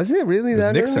 Was it really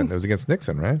that Nixon. early? It was against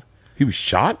Nixon, right? He was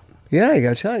shot? Yeah, he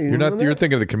got shot. You're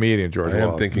thinking of the comedian George Wallace.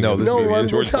 I am thinking no, of the this comedian I'm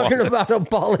George talking Wallace. about a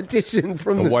politician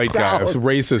from a the white guy. South. A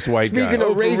racist white guy. Speaking of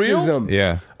for real? racism.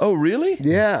 Yeah. Oh, really?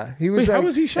 Yeah, he was. Wait, how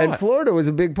was he shot? And Florida was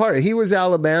a big part. He was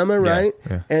Alabama, right?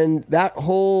 yeah. And that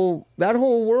whole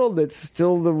world that's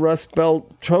still the Rust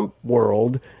Belt Trump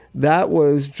world. That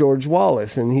was George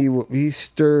Wallace, and he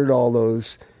stirred all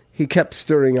those. He kept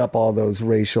stirring up all those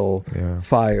racial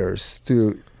fires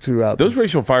throughout. Those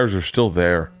racial fires are still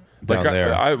there. Down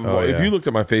there. If you looked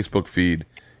at my Facebook feed,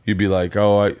 you'd be like,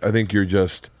 "Oh, I think you're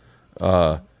just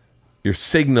you're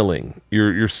signaling.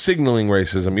 You're signaling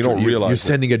racism. You don't realize you're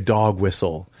sending a dog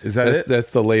whistle. Is that it?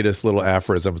 That's the latest little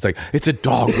aphorism. It's like it's a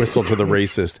dog whistle to the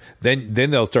racist. Then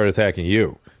they'll start attacking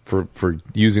you for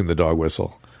using the dog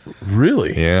whistle.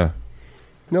 Really? Yeah.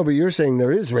 No, but you're saying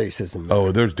there is racism.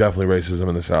 Oh, there's definitely racism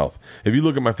in the South. If you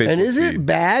look at my Facebook And is feed, it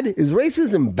bad? Is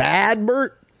racism bad,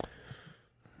 Bert?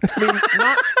 I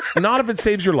mean, not if it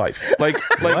saves your life. Like,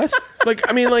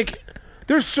 I mean, like,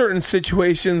 there's certain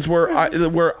situations where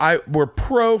we're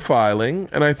profiling,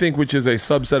 and I think which is a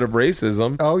subset of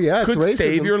racism. Oh, yeah, it's could racism.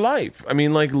 save your life. I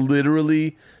mean, like,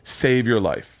 literally save your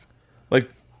life. Like,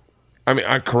 I mean,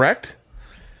 I'm correct.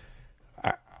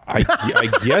 I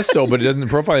guess so, but it doesn't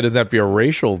have to be a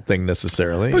racial thing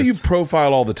necessarily. But you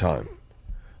profile all the time.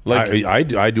 Like I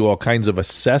do all kinds of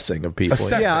assessing of people.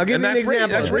 Yeah, I'll give you an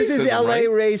example. This is LA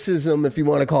racism, if you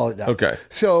want to call it that. Okay.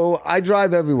 So I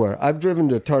drive everywhere. I've driven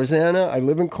to Tarzana. I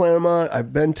live in Claremont.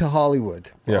 I've been to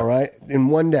Hollywood. Yeah. All right, in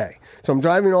one day. So I'm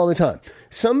driving all the time.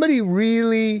 Somebody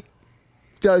really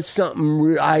does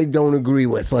something I don't agree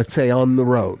with. Let's say on the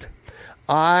road.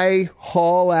 I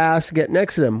haul ass, get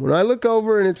next to them. When I look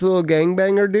over and it's a little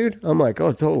gangbanger dude, I'm like,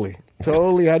 oh, totally.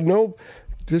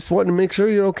 Just wanting to make sure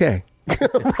you're okay.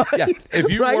 Right? Yeah. If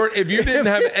you didn't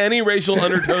have any racial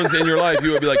undertones in your life,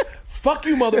 you would be like, fuck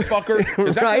you, motherfucker.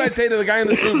 Because that's what I'd say to the guy in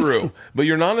the Subaru. But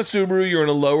you're not in a Subaru, you're in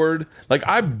a lowered. Like,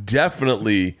 I've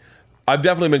definitely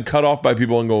been cut off by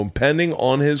people and going, pending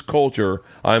on his culture,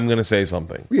 I'm going to say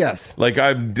something. Yes. Like,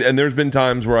 and there's been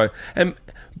times where and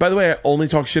by the way, I only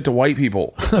talk shit to white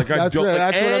people. Like, that's what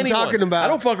I'm talking about. I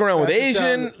don't fuck around with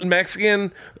Asian,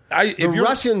 Mexican.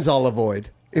 Russians I'll avoid.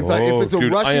 If it's a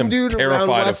Russian dude around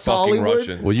West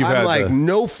Hollywood, well, I'm like,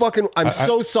 no fucking... I'm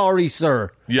so sorry, sir.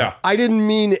 Yeah. I didn't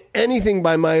mean anything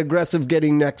by my aggressive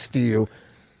getting next to you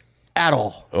at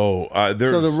all. Oh,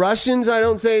 So the Russians I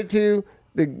don't say it to,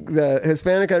 the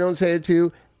Hispanic I don't say it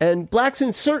to, and blacks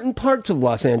in certain parts of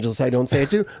Los Angeles I don't say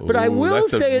it to, but I will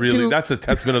say it to... That's a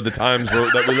testament of the times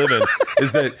that we live in,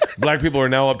 is that black people are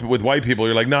now up with white people.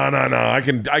 You're like, no, I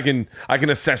can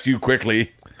assess you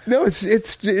quickly. No, it's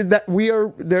that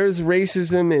there's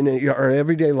racism in our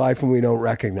everyday life and we don't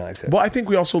recognize it. Well, I think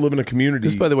we also live in a community.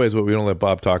 This, by the way, is what we don't let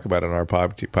Bob talk about on our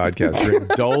podcast. We're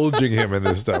indulging him in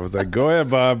this stuff. It's like, go ahead,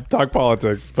 Bob, talk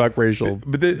politics, talk racial.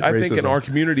 But I think in our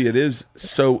community, it is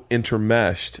so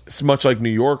intermeshed. It's much like New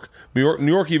York. New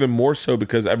York even more so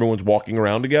because everyone's walking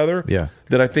around together. Yeah.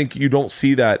 That I think you don't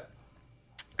see that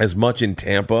as much in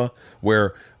Tampa,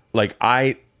 where like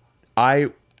I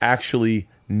actually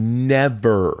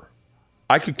never.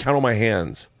 I could count on my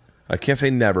hands. I can't say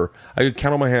never. I could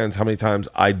count on my hands how many times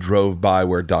I drove by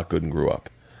where Doc Gooden grew up.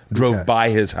 Drove by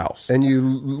his house. And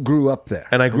you grew up there.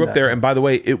 And I grew up there. And by the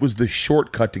way, it was the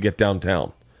shortcut to get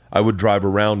downtown. I would drive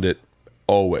around it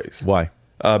always. Why?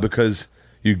 Because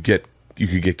you could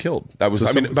get killed. That was.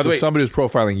 So by the way, somebody was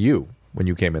profiling you when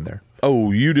you came in there.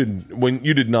 Oh, you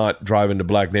did not drive into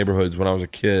black neighborhoods when I was a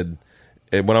kid.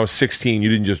 When I was 16, you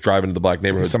didn't just drive into the black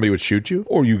neighborhood. Somebody would shoot you?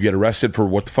 Or you get arrested for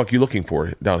what the fuck are you looking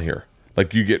for down here?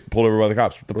 Like you get pulled over by the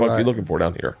cops. What the fuck are you looking for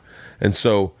down here? And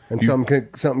so,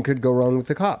 something could go wrong with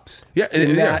the cops. Yeah,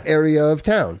 in that area of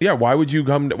town. Yeah, why would you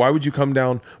come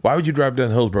down? Why would you drive down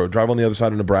Hillsborough? Drive on the other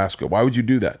side of Nebraska? Why would you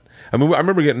do that? I mean, I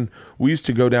remember we used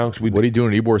to go down. What are you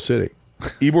doing in Ybor City?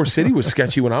 Ybor City was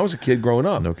sketchy when I was a kid growing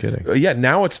up. No kidding. Yeah,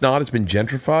 now it's not. It's been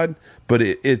gentrified, but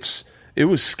it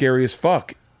was scary as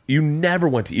fuck. You never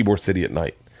went to Ybor City at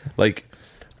night. Like,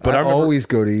 but I always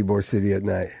go to Ybor City at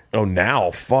night. Oh,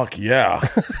 now, fuck yeah.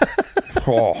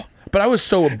 Oh. But I was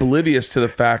so oblivious to the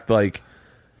fact, like,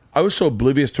 I was so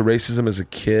oblivious to racism as a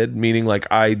kid, meaning, like,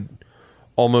 I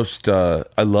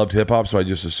loved hip hop, so I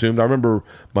just assumed. I remember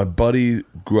my buddy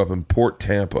grew up in Port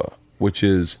Tampa, which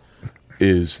is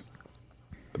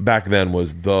back then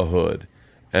was the hood,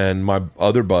 and my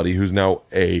other buddy, who's now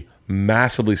a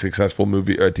massively successful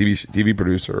TV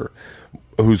producer,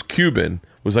 who's Cuban,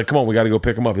 was like, "Come on, we got to go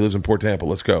pick him up. He lives in Port Tampa.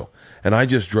 Let's go." And I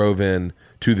just drove in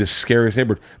to this scariest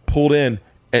neighborhood, pulled into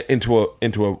a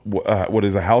what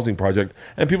is a housing project,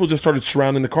 and people just started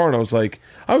surrounding the car, and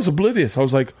I was oblivious. I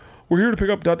was like, "We're here to pick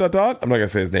up ... I'm not gonna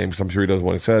say his name because I'm sure he doesn't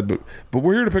want it said, but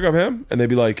we're here to pick up him," and they'd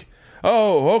be like,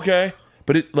 "Oh, okay,"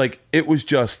 but it was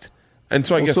just. And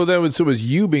so I guess it was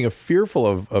you being fearful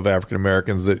of African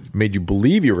Americans that made you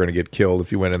believe you were going to get killed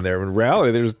if you went in there. In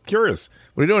reality, they're just curious.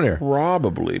 What are you doing here?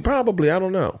 Probably. I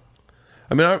don't know.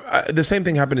 I mean, the same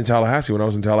thing happened in Tallahassee. When I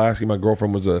was in Tallahassee, my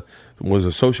girlfriend was a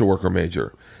social worker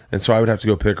major, and so I would have to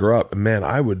go pick her up. And man,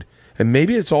 and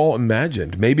maybe it's all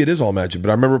imagined. Maybe it is all imagined. But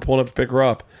I remember pulling up to pick her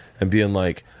up and being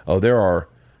like, "Oh, there are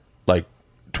like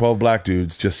 12 black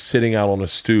dudes just sitting out on a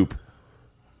stoop."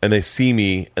 And they see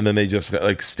me, and then they just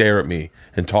like stare at me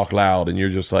and talk loud, and you're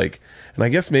just like, and I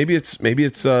guess maybe it's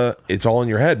all in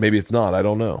your head, maybe it's not. I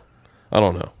don't know.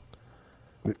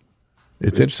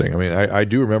 It's interesting. I mean, I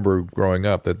do remember growing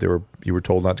up that you were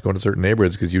told not to go into certain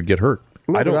neighborhoods because you'd get hurt.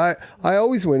 I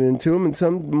always went into them,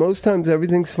 and most times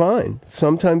everything's fine.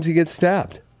 Sometimes you get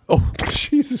stabbed. Oh,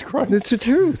 Jesus Christ! It's the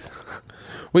truth.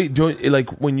 Wait,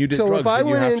 when you did drugs? So if I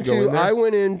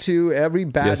went into every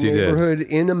bad neighborhood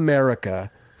in America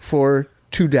for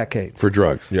 2 decades. For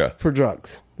drugs. Yeah. For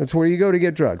drugs. That's where you go to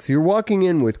get drugs. You're walking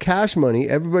in with cash money.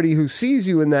 Everybody who sees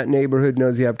you in that neighborhood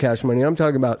knows you have cash money. I'm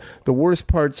talking about the worst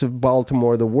parts of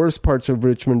Baltimore, the worst parts of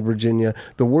Richmond, Virginia,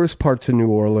 the worst parts of New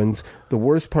Orleans, the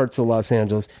worst parts of Los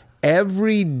Angeles.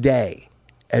 Every day.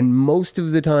 And most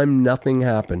of the time, nothing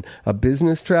happened. A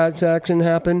business transaction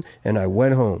happened, and I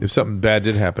went home. If something bad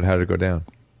did happen, how did it go down?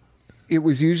 It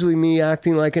was usually me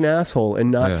acting like an asshole and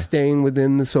not staying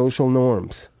within the social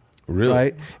norms. Really?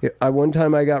 Right? One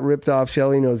time I got ripped off.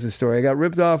 Shelley knows the story. I got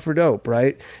ripped off for dope,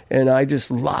 right? And I just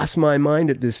lost my mind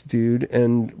at this dude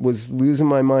and was losing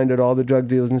my mind at all the drug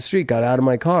dealers in the street. Got out of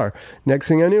my car. Next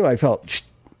thing I knew, I felt...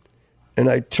 And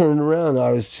I turned around.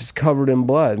 I was just covered in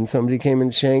blood. And somebody came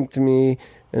and shanked me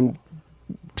and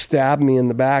stabbed me in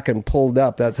the back and pulled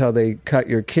up. That's how they cut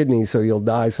your kidney so you'll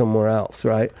die somewhere else,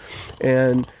 right?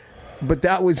 But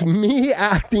that was me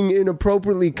acting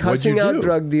inappropriately, cussing out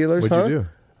drug dealers. What'd you do?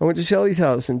 I went to Shelley's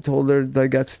house and told her that I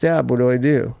got stabbed. What do I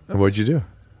do? And what'd you do?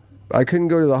 I couldn't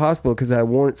go to the hospital because I had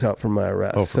warrants out for my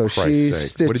arrest. Oh, for so Christ's she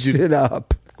sake. stitched it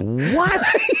up. What?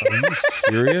 Are you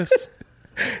serious?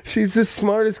 She's the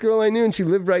smartest girl I knew, and she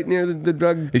lived right near the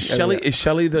drug. Is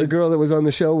Shelley the girl that was on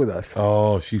the show with us?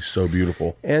 Oh, she's so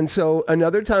beautiful. And so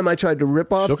another time I tried to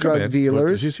rip off drug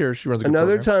dealers. She's here. She runs a good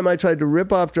Another program. time I tried to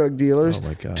rip off drug dealers. Oh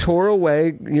my God. Tore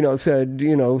away. Said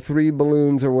 3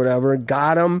 balloons or whatever.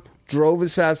 Got them. Drove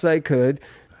as fast as I could.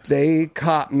 They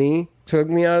caught me. Took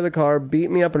me out of the car,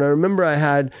 beat me up, and I remember I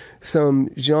had some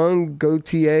Jean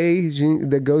Gaultier,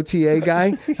 the Gaultier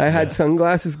guy. I had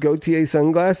Gaultier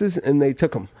sunglasses, and they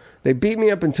took them. They beat me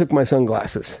up and took my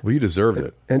sunglasses. Well, you deserved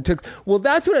it. Well,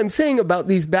 that's what I'm saying about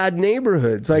these bad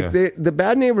neighborhoods. Like the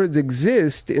bad neighborhoods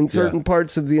exist in certain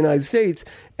parts of the United States,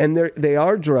 and they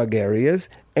are drug areas.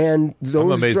 And those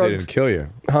I'm amazed drugs, they didn't kill you.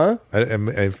 Huh? I'm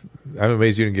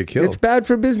amazed you didn't get killed. It's bad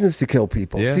for business to kill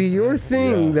people. Yeah. See, your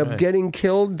thing of getting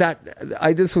killed, that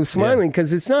I just was smiling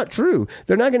because it's not true.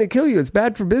 They're not going to kill you. It's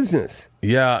bad for business.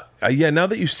 Yeah. Now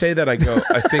that you say that, I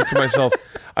think to myself,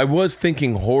 I was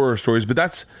thinking horror stories, but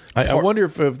that's... I wonder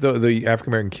if the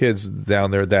African-American kids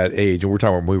down there at that age, and we're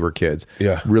talking when we were kids,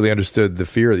 really understood the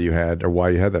fear that you had or why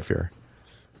you had that fear.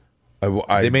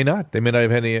 They may not. They may not have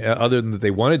had any other than that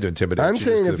they wanted to intimidate you. I'm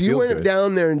saying if you went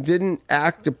down there and didn't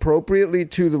act appropriately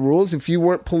to the rules, if you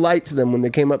weren't polite to them when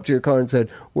they came up to your car and said,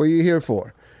 "What are you here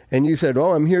for?" and you said,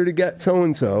 "Oh, I'm here to get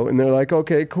so-and-so," and they're like,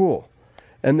 "Okay, cool."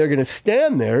 And they're going to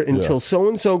stand there until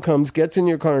so-and-so comes, gets in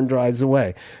your car, and drives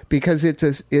away. Because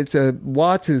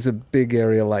Watts is a big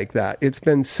area like that. It's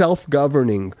been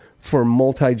self-governing for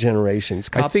multi-generations.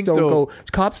 Cops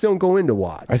don't go into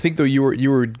Watts. I think though you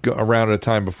were around at a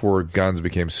time before guns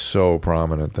became so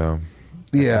prominent though.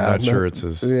 Yeah, I'm not sure it's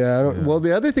as... Yeah, well,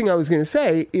 the other thing I was going to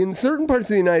say, in certain parts of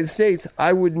the United States,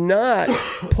 I would not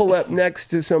pull up next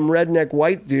to some redneck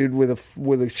white dude with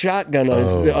a shotgun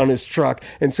on his truck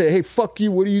and say, hey, fuck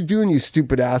you, what are you doing, you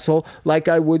stupid asshole, like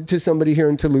I would to somebody here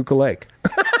in Toluca Lake.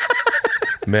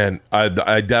 Man,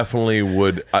 I definitely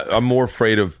would. I'm more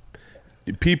afraid of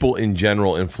people in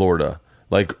general in Florida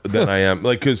than I am.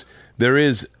 Because... there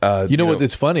is, you know what?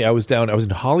 It's funny. I was in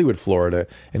Hollywood, Florida,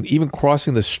 and even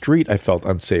crossing the street, I felt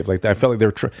unsafe. Like I felt like they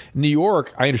were New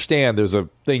York. I understand there's a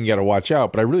thing you got to watch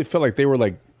out, but I really felt like they were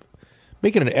like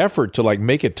making an effort to like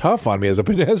make it tough on me as a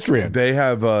pedestrian. They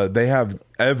have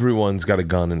everyone's got a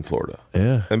gun in Florida.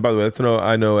 Yeah. And by the way,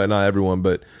 I know not everyone,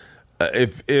 but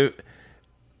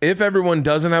if everyone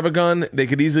doesn't have a gun, they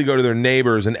could easily go to their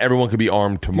neighbors and everyone could be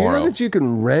armed tomorrow. Do you know that you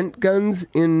can rent guns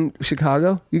in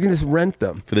Chicago? You can just rent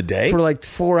them. For the day? For like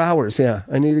 4 hours, yeah.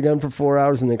 I need a gun for 4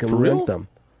 hours and they can rent them.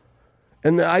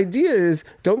 And the idea is,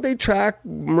 don't they track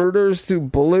murders through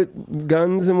bullet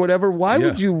guns and whatever? Why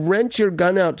would you rent your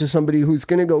gun out to somebody who's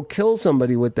going to go kill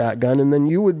somebody with that gun and then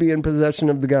you would be in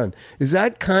possession of the gun? Is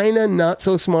that kind of not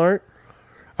so smart?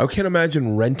 I can't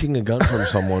imagine renting a gun from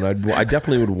someone. I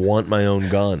definitely would want my own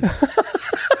gun.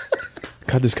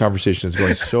 God, this conversation is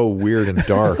going so weird and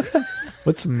dark.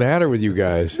 What's the matter with you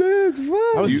guys?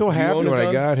 I was so happy when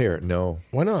I got here. No.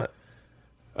 Why not?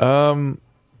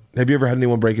 Have you ever had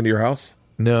anyone break into your house?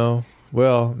 No.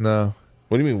 Well, no.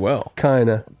 What do you mean, well? Kind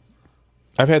of.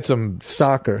 I've had some...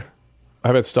 Stalker.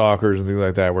 I've had stalkers and things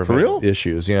like that. Where For real?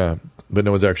 Issues, yeah. But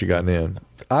no one's actually gotten in.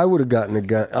 I would have gotten a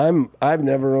gun. I've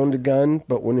never owned a gun,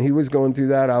 but when he was going through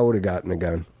that, I would have gotten a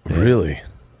gun. Really?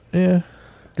 Yeah.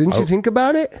 Didn't you think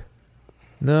about it?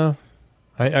 No.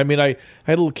 I mean, I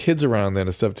had little kids around then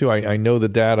and stuff, too. I know the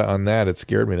data on that. It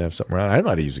scared me to have something around. I don't know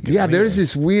how to use a gun. Yeah, anyway. there's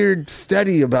this weird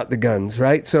study about the guns,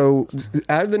 right? So,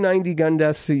 out of the 90 gun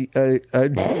deaths... by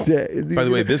the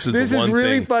way, this is one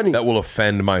really thing funny. that will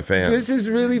offend my fans. This is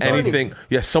really funny. Anything...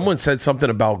 Yeah, someone said something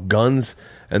about guns,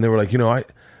 and they were like,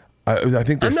 I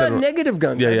think they I'm said... not negative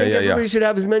guns. Yeah, I think yeah, everybody should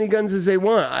have as many guns as they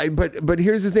want. But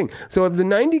here's the thing. So of the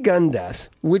 90 gun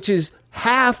deaths, which is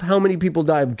half how many people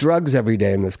die of drugs every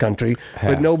day in this country,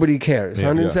 but nobody cares.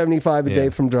 175 a day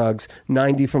from drugs,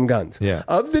 90 from guns. Yeah.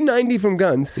 Of the 90 from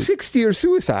guns, 60 are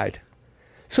suicide.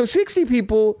 So 60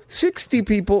 people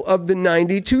of the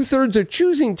 90, 2/3 are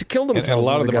choosing to kill themselves. And a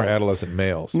lot of with them a are gun. adolescent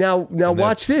males. Now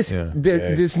watch this. Yeah.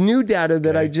 This new data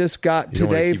that I just got You don't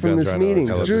wanna today keep from guns this around meeting.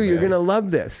 adolescent Drew, you're males. going to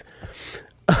love this.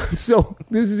 So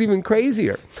this is even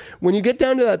crazier. When you get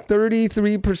down to that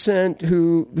 33%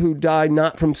 who die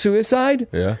not from suicide,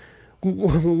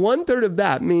 1/3 of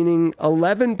that, meaning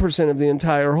 11% of the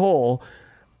entire whole,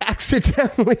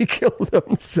 accidentally kill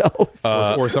themselves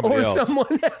or somebody else.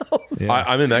 Someone else. Yeah.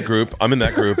 I'm in that group.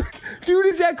 Dude,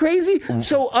 is that crazy?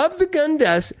 So of the gun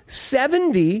deaths,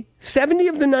 70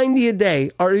 of the 90 a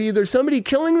day are either somebody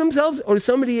killing themselves or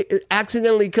somebody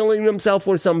accidentally killing themselves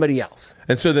or somebody else.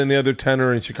 And so then the other 10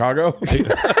 are in Chicago?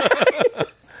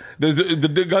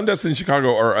 The gun deaths in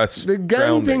Chicago are the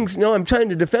gun things. No, I'm trying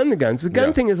to defend the guns. The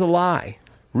gun thing is a lie.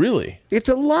 Really? It's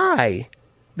a lie.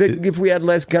 That if we had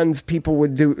less guns, people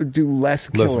would do less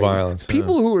killing. Less violence.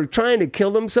 People who are trying to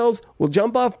kill themselves will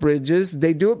jump off bridges.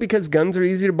 They do it because guns are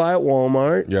easy to buy at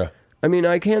Walmart. Yeah. I mean,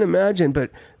 I can't imagine,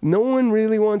 but no one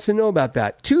really wants to know about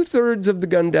that. 2/3 of the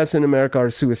gun deaths in America are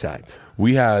suicides.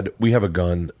 We have a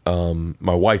gun.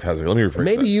 My wife has it. Let me rephrase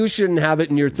Maybe that. you shouldn't have it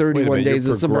in your 31 days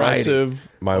your of sobriety. progressive,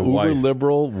 My uber wife.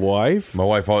 liberal wife. My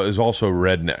wife is also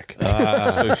redneck,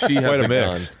 so she has Quite a a gun.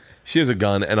 mix. She has a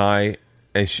gun, and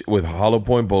she, with hollow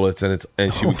point bullets,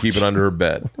 and she would keep it under her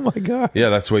bed. Oh my god! Yeah,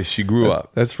 that's the way she grew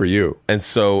up. That's for you. And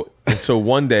so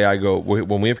one day I go,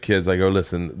 when we have kids, I go,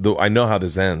 listen, I know how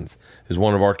this ends. Is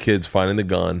one of our kids finding the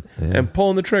gun and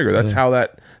pulling the trigger. That's how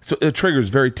that. So the trigger is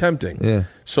very tempting. Yeah.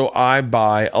 So I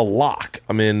buy a lock.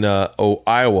 I'm in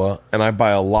Iowa, and I buy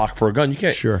a lock for a gun. You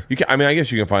can't. Sure. You can. I mean, I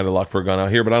guess you can find a lock for a gun out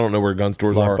here, but I don't know where gun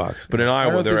stores are. Lockbox. But in I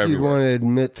Iowa, don't they're think you'd everywhere. want to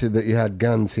admit to that you had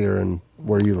guns here and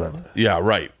where you live. Yeah,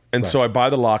 right. And so I buy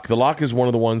the lock. The lock is one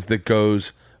of the ones that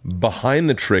goes behind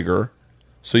the trigger,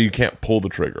 so you can't pull the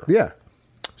trigger. Yeah.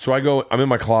 So I'm in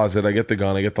my closet. I get the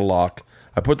gun. I get the lock.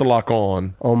 I put the lock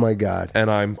on. Oh my God.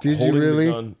 And I'm Did you holding really?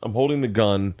 the gun. I'm holding the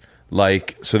gun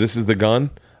like, so this is the gun.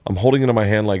 I'm holding it in my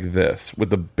hand like this with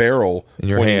the barrel In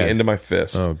your pointing hand. into my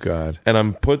fist. Oh god! And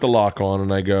I'm put the lock on,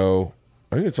 and I go,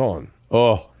 I think it's on.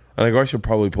 Oh, And I go, I should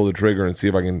probably pull the trigger and see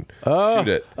if I can shoot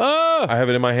it. I have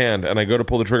it in my hand, and I go to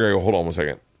pull the trigger. I go, hold on 1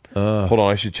 second. Hold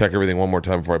on, I should check everything one more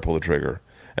time before I pull the trigger.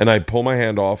 and I pull my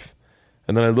hand off,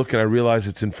 and then I look and I realize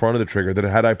it's in front of the trigger. That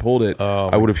had I pulled it,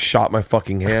 I would have shot my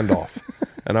fucking hand off.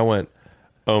 And I went,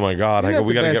 oh my God! I go,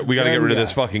 we gotta get rid of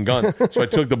this fucking gun. So I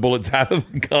took the bullets out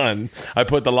of the gun. I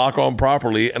put the lock on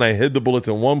properly, and I hid the bullets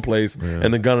in one place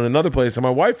and the gun in another place. And my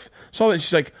wife saw that.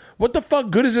 She's like, "What the fuck?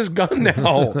 Good is this gun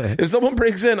now? If someone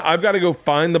breaks in, I've got to go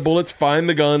find the bullets, find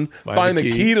the gun, find the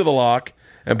key to the lock."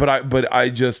 And but I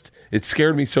just it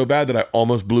scared me so bad that I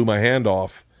almost blew my hand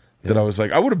off. That I was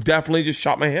like, I would have definitely just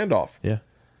shot my hand off. Yeah.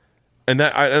 And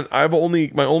that I've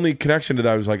my only connection to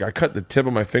that was like I cut the tip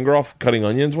of my finger off cutting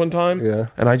onions one time. Yeah.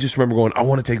 And I just remember going, I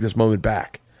want to take this moment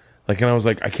back. Like, and I was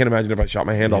like, I can't imagine if I shot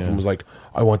my hand off and was like,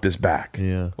 I want this back.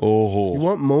 Yeah. Oh. You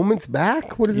want moments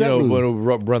back? What does that mean?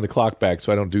 Run the clock back,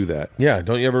 so I don't do that. Yeah.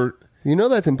 Don't you ever? You know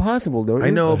that's impossible, don't you? I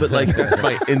know, but like that's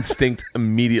my instinct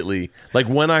immediately. Like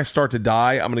when I start to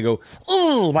die, I'm gonna go,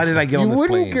 oh, why did I get on this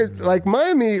plane? Like my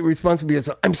immediate response would be,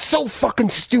 I'm so fucking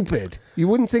stupid. You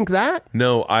wouldn't think that?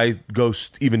 No, I go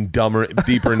even dumber,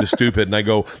 deeper into stupid, and I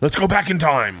go, let's go back in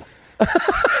time.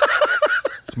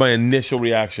 It's my initial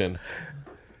reaction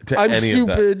to I'm any of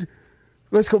that. stupid.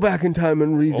 Let's go back in time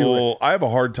and redo it. I have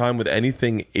a hard time with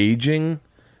anything aging.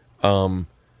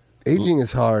 Aging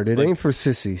is hard. It ain't for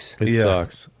sissies. It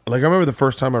sucks. Like I remember the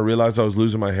first time I realized I was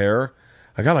losing my hair,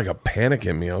 I got like a panic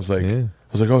in me. I was like,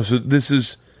 oh, so this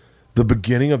is the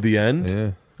beginning of the end?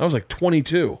 Yeah. I was like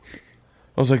 22.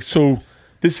 I was like, so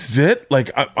this is it? Like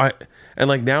I and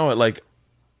like now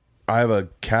I have a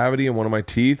cavity in one of my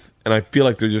teeth, and I feel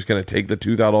like they're just going to take the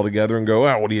tooth out altogether and go,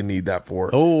 what do you need that for?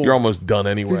 Oh. You're almost done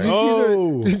anyway.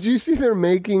 Did you see they're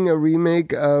making a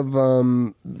remake of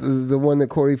the one that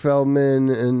Corey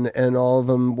Feldman and all of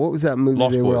them? What was that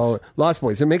movie? Lost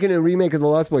Boys. They're making a remake of the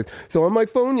Lost Boys. So on my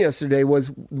phone yesterday was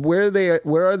where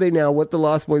are they now? What the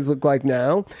Lost Boys look like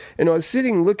now? And I was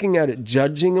sitting looking at it,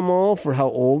 judging them all for how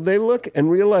old they look, and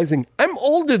realizing I'm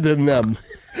older than them.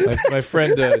 My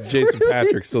friend Jason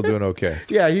Patrick's still doing okay.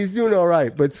 Yeah, he's doing all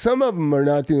right, but some of them are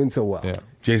not doing so well. Yeah.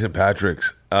 Jason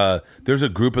Patrick's. There's a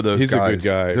group of those guys. He's a good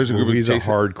guy. There's a group He's of a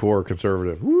hardcore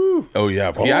conservative. Woo. Oh,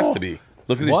 yeah. He has to be.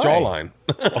 Look at his jawline.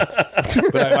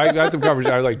 But I had some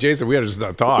conversation. I was like, Jason, we had to just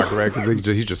not talk, right? Because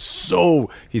he's so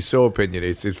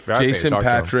opinionated. It's fascinating. Jason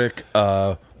Patrick.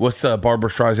 What's Barbara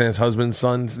Streisand's husband's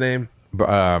son's name?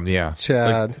 Yeah,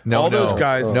 Chad. Those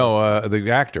guys. No,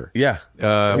 the actor. Yeah, he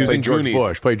was in George Goonies.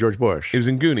 Bush. Played George Bush. He was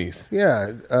in Goonies.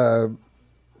 Yeah.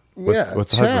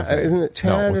 What's the husband's name? Isn't it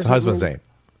Chad? No, what's the husband's name?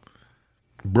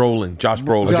 Josh Brolin. Josh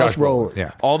Brolin.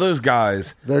 Yeah. All those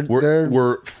guys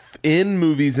were in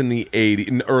movies in the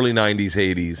early 90s,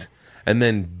 80s, and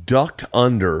then ducked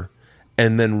under,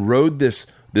 and then rode this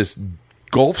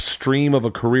Gulf Stream of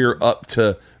a career up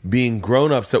to being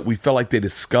grown-ups that we felt like they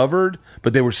discovered,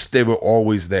 but they were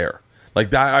always there.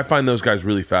 Like that, I find those guys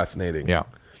really fascinating. Yeah,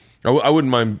 I wouldn't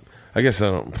mind. I guess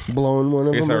I don't. Blowing one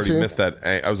of them. I guess I already missed that.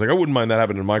 I was like, I wouldn't mind that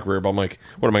happening in my career, but I'm like,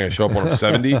 what am I going to show up when I'm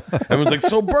 70? Everyone's like,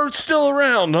 so Bert's still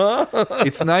around, huh?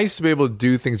 It's nice to be able to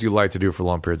do things you like to do for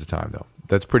long periods of time, though.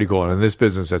 That's pretty cool. And in this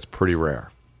business, that's pretty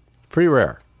rare. Pretty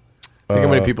rare. Think how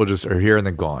many people just are here and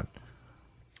then gone.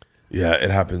 Yeah,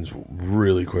 it happens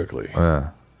really quickly.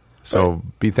 So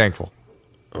be thankful.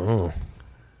 Oh,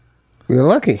 You're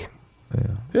lucky.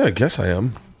 yeah. I guess I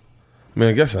am.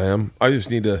 I just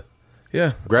need to.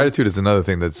 Yeah, Gratitude is another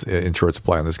thing that's in short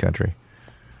supply in this country.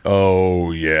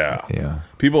 Oh yeah. Yeah.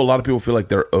 A lot of people feel like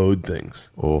they're owed things.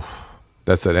 Oh,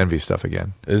 that's that envy stuff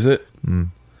again. Is it?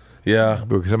 Yeah.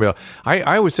 Because somebody else,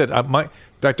 I always said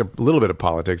back to a little bit of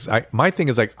politics. My thing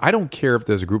is like I don't care if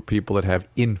there's a group of people that have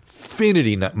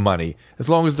infinity money, as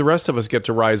long as the rest of us get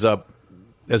to rise up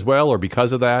as well, or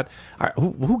because of that.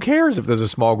 Who cares if there's a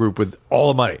small group with all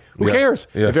the money? Who cares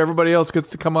if everybody else gets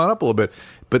to come on up a little bit?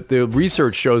 But the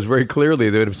research shows very clearly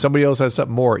that if somebody else has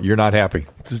something more, you're not happy.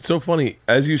 It's so funny.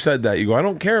 As you said that, you go, I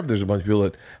don't care if there's a bunch of people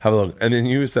that have a look. And then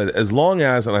you said, as long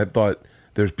as, and I thought,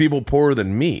 there's people poorer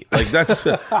than me. Like that's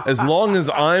as long as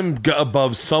I'm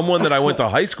above someone that I went to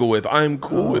high school with, I'm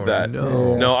cool with that.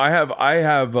 No, I have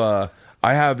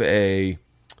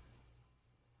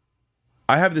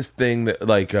this thing that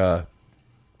like in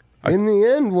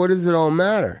the end, what does it all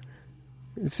matter?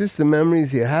 It's just the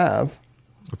memories you have.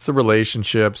 It's the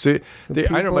relationships. I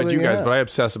don't know about you guys, but I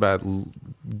obsess about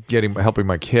helping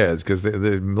my kids because the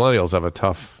millennials have a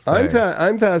tough thing.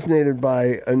 I'm fascinated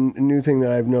by a new thing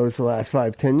that I've noticed the last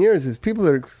 5-10 years is people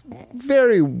that are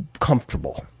very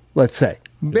comfortable. Let's say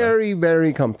very,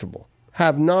 very comfortable,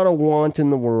 have not a want in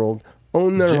the world,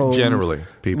 own their homes. Generally,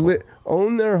 people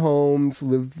own their homes,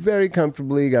 live very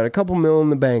comfortably, got a couple $1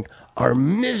 in the bank, are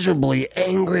miserably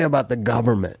angry about the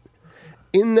government.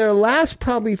 In their last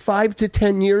probably 5 to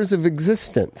 10 years of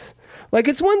existence, Like,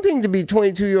 it's one thing to be a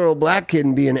 22-year-old black kid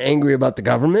and being angry about the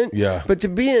government. Yeah. But to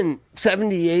be a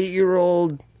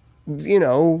 78-year-old,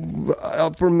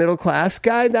 upper middle class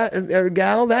guy or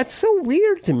gal, that's so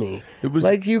weird to me. It was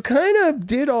like, you kind of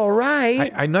did all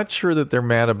right. I'm not sure that they're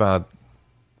mad about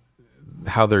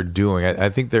how they're doing. I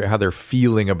think how they're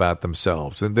feeling about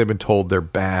themselves. And they've been told they're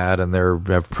bad and they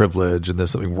have privilege and there's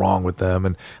something wrong with them.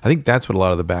 And I think that's what a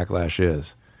lot of the backlash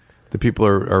is. The people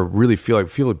are really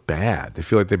feel bad. They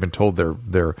feel like they've been told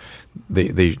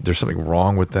there's something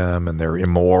wrong with them and they're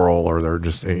immoral or they're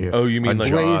just you mean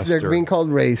like they're being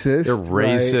called racist? They're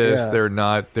racist. Right?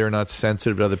 Yeah. They're not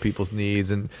sensitive to other people's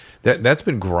needs, and that's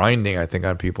been grinding, I think,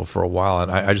 on people for a while.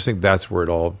 And I just think that's where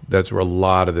a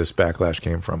lot of this backlash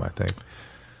came from. I think.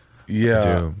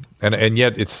 Yeah, and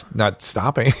yet it's not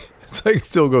stopping. It's like it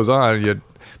still goes on. Yet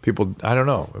people, I don't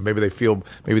know. Maybe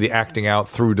the acting out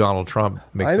through Donald Trump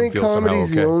makes them feel somehow okay. I think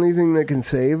comedy's the only thing that can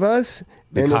save us.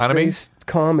 The economy?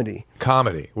 Comedy.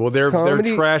 Well, they're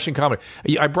trashing comedy.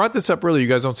 I brought this up earlier. You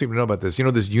guys don't seem to know about this. You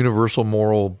know this universal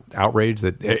moral outrage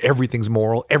that everything's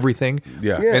moral, everything.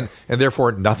 Yeah. And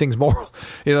therefore nothing's moral.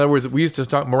 In other words, we used to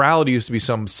talk. Morality used to be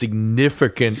some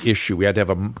significant issue. We had to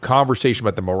have a conversation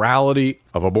about the morality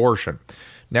of abortion.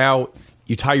 Now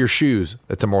you tie your shoes.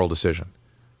 That's a moral decision.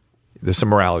 There's a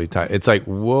morality tie. It's like,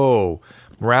 whoa,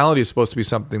 morality is supposed to be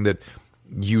something that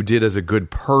you did as a good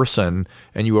person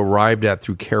and you arrived at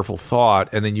through careful thought,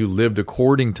 and then you lived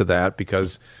according to that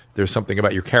because there's something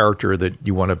about your character that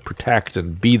you want to protect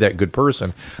and be that good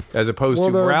person, as opposed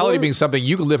to morality being something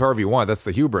you can live however you want. That's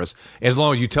the hubris, as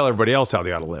long as you tell everybody else how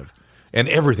they ought to live. And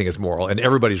everything is moral, and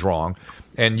everybody's wrong,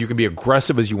 and you can be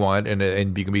aggressive as you want,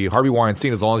 and you can be Harvey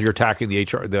Weinstein as long as you're attacking the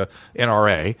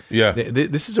NRA. Yeah,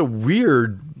 this is a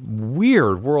weird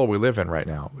world we live in right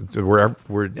now, where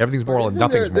everything's moral and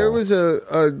nothing's moral. There was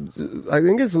I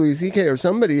think it's Louis C.K. or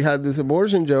somebody had this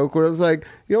abortion joke where it was like,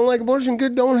 you don't like abortion,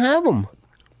 good, don't have them.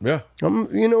 Yeah.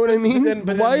 You know what I mean?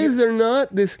 But why is there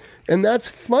not this? And that's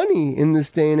funny in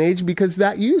this day and age, because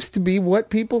that used to be what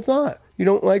people thought. You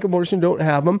don't like abortion, don't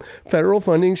have them. Federal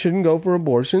funding shouldn't go for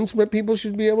abortions, but people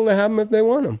should be able to have them if they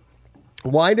want them.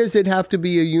 Why does it have to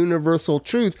be a universal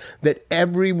truth that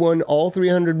everyone, all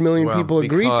 300 million people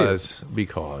agree to?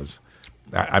 Because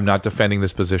I'm not defending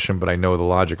this position, but I know the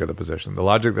logic of the position. The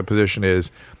logic of the position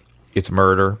is it's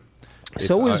murder.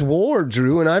 So is war,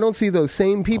 Drew, and I don't see those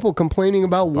same people complaining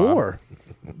about war.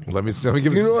 Let me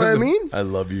give you know what I mean? I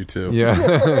love you too.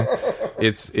 Yeah.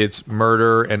 It's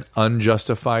murder, and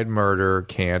unjustified murder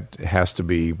has to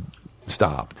be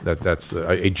stopped.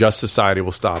 A just society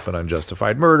will stop an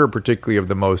unjustified murder, particularly of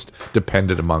the most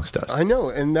dependent amongst us. I know,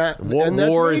 and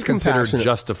war is considered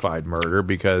justified murder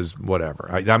because whatever.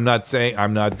 I'm not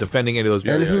defending any of those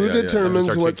people. And who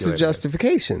determines what's the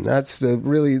justification? That's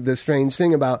really the strange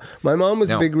thing about. My mom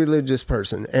was a big religious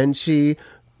person, and she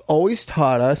always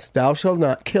taught us, "Thou shalt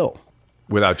not kill."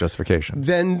 Without justification.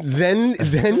 Then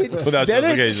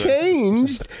it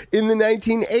changed in the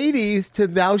 1980s to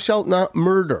 "Thou shalt not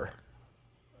murder."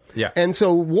 Yeah. And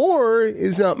so war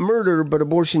is not murder, but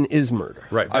abortion is murder.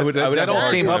 Right. That all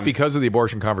came up because of the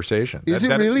abortion conversation. Is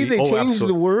it really? They changed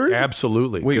the word?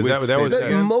 Absolutely.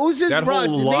 Moses brought.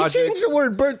 They changed the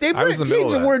word birth. They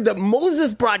changed the word that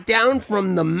Moses brought down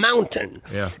from the mountain.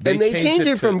 Yeah. And they changed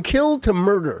it from kill to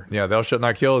murder. Yeah. Thou shalt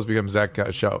not kill becomes thou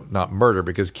shalt not murder,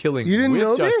 because killing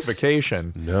with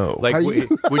justification. This? No. Like,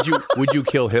 would you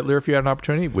kill Hitler if you had an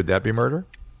opportunity? Would that be murder?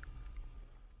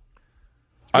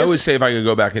 I would say if I could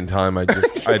go back in time, I'd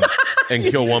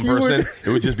kill one person. It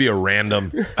would just be a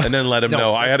random, and then let him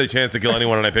know I had a chance to kill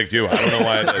anyone and I picked you. I don't know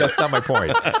why I did. That's not my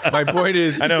point. My point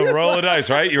is, I know, roll the dice,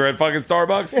 right? You're at fucking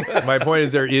Starbucks. My point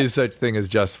is, there is such thing as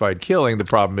justified killing. The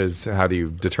problem is, how do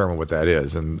you determine what that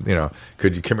is? And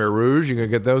could you Khmer Rouge? You gonna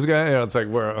get those guys? It's like,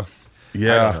 well,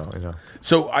 yeah. I don't know.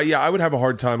 So I would have a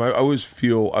hard time. I always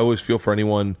feel for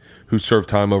anyone who served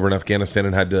time over in Afghanistan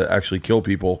and had to actually kill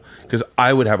people, because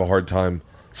I would have a hard time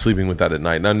sleeping with that at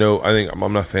night. And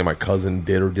I'm not saying my cousin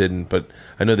did or didn't, but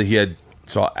I know that he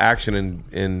saw action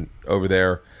in over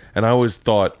there, and I always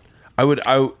thought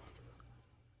my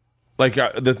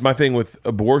thing with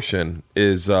abortion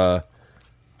is I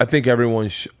think everyone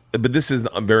but this is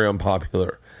very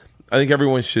unpopular. I think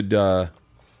everyone should do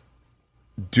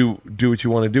what you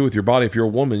want to do with your body. If you're a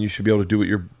woman, you should be able to do what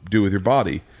you do with your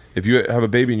body. If you have a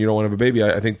baby and you don't want to have a baby,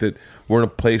 I think that we're in a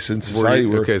place in society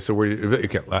where. Okay, so But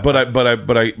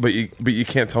you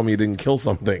can't tell me you didn't kill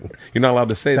something. You're not allowed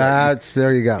to say that.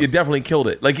 There you go. You definitely killed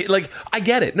it. Like I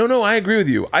get it. No, I agree with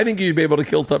you. I think you'd be able to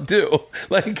kill stuff too.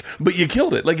 But you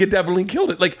killed it. You definitely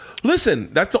killed it.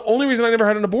 Listen, that's the only reason I never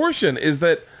had an abortion is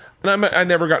that, and I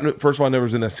never got. First of all, I never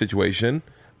was in that situation.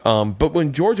 But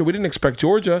when Georgia, we didn't expect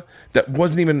Georgia. That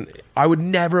wasn't even. I would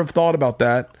never have thought about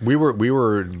that. We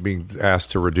were being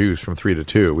asked to reduce from 3 to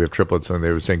 2. We have triplets, and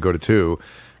they were saying go to 2,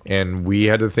 and we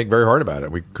had to think very hard about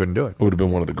it. We couldn't do it. It would have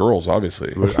been one of the girls,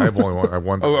 obviously. I have only one.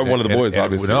 One of the boys,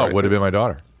 obviously. No, right. it would have been my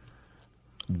daughter.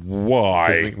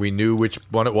 Why? We knew which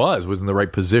one it was in the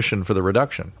right position for the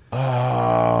reduction.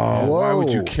 Why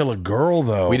would you kill a girl,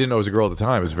 though? We didn't know it was a girl at the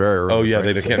time. It was very early. Oh, yeah,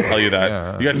 they can't tell you that.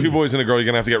 Yeah. You got 2 boys and a girl, you're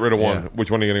going to have to get rid of one. Yeah. Which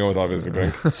one are you going to go with, obviously,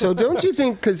 Pink? So don't you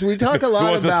think, because we talk a Who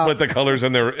lot wants about... to split the colors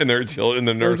in their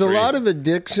nursery? There's a lot of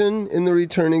addiction in the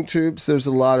returning troops. There's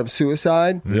a lot of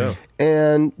suicide. Yeah.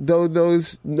 And though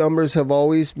those numbers have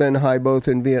always been high both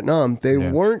in Vietnam, they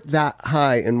weren't that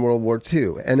high in World War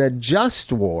II. And a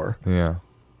just war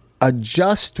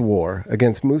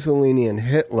against Mussolini and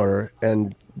Hitler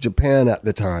and Japan at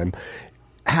the time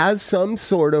has some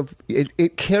sort of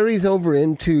it carries over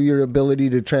into your ability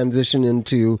to transition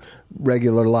into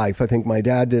regular life. I think my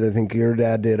dad did. I think your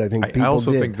dad did. I think people did. I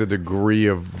also think the degree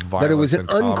of violence that it was an in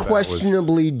combat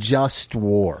unquestionably just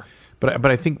war. But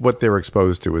I think what they were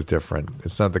exposed to was different.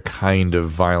 It's not the kind of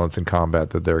violence in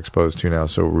combat that they're exposed to now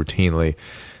so routinely.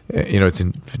 It's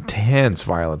intense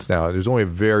violence now. There's only a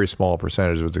very small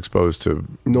percentage that was exposed to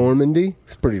Normandy.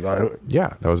 It's pretty violent.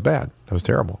 Yeah, that was bad. That was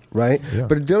terrible. Right? Yeah.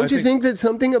 But don't you think that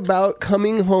something about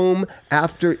coming home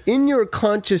after, in your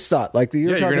conscious thought, like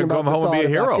you're talking about the thought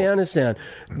of Afghanistan,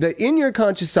 that in your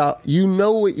conscious thought, you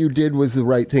know what you did was the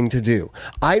right thing to do.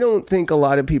 I don't think a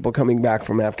lot of people coming back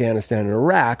from Afghanistan and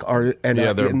Iraq are, and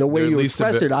the way you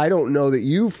express it, I don't know that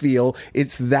you feel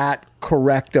it's that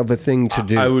correct of a thing to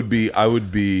do. I would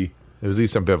be. There's at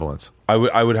least ambivalence.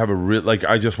 I would have a real, like,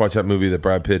 I just watched that movie that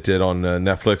Brad Pitt did on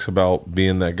Netflix about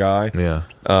being that guy. Yeah.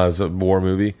 It's a war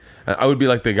movie. And I would be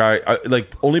like the guy,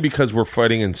 only because we're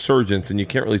fighting insurgents and you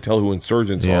can't really tell who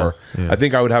insurgents are. Yeah. I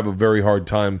think I would have a very hard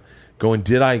time going,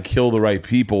 did I kill the right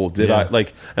people? And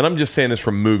I'm just saying this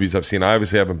from movies I've seen. I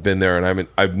obviously haven't been there, and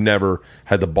I've never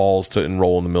had the balls to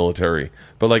enroll in the military.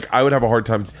 But I would have a hard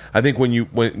time. I think when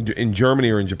in Germany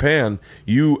or in Japan,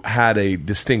 you had a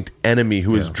distinct enemy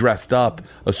who was dressed up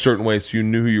a certain way, so you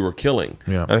knew who you were killing.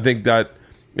 Yeah. And I think that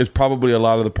is probably a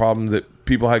lot of the problems that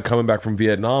people had coming back from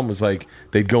Vietnam, was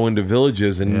they'd go into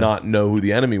villages and not know who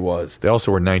the enemy was. They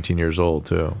also were 19 years old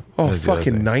too. Oh,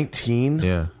 fucking 19!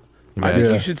 Yeah. I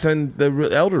think you should send the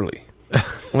elderly.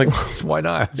 Why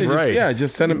not?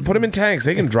 Just send them. Put them in tanks.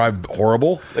 They can drive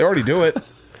horrible. They already do it.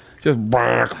 Just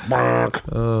bark, bark.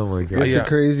 Oh my god!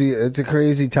 It's a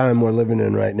crazy time we're living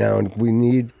in right now, and we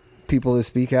need people to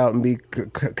speak out and be.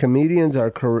 Comedians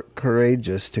are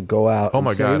courageous to go out. Oh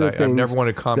my god! I've never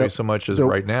wanted comedy so much as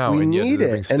right now. We and need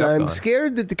it, and I'm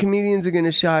scared that the comedians are going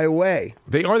to shy away.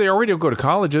 They are. They already don't go to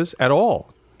colleges at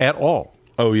all. At all.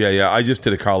 Oh, yeah. I just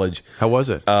did a college. How was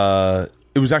it?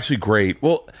 It was actually great.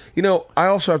 Well, I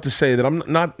also have to say that I'm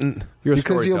not... You're a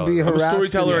because storyteller. You'll be harassed. I'm a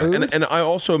storyteller, and I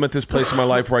also am at this place in my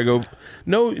life where I go,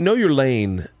 know your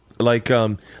lane. Like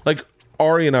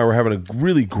Ari and I were having a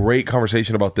really great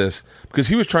conversation about this, because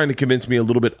he was trying to convince me a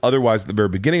little bit otherwise at the very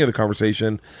beginning of the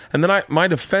conversation. And then my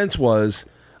defense was...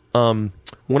 when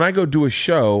I go do a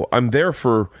show, I'm there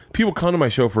for... People come to my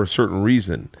show for a certain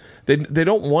reason. They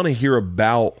don't want to hear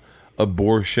about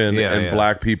abortion and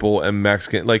black people and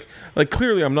Mexican. Like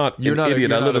clearly I'm not an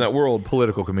idiot. I live in that world.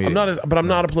 Political comedian. I'm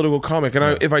not a political comic.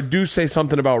 And if I do say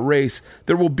something about race,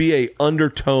 there will be a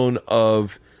undertone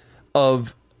of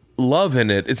love in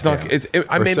it. It's not.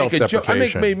 I may make a joke. I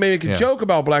may make a joke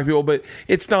about black people, but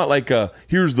it's not like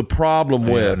here's the problem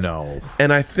with. No.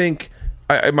 And I think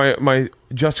my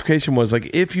justification was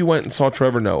if you went and saw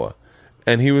Trevor Noah,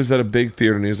 and he was at a big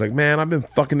theater, and he was like, "Man, I've been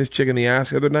fucking this chick in the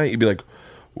ass the other night," you'd be like,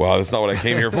 "Wow, that's not what I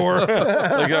came here for."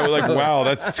 Wow,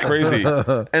 that's crazy.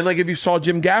 And if you saw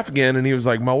Jim Gaffigan and he was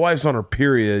like, "My wife's on her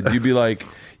period," you'd be like,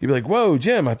 "Whoa,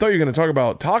 Jim, I thought you were going to talk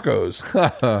about tacos."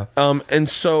 And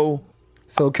so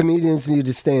comedians need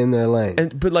to stay in their lane.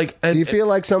 Do you feel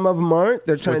like some of them aren't?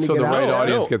 They're trying to get the out. right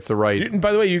audience gets the right. And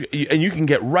by the way, you can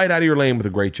get right out of your lane with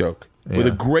a great joke. Yeah. With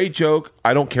a great joke,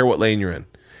 I don't care what lane you're in.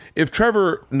 If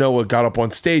Trevor Noah got up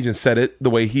on stage and said it the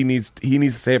way he needs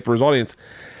to say it for his audience.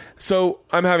 So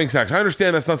I'm having sex. I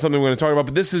understand that's not something we're going to talk about,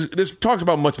 but this talks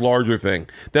about a much larger thing.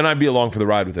 Then I'd be along for the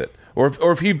ride with it.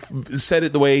 Or if he said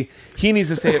it the way he needs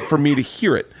to say it for me to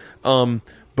hear it. I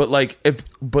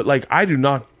do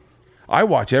not. I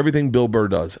watch everything Bill Burr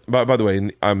does. By the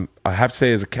way, I have to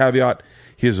say as a caveat,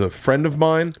 he is a friend of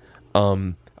mine.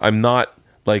 I'm not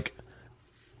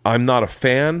a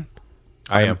fan.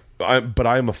 I am. But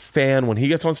I am a fan when he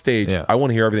gets on stage. Yeah. I want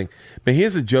to hear everything. But he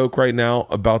has a joke right now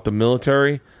about the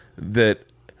military that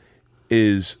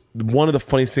is one of the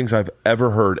funniest things I've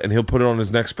ever heard, and he'll put it on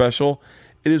his next special.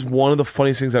 It is one of the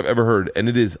funniest things I've ever heard, and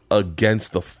it is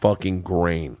against the fucking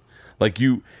grain. Like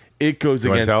it goes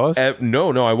you against. Tell us?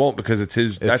 No, I won't because it's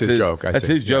his. That's his joke. That's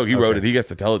his joke. He wrote it. He gets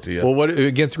to tell it to you. Well, what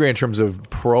against the grain in terms of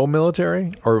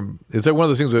pro-military, or it's like one of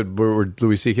those things where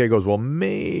Louis C.K. goes, "Well,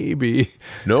 maybe."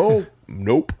 No,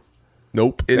 nope.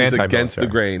 It is against the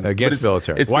grain. Against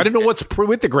military. Well, I don't know what's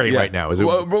with the grain right now. Is it?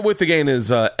 Well, with the grain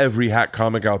is every hack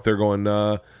comic out there going,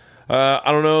 I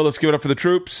don't know, let's give it up for the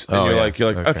troops. And you're like,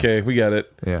 okay, we get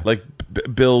it. Yeah. Like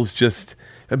Bill's just,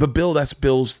 but Bill, that's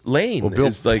Bill's lane. Well,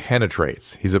 Bill like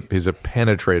penetrates. He's a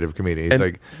penetrative comedian. He's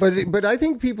like, but I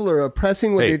think people are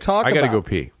oppressing what they talk about. I got to go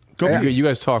pee. You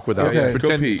guys talk without. Okay.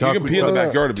 Go pee. You can pee in the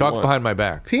backyard if you talk want. behind my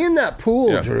back. Pee in that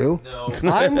pool, Drew. No.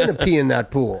 I'm going to pee in that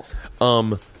pool.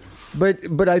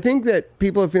 But I think that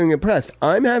people are feeling oppressed.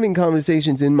 I'm having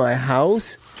conversations in my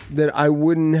house that I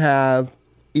wouldn't have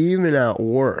even at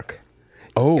work.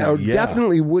 Oh,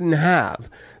 definitely wouldn't have.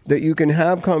 That you can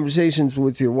have conversations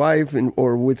with your wife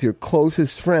or with your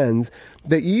closest friends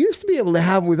that you used to be able to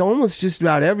have with almost just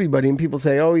about everybody, and people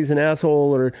say, "Oh, he's an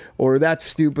asshole," or "That's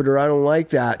stupid," or "I don't like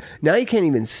that." Now you can't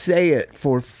even say it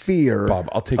for fear Bob,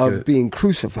 of being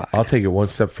crucified. I'll take it one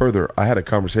step further. I had a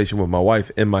conversation with my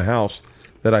wife in my house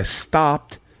that I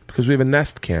stopped because we have a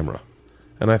Nest camera,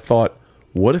 and I thought,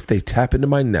 what if they tap into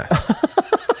my Nest?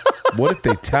 What if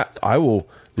they tap? I will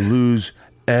lose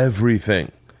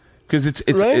everything. Because it's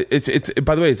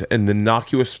by the way, it's an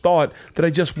innocuous thought that I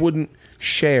just wouldn't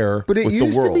share. But it with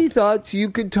used the world. to be thoughts you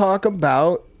could talk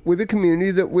about with a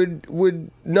community that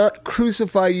would not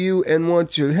crucify you and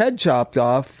want your head chopped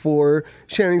off for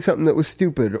sharing something that was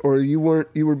stupid, or you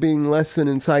were being less than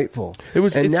insightful.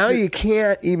 Now you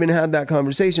can't even have that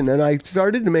conversation. And I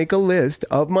started to make a list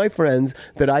of my friends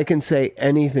that I can say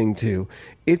anything to.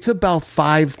 It's about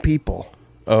 5 people.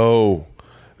 Oh.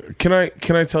 Can I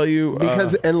tell you?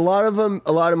 Because and a lot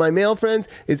of my male friends,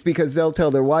 it's because they'll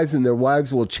tell their wives, and their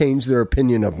wives will change their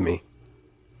opinion of me.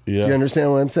 Yeah. Do you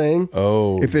understand what I'm saying?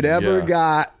 Oh, if it ever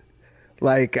got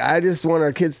like, I just want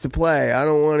our kids to play. I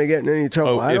don't want to get in any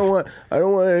trouble. I don't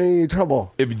want any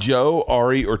trouble. If Joe,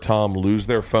 Ari, or Tom lose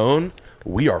their phone,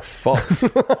 we are fucked.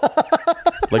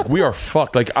 Like, we are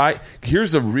fucked. Like, I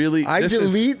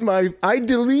delete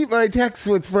my texts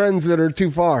with friends that are too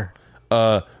far.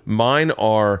 Mine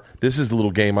are, this is a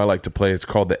little game I like to play. It's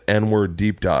called the N-word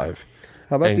deep dive.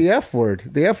 How about the F word?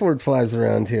 The F word flies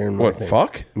around here. In what,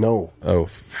 fuck? No. Oh,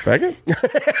 faggot?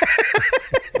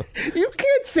 You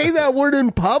can't say that word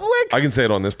in public? I can say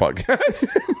it on this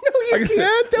podcast. No, you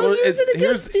can't. They'll use it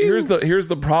against you. Here's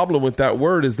the problem with that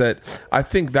word is that I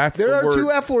think that's there are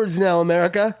 2 F words now,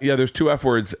 America. Yeah, there's 2 F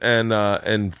words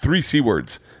and 3 C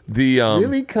words.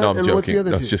 Really? Cunt? No, I'm joking. What's the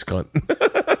other 2? It's just cunt.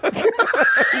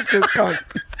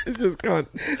 It's just cunt.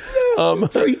 No,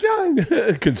 3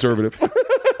 times. Conservative.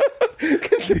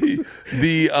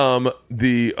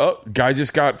 The guy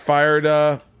just got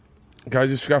fired. Guy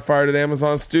just got fired at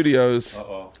Amazon Studios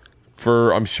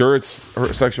for, I'm sure it's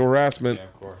sexual harassment. Yeah,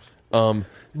 of course.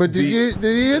 But did you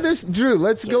hear this, Drew?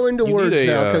 Let's go into words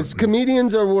now, because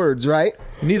comedians are words, right?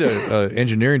 You need an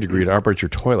engineering degree to operate your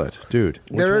toilet, dude.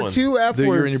 There are 2 F words.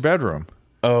 You're in your bedroom.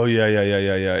 Oh yeah.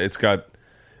 It's got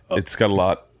a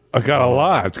lot. I got a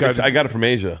lot. I got it from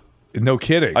Asia. No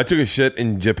kidding. I took a shit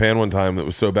in Japan one time that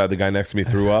was so bad the guy next to me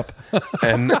threw up,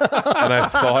 and I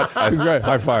thought,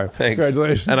 high five, thanks,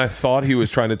 congratulations. And I thought he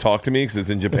was trying to talk to me because it's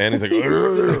in Japan. He's like,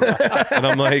 and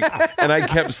I'm like, and I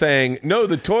kept saying, no,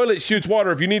 the toilet shoots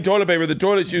water. If you need toilet paper, the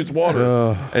toilet shoots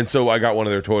water. And so I got one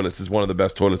of their toilets. It's one of the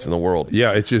best toilets in the world.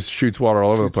 Yeah, it just shoots water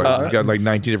all over the place. It's got like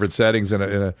 19 different settings in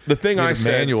a the thing I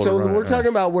said. Manual. So we're talking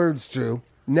about words, Drew.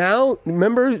 Now,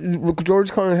 remember,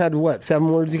 George Carlin had what?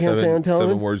 7 words you can't say on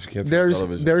television? 7 words you can't say on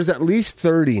television. There's at least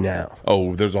 30 now.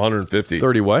 Oh, there's 150.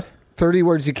 30 what? 30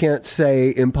 words you can't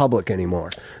say in public anymore.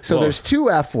 So there's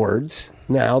 2 F words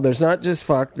now. There's not just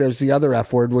fuck. There's the other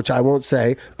F word, which I won't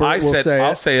say.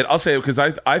 I'll say it because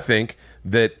I think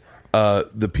that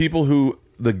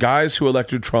the guys who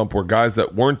elected Trump were guys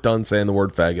that weren't done saying the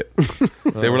word faggot.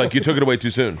 They were like, you took it away too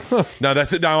soon. Now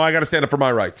that's it. Now I got to stand up for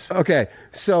my rights. Okay.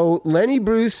 So Lenny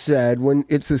Bruce said, when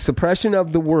it's the suppression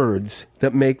of the words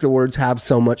that make the words have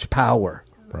so much power.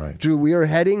 Right. Drew, we are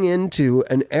heading into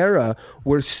an era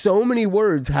where so many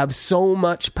words have so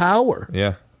much power.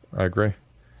 Yeah, I agree.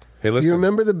 Hey, listen. Do you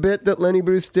remember the bit that Lenny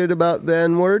Bruce did about the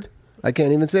N-word? I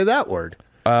can't even say that word.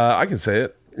 I can say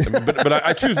it. But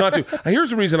I choose not to.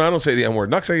 Here's the reason I don't say the N word.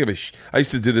 Not because I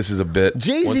used to do this as a bit.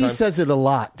 Jay-Z says it a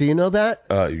lot. Do you know that?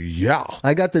 Yeah.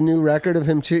 I got the new record of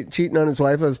him cheating on his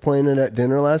wife. I was playing it at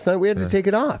dinner last night. We had to take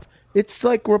it off. It's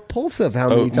like repulsive how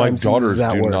many times my daughters he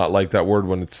uses that do word. not like that word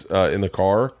when it's in the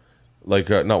car. Like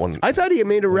not when I thought he had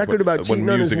made a record about cheating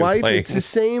on his wife. It's the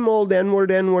same old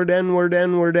N-word, N-word, N-word,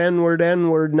 N-word, N-word,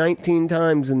 N-word 19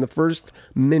 times in the first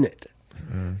minute.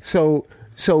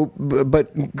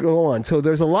 But go on. So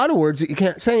there's a lot of words that you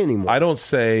can't say anymore. I don't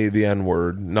say the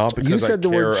N-word, not because you said the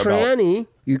word tranny.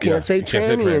 You can't say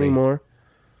tranny anymore.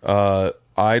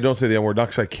 I don't say the N-word not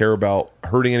because I care about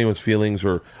hurting anyone's feelings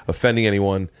or offending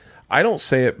anyone. I don't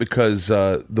say it because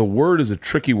the word is a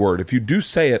tricky word. If you do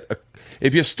say it,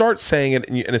 if you start saying it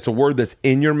and it's a word that's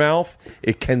in your mouth,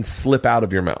 it can slip out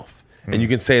of your mouth. And you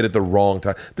can say it at the wrong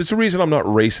time. That's the reason I'm not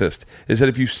racist, is that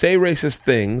if you say racist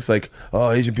things like, oh,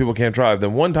 Asian people can't drive,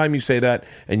 then one time you say that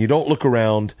and you don't look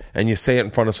around and you say it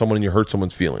in front of someone and you hurt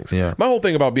someone's feelings. Yeah. My whole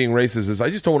thing about being racist is I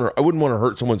wouldn't want to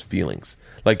hurt someone's feelings.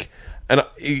 Like, and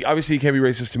obviously you can't be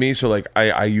racist to me, so like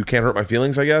you can't hurt my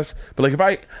feelings, I guess. But like if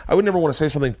I would never want to say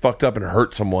something fucked up and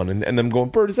hurt someone and them going,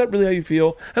 Bert, is that really how you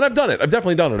feel? And I've done it. I've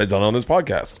definitely done it. I've done it on this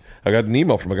podcast. I got an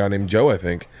email from a guy named Joe, I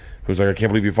think, who was like, I can't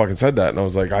believe you fucking said that. And I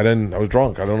was like, I was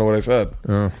drunk. I don't know what I said.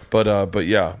 But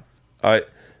yeah.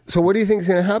 So what do you think is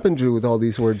going to happen, Drew, with all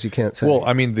these words you can't say? Well,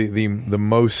 I mean, the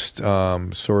most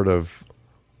sort of...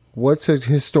 What's a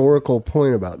historical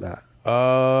point about that?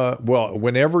 Well,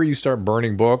 whenever you start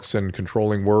burning books and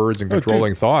controlling words and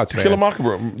controlling thoughts, To Kill a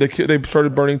Mockingbird. They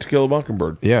started burning To Kill a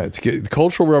Mockingbird. Yeah, it's the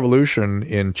Cultural Revolution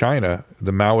in China,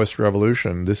 the Maoist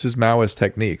revolution. This is Maoist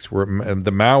techniques where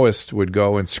the Maoists would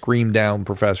go and scream down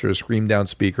professors, scream down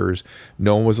speakers.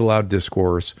 No one was allowed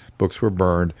discourse. Books were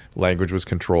burned. Language was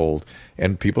controlled,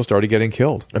 and people started getting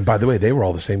killed. And by the way, they were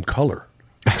all the same color.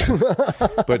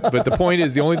 but the point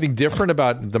is, the only thing different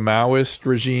about the Maoist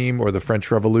regime or the French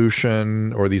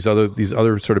Revolution or these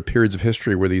other sort of periods of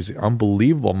history where these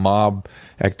unbelievable mob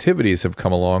activities have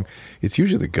come along, it's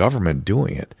usually the government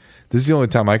doing it. This is the only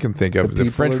time I can think of the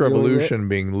French Revolution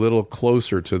being a little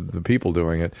closer to the people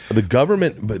doing it. The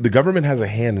government has a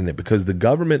hand in it because the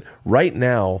government right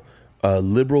now.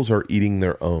 Liberals are eating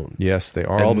their own. Yes, they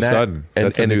are. All of a sudden.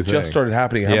 That's a new it thing. Just started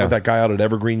happening. How about that guy out at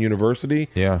Evergreen University?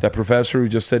 Yeah. That professor who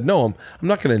just said, no, I'm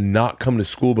not going to not come to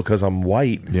school because I'm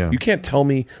white. Yeah. You can't tell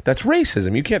me that's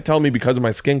racism. You can't tell me because of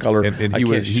my skin color. And he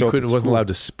wasn't allowed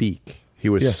to speak. He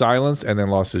was silenced and then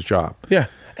lost his job. Yeah.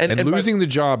 And losing the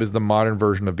job is the modern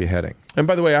version of beheading. And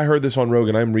by the way, I heard this on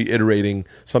Rogan. I'm reiterating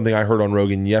something I heard on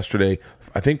Rogan yesterday,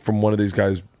 I think from one of these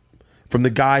guys, from the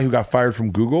guy who got fired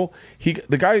from Google.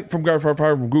 The guy from got fired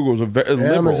from Google was a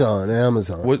liberal. Amazon.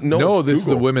 No, this is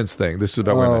the women's thing. This is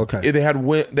about women. Okay.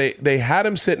 They had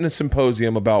him sit in a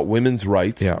symposium about women's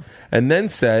rights, and then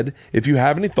said, "If you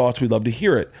have any thoughts, we'd love to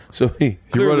hear it." So he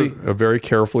wrote a very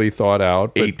carefully thought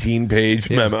out 18-page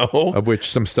memo, of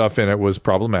which some stuff in it was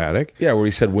problematic. Yeah, where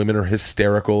he said women are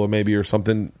hysterical, or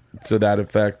something to that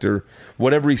effect, or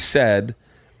whatever he said.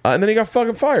 And then he got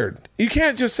fucking fired. You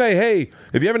can't just say, "Hey,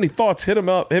 if you have any thoughts, hit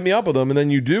me up with them," and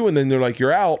then you do, and then they're like,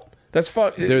 "You're out." That's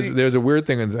There's a weird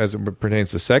thing as it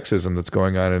pertains to sexism that's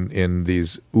going on in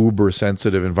these uber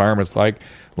sensitive environments like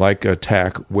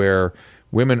tech, where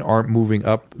women aren't moving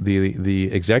up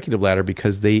the executive ladder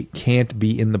because they can't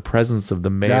be in the presence of the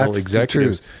male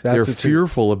executives. They're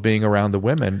fearful of being around the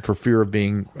women for fear of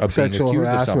being accused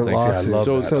of something.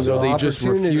 So they just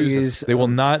refuse. They will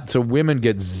not. So women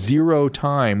get zero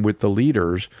time with the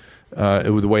leaders.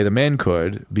 The way the men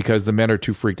could, because the men are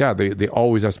too freaked out. They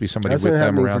always has to be somebody with them around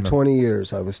them. That's been happening for 20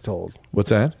 years, I was told.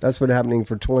 What's that? That's been happening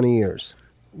for 20 years.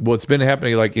 Well, it's been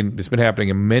happening it's been happening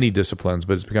in many disciplines,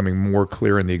 but it's becoming more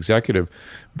clear in the executive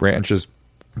branches,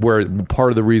 where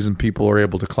part of the reason people are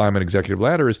able to climb an executive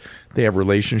ladder is they have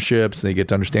relationships and they get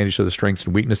to understand each other's strengths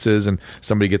and weaknesses, and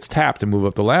somebody gets tapped to move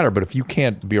up the ladder. But if you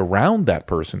can't be around that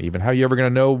person, even, how are you ever going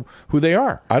to know who they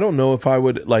are? I don't know if I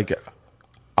would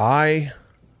I'm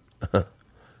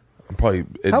probably.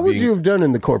 How would you have done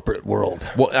in the corporate world?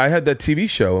 Well, I had that TV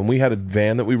show, and we had a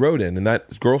van that we rode in, and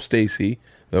that girl Stacy,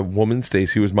 the woman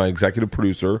Stacy, was my executive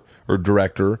producer or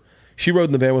director. She rode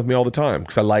in the van with me all the time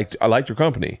because I liked her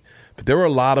company. But there were a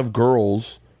lot of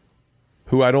girls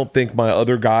who I don't think my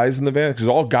other guys in the van, because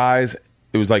all guys.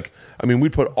 It was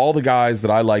we'd put all the guys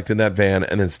that I liked in that van,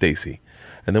 and then Stacy,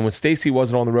 and then when Stacy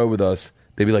wasn't on the road with us,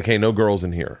 they'd be like, "Hey, no girls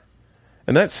in here."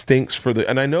 And that stinks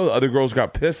and I know the other girls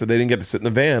got pissed that they didn't get to sit in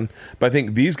the van, but I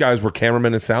think these guys were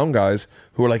cameramen and sound guys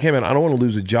who were like, "Hey man, I don't want to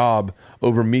lose a job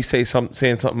over me saying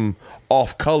something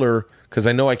off color, because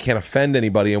I know I can't offend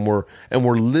anybody, and we're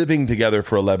living together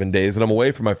for 11 days and I'm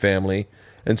away from my family."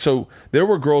 And so there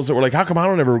were girls that were like, "How come I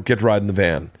don't ever get to ride in the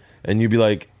van?" And you'd be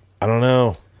like, "I don't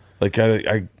know. Like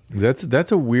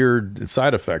That's a weird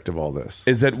side effect of all this.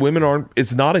 Is that women aren't?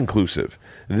 It's not inclusive.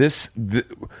 The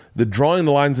drawing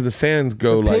the lines in the sand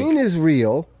go the pain is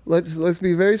real. Let's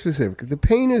be very specific. The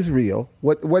pain is real.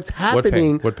 What's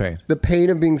happening? What pain? The pain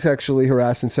of being sexually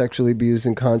harassed and sexually abused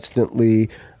and constantly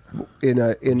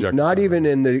not even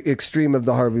in the extreme of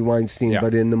the Harvey Weinstein,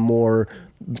 but in the more.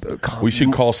 We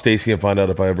should call Stacey and find out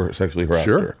if I ever sexually harassed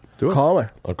her. Do it. Call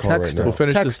her. I'll call her right now. We'll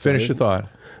finish the thought.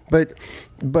 But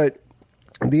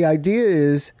the idea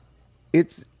is,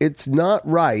 it's not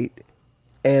right,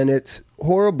 and it's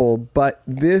horrible. But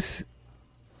this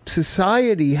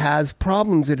society has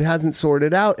problems it hasn't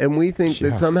sorted out, and we think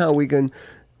that somehow we can,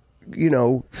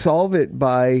 solve it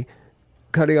by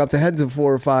cutting off the heads of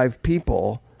 4 or 5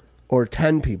 people. Or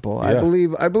 10 people. Yeah.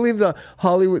 I believe the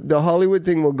Hollywood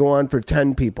thing will go on for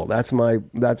 10 people. I'm it's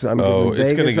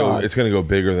gonna go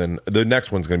bigger than the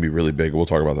next one's gonna be really big. We'll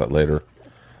talk about that later.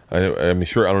 I'm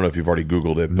sure. I don't know if you've already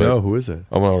Googled it. But no, who is it?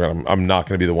 I'm not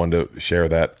going to be the one to share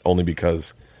that, only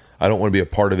because I don't want to be a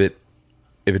part of it.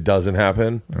 If it doesn't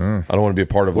happen, I don't want to be a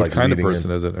part of what kind of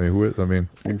person is it? I mean, who is? I mean,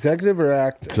 executive or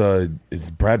actor? It's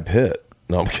Brad Pitt.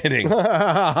 No, I'm kidding.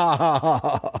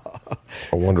 I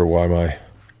wonder why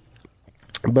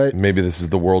But maybe this is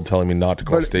the world telling me not to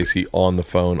call Stacey on the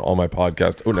phone on my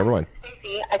podcast. Oh, never mind.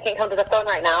 Stacey, I can't come to the phone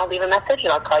right now. Leave a message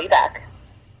and I'll call you back.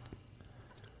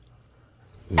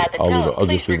 At the tone,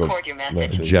 please record your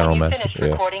message. General when you message.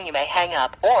 finish recording, you may hang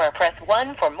up or press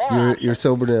 1 for more options. You're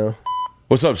sober now.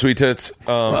 What's up, sweet tits?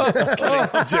 I'm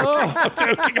joking.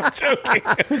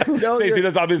 No, Stacey,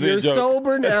 that's obviously a joke. You're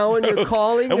sober now, and you're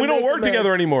calling. And we don't work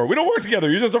together anymore. We don't work together.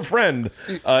 You're just a friend.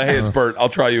 Hey, it's Bert. I'll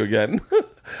try you again.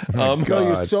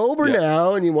 You're sober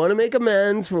now, and you want to make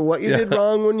amends for what you did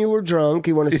wrong when you were drunk.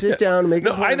 You want to sit down and make.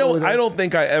 No, I don't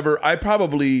think I ever. I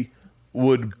probably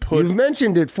would put. You've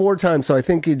mentioned it 4 times, so I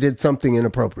think you did something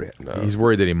inappropriate. No. He's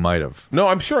worried that he might have. No,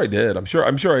 I'm sure I did. I'm sure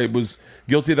I was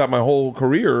guilty of that my whole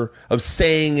career of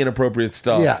saying inappropriate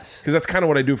stuff. Yes, because that's kind of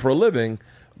what I do for a living.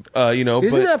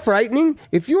 Isn't that frightening?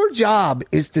 If your job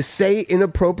is to say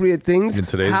inappropriate things, in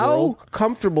today's how world,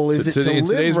 comfortable is it to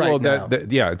live right now?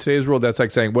 In today's world, that's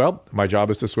like saying, well, my job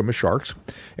is to swim with sharks,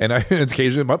 and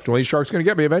occasionally, one of these sharks going to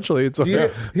get me eventually.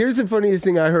 Here's the funniest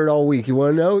thing I heard all week. You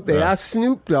want to know? They asked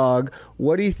Snoop Dogg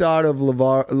what he thought of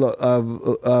LeVar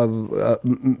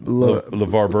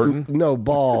Burton. No,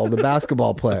 Ball, the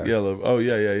basketball player.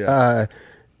 Yeah.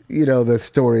 The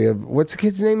story of what's the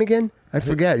kid's name again? I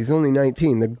forget. He's only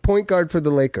 19. The point guard for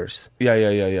the Lakers. Yeah.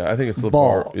 I think it's LeVar.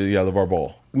 Ball. Yeah, LeVar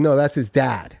Ball. No, that's his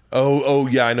dad. Oh,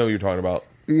 yeah. I know what you're talking about.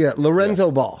 Yeah,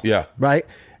 Lorenzo Ball. Yeah. Right?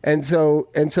 And so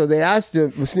they asked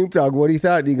him, Snoop Dogg, what he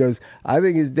thought. And he goes, I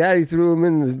think his daddy threw him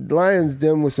in the lion's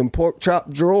den with some pork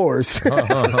chop drawers.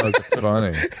 That's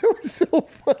funny. It was so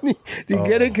funny. Do you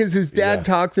get it? Because his dad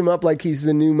talks him up like he's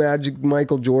the new Magic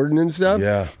Michael Jordan and stuff.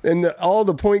 Yeah. And all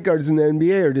the point guards in the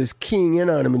NBA are just keying in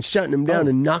on him and shutting him down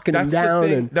and knocking him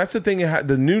down. That's the thing.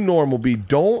 The new norm will be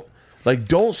don't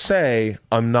say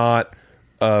I'm not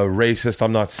racist,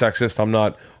 I'm not sexist, I'm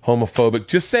not homophobic.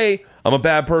 Just say I'm a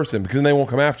bad person, because then they won't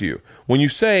come after you. When you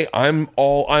say I'm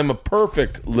a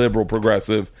perfect liberal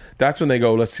progressive, that's when they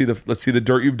go, let's see the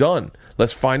dirt you've done.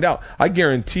 Let's find out. I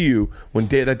guarantee you, when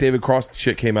that David Cross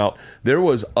shit came out, there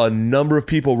was a number of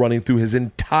people running through his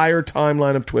entire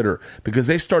timeline of Twitter because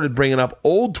they started bringing up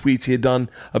old tweets he had done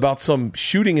about some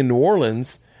shooting in New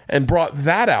Orleans and brought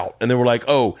that out. And they were like,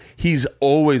 oh, he's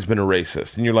always been a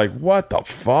racist. And you're like, what the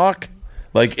fuck?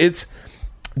 Like, it's...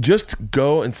 Just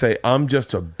go and say, I'm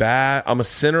a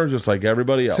sinner just like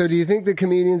everybody else. So do you think the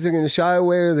comedians are going to shy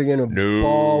away, or are they going to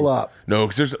ball up? No,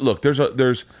 because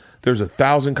there's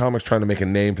 1,000 comics trying to make a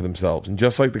name for themselves. And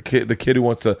just like the kid who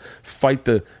wants to fight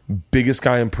the biggest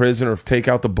guy in prison or take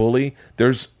out the bully,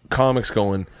 there's comics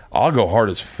going, I'll go hard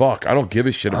as fuck. I don't give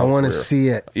a shit about I want to see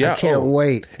it. Yeah, I can't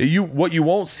wait. What you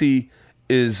won't see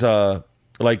is I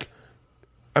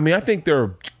think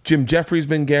Jim Jeffries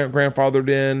been grandfathered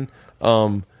in.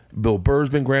 Bill Burr's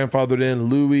been grandfathered in,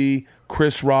 Louis,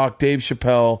 Chris Rock, Dave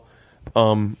Chappelle.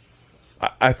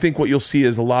 I think what you'll see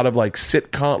is a lot of like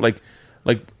sitcom, like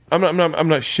I'm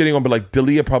not shitting on, but like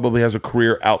D'Elia probably has a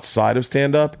career outside of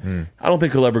stand up. I don't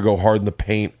think he'll ever go hard in the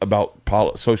paint about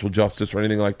social justice or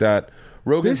anything like that.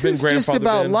 Rogan's been grandfathered in. This is just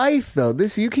about life, though.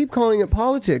 You keep calling it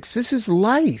politics. This is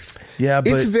life. Yeah,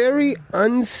 but it's very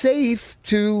unsafe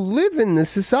to live in this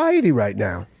society right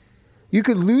now. You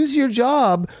could lose your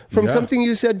job from something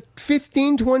you said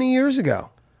 15, 20 years ago.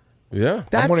 Yeah.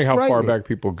 That's I'm wondering how far back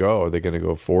people go. Are they going to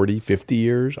go 40, 50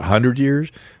 years, 100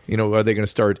 years? Are they going to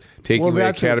start taking away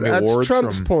Academy Awards? That's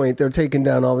Trump's point. They're taking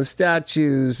down all the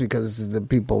statues because the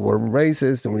people were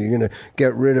racist. And when you're going to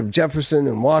get rid of Jefferson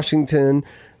and Washington,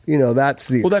 that's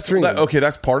the extreme.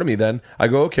 That's part of me. Then I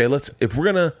go, okay, if we're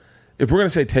gonna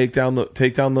say take down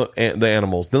the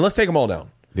animals, then let's take them all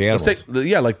down. The animals,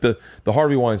 like the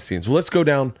Harvey Weinsteins. So let's go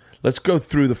down. Let's go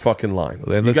through the fucking line.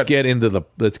 And let's get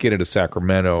into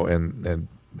Sacramento and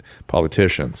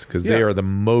politicians, because they are the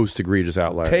most egregious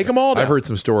outliers. Take them all down. I've heard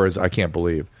some stories I can't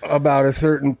believe about a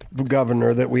certain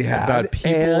governor that we had, about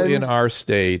people in our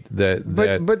state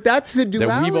but that's the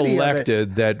duality that we've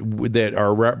elected that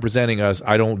are representing us.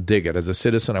 I don't dig it. As a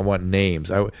citizen, I want names.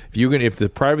 If the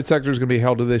private sector is going to be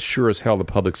held to this, sure as hell the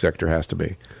public sector has to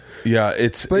be. Yeah,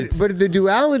 but the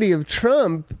duality of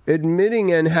Trump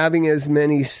admitting and having as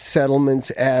many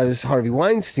settlements as Harvey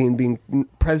Weinstein being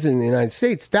president of the United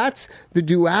States, that's the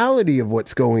duality of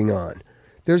what's going on.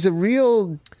 There's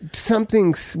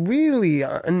something really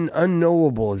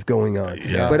unknowable is going on.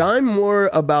 Yeah. But I'm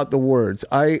more about the words.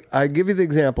 I give you the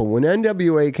example. When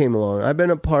NWA came along, I've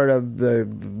been a part of the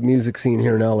music scene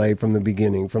here in LA from the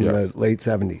beginning, from the late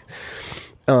 70s.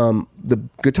 The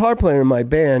guitar player in my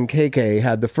band, KK,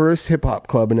 had the first hip-hop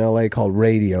club in L.A. called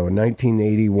Radio in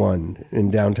 1981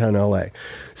 in downtown L.A.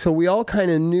 So we all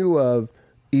kind of knew of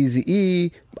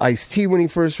Eazy-E, Ice-T when he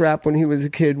first rapped when he was a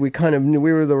kid. We kind of knew,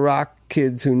 we were the rock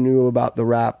kids who knew about the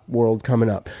rap world coming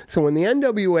up. So when the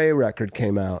NWA record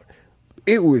came out,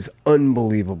 it was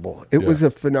unbelievable. It was a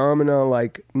phenomenon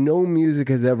like no music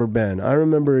has ever been. I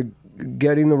remember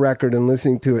getting the record and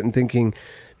listening to it and thinking,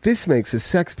 this makes the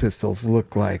Sex Pistols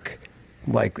look like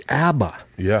ABBA.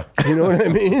 Yeah. You know what I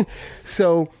mean?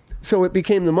 So it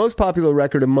became the most popular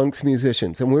record amongst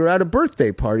musicians. And we were at a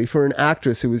birthday party for an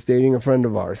actress who was dating a friend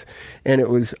of ours. And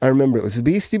I remember it was the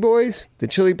Beastie Boys, the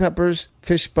Chili Peppers,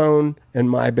 Fishbone, and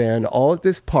my band, all at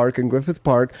this park in Griffith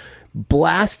Park,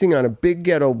 blasting on a big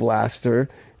ghetto blaster,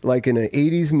 like in an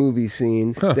 80s movie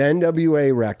scene, the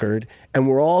NWA record, and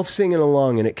we're all singing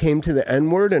along, and it came to the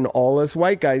N-word, and all us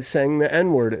white guys sang the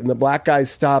N-word, and the black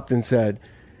guys stopped and said,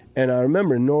 and I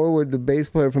remember Norwood, the bass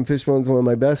player from Fishbone's one of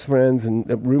my best friends and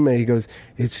a roommate, he goes,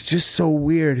 it's just so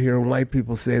weird hearing white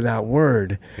people say that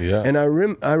word. Yeah. And I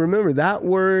remember that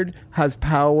word has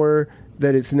power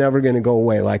that it's never going to go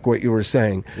away, like what you were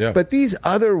saying. Yeah. But these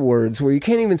other words where you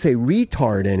can't even say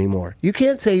retard anymore. You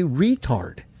can't say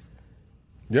retard.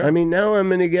 Yeah. I mean, now I'm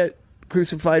going to get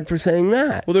crucified for saying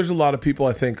that. Well, there's a lot of people,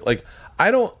 I think, I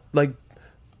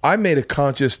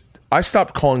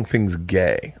stopped calling things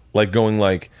gay. Like going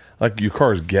like your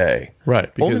car's gay. Right.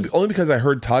 Only because I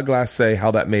heard Todd Glass say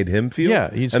how that made him feel. Yeah,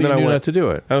 and then I knew not to do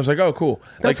it. I was like, oh, cool.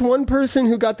 That's one person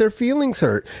who got their feelings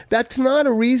hurt. That's not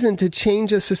a reason to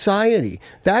change a society.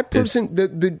 That person,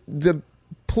 the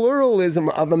pluralism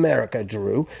of America,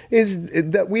 Drew, is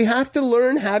that we have to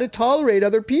learn how to tolerate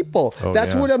other people.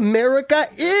 That's what America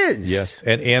is. Yes,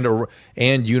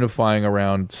 and unifying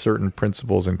around certain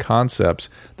principles and concepts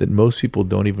that most people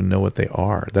don't even know what they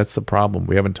are. That's the problem.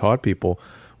 We haven't taught people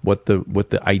what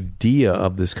the idea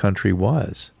of this country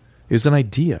was. It was an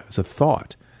idea. It's a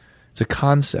thought. It's a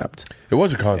concept. It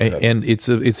was a concept. And it's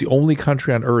the only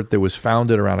country on earth that was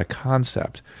founded around a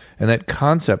concept. And that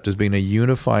concept is being a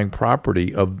unifying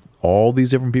property of all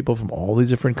these different people from all these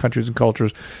different countries and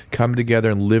cultures coming together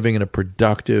and living in a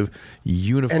productive,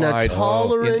 unified, and a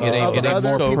tolerant of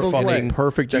other people's way.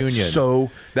 Perfect union.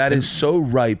 That is so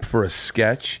ripe for a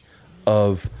sketch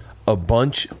of a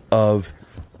bunch of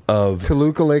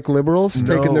Toluca Lake liberals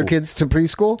taking their kids to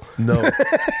preschool? No.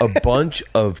 A bunch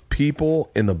of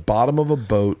people in the bottom of a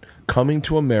boat coming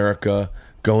to America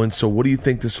going, so what do you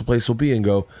think this place will be? And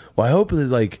go, well, I hope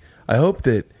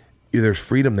that there's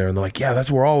freedom there. And they're like, yeah, that's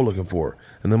what we're all looking for.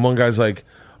 And then one guy's like,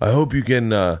 I hope you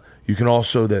can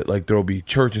also that like there'll be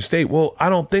church and state. Well, I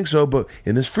don't think so, but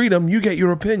in this freedom, you get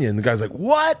your opinion. The guy's like,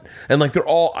 what? And like they're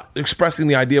all expressing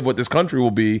the idea of what this country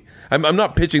will be. I'm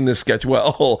not pitching this sketch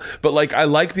well, but like I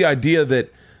like the idea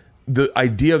that the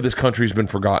idea of this country has been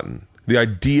forgotten. The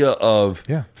idea of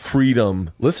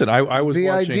freedom. Listen, I was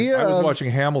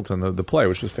watching Hamilton, the play,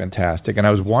 which was fantastic, and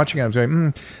I was watching it. I was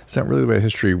saying, it's not really the way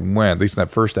history went, at least in that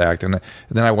first act. And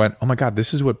then I went, oh my God,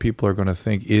 this is what people are going to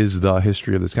think is the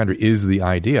history of this country, is the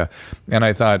idea. And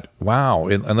I thought, wow,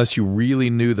 unless you really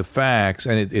knew the facts,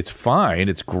 and it's fine,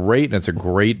 it's great, and it's a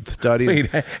great study.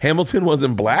 Wait, Hamilton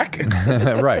wasn't black?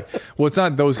 Right. Well, it's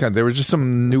not those kinds. There were just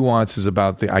some nuances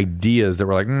about the ideas that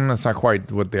were like, that's not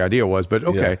quite what the idea was, but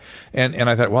okay. Yeah.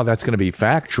 And I thought, well, that's going to be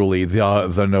factually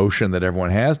the notion that everyone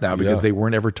has now, because they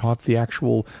weren't ever taught the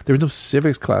actual. There was no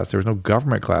civics class, there was no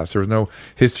government class, there was no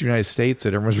history of the United States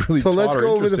that everyone was really. So taught let's or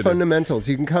go over the interested fundamentals.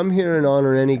 You can come here and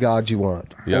honor any god you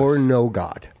want, or no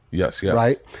god. Yes.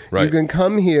 Right. You can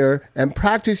come here and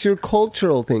practice your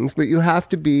cultural things, but you have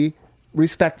to be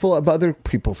respectful of other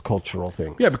people's cultural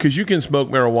things. Yeah, because you can smoke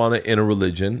marijuana in a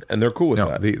religion, and they're cool with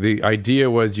that. The idea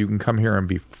was you can come here and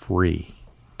be free,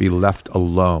 be left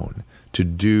alone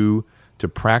to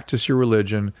practice your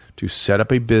religion, to set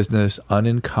up a business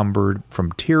unencumbered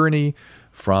from tyranny,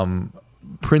 from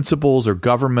principles or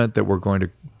government that were going to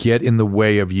get in the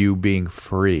way of you being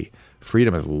free.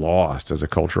 Freedom is lost as a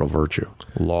cultural virtue.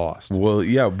 Lost. Well,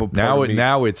 yeah, but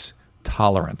now it's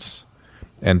tolerance,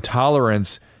 and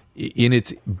tolerance in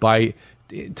its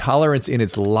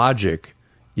logic.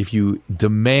 If you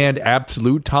demand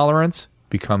absolute tolerance,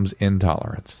 becomes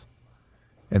intolerance,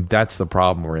 and that's the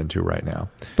problem we're into right now.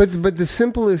 But the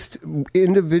simplest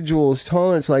individual's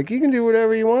tolerance, like you can do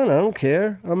whatever you want. I don't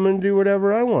care. I'm going to do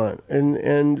whatever I want,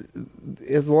 and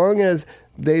as long as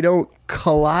they don't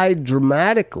collide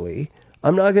dramatically,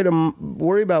 I'm not going to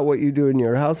worry about what you do in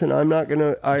your house, and I'm not going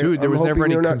to... Dude, there was never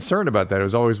any concern about that. It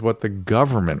was always what the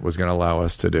government was going to allow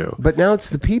us to do. But now it's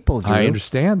the people, dude. I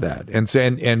understand that.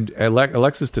 And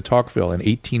Alexis de Tocqueville in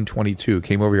 1822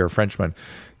 came over here, a Frenchman,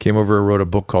 came over and wrote a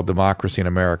book called Democracy in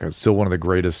America. It's still one of the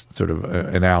greatest sort of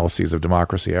analyses of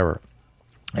democracy ever.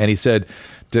 And he said,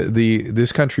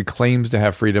 this country claims to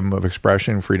have freedom of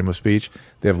expression, freedom of speech.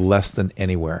 They have less than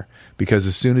anywhere. Because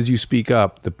as soon as you speak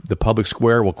up, the public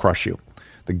square will crush you.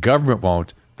 The government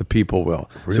won't. The people will.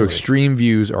 Really? So extreme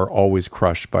views are always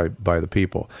crushed by the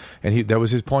people. And that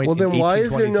was his point. Well, then why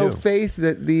is there no faith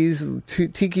that these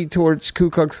Tiki Torch Ku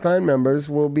Klux Klan members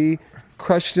will be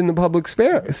crushed in the public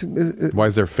sphere? Why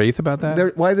is there faith about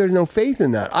that? Why there's no faith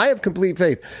in that? I have complete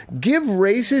faith. Give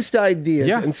racist ideas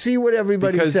and see what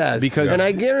everybody says. And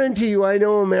I guarantee you, I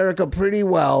know America pretty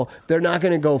well. They're not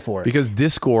going to go for it. Because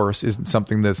discourse isn't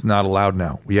something that's not allowed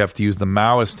now. We have to use the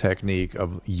Maoist technique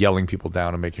of yelling people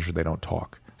down and making sure they don't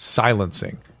talk.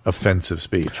 Silencing offensive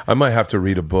speech. I might have to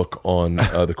read a book on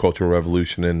the Cultural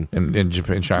Revolution in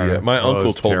Japan, in China. Yeah, my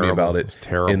uncle told me about it. It's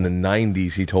terrible. In the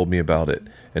 90s, he told me about it.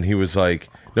 And he was like,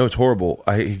 no, it's horrible.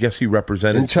 I guess he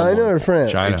represented in China someone. or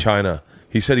France? In China.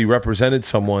 He said he represented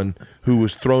someone who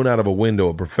was thrown out of a window,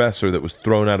 a professor that was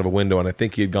thrown out of a window, and I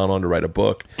think he had gone on to write a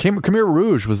book. Khmer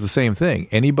Rouge was the same thing.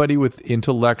 Anybody with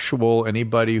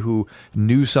anybody who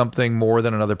knew something more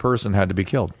than another person had to be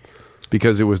killed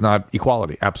because it was not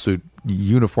equality, absolute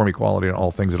uniform equality in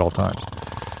all things at all times.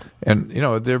 And,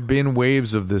 there have been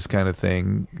waves of this kind of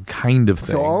thing.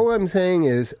 So all I'm saying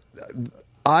is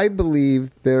I believe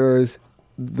there's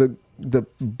the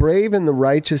brave and the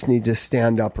righteous need to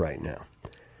stand up right now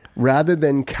rather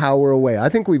than cower away. I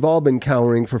think we've all been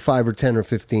cowering for 5 or 10 or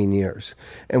 15 years,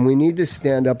 and we need to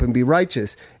stand up and be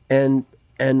righteous. And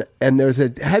there's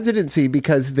a hesitancy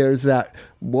because there's that,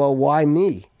 well, why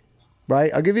me?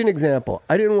 Right? I'll give you an example.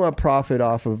 I didn't want to profit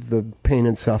off of the pain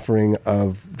and suffering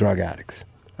of drug addicts.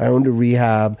 I owned a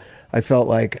rehab. I felt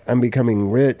like I'm becoming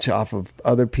rich off of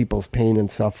other people's pain and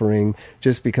suffering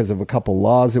just because of a couple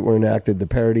laws that were enacted, the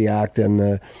Parity Act and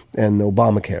the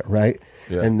Obamacare, right?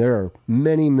 Yeah. And there are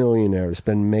many millionaires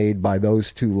been made by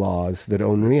those two laws that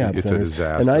own rehab it's centers. A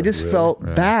disaster. And I just felt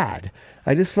bad.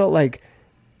 I just felt like,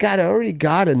 God, I already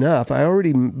got enough. I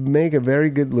already make a very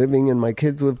good living and my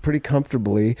kids live pretty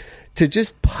comfortably. To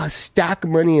just stack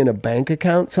money in a bank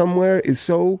account somewhere is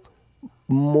so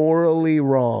morally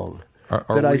wrong.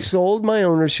 I sold my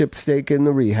ownership stake in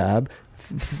the rehab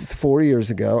 4 years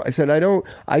ago. I said,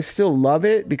 I still love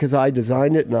it because I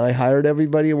designed it and I hired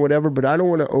everybody and whatever, but I don't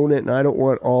want to own it and I don't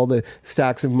want all the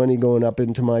stacks of money going up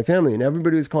into my family. And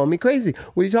everybody was calling me crazy.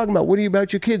 What are you talking about? What are you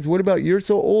about your kids? What about you're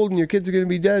so old and your kids are going to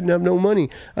be dead and have no money?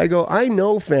 I go, I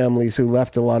know families who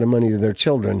left a lot of money to their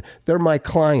children. They're my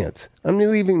clients. I'm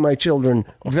leaving my children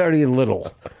very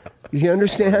little. You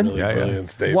understand?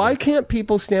 Really Why can't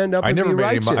people stand up and be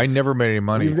righteous? I never made any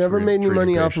money. You've never made any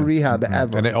money off of rehab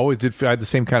ever. And it always did. I had the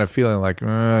same kind of feeling like,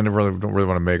 I don't really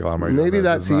want to make a lot of money. Maybe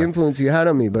that's the influence you had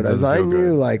on me. But as I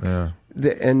knew,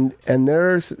 and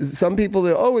there's some people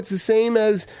that, it's the same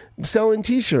as selling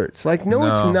T-shirts. Like, no,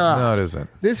 it's not. No, it isn't.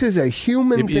 This is a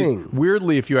human thing.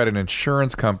 Weirdly, if you had an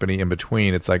insurance company in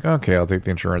between, it's like, okay, I'll take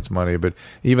the insurance money. But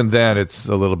even then, it's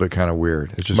a little bit kind of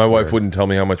weird. It's just my wife wouldn't tell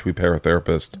me how much we pay our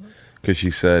therapist. Because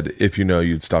she said, if you know,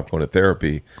 you'd stop going to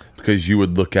therapy because you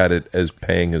would look at it as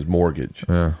paying his mortgage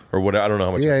or what. I don't know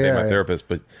how much I pay my therapist,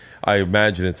 but I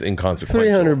imagine it's inconsequential.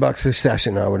 $300 a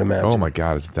session, I would imagine. Oh my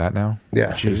God, is it that now?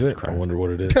 Yeah, Jesus Christ. I wonder what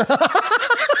it is.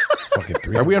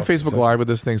 Fucking Are we on Facebook Live with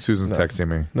this thing? Susan's texting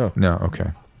me. No.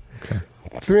 Okay.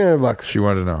 $300. She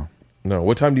wanted to know. No.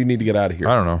 What time do you need to get out of here?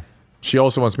 I don't know. She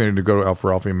also wants me to go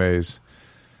for Alfie May's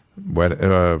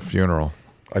funeral.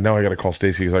 Now I got to call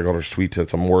Stacy because I got her sweet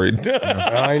tits. I'm worried.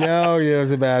 I know. Yeah, it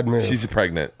was a bad move. She's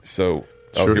pregnant, so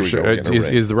here we go.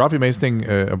 Is the Ralphie Mace thing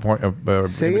a point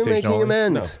of say you're making only?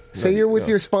 amends. Say you're with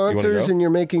your sponsors and you're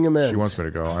making amends. She wants me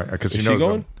to go because Is she knows she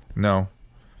going? them. No.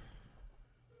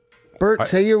 Bert,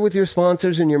 say you're with your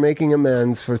sponsors and you're making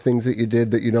amends for things that you did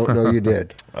that you don't know you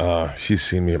did. She's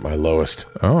seen me at my lowest.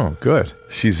 Oh, good.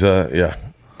 She's yeah.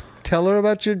 Tell her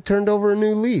about you turned over a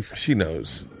new leaf. She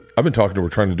knows. I've been talking to her,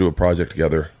 trying to do a project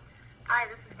together. Hi,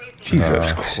 this is Stacey.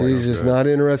 Jesus Christ. She's just not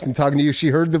interested in talking to you. She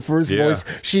heard the first voice.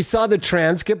 She saw the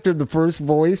transcript of the first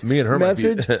voice Me and her might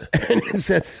be- message, and it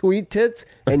said sweet tits,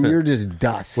 and you're just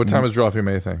dust. What time is Ralphie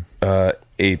May thing?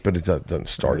 8, but it doesn't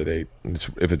start at 8.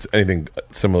 If it's anything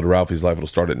similar to Ralphie's life, it'll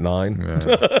start at 9.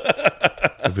 Yeah.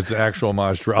 If it's an actual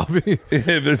homage to Ralphie.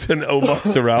 If it's an homage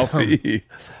to Ralphie.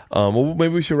 Well,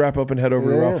 maybe we should wrap up and head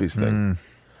over to Ralphie's thing.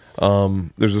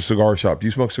 There's a cigar shop. Do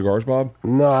you smoke cigars, Bob?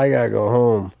 No, I gotta go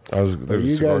home. There's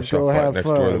You a cigar guys shop go right have next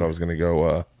fun. door that I was going to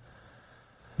go.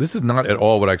 This is not at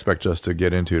all what I expect us to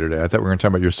get into today. I thought we were going to talk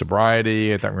about your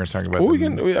sobriety. I thought we were going to talk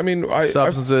about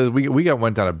substances. We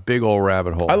went down a big old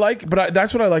rabbit hole.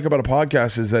 That's what I like about a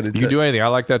podcast is that you can do anything. I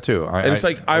like that too.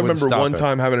 I remember one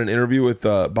time having an interview with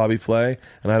Bobby Flay,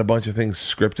 and I had a bunch of things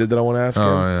scripted that I want to ask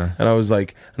him, and I was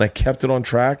like, and I kept it on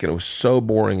track, and it was so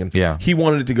boring, and he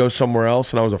wanted it to go somewhere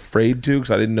else, and I was afraid to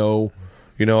because I didn't know.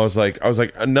 You know, I was like,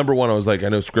 number one, I was like, I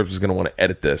know Scripps is going to want to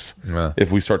edit this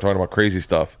if we start talking about crazy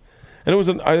stuff. And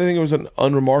I think it was an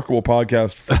unremarkable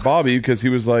podcast for Bobby because he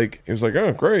was like,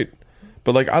 oh, great.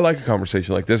 But like, I like a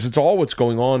conversation like this. It's all what's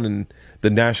going on in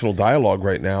the national dialogue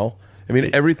right now. I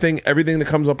mean, everything that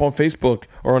comes up on Facebook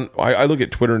or on, I look at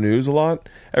Twitter news a lot.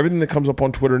 Everything that comes up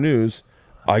on Twitter news,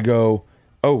 I go,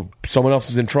 oh, someone else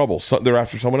is in trouble. They're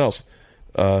after someone else.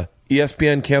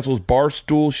 ESPN cancels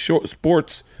Barstool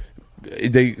Sports.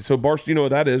 Barstool, you know what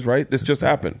that is, right? This just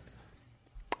happened.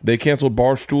 They canceled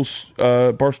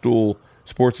Barstool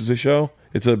Sports as a show.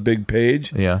 It's a big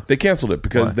page. Yeah. They canceled it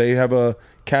because they have a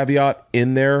caveat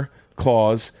in their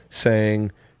clause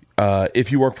saying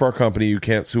if you work for our company, you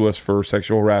can't sue us for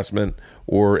sexual harassment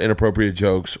or inappropriate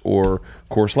jokes or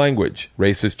coarse language,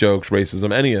 racist jokes,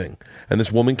 racism, anything. And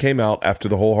this woman came out after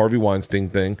the whole Harvey Weinstein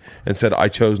thing and said, I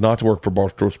chose not to work for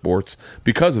Barstool Sports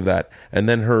because of that. And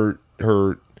then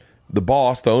the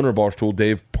boss, the owner of Barstool,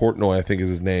 Dave Portnoy, I think is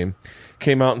his name,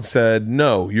 came out and said,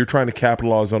 no, you're trying to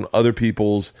capitalize on other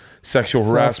people's sexual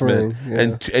harassment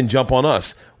and jump on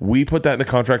us. We put that in the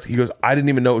contract. He goes, I didn't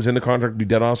even know it was in the contract, to be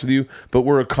dead honest with you, but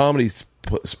we're a comedy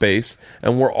space,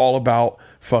 and we're all about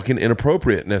fucking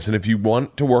inappropriateness. And if you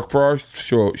want to work for our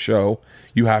show,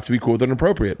 you have to be cool with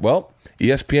inappropriate. Well,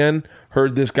 ESPN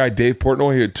heard this guy, Dave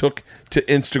Portnoy, who took to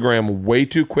Instagram way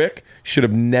too quick, should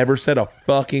have never said a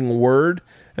fucking word,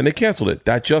 and they canceled it.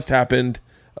 That just happened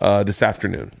this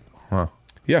afternoon. Huh.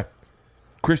 Yeah.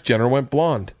 Kris Jenner went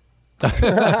blonde. But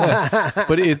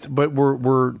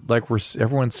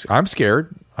everyone's. I'm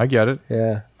scared. I get it.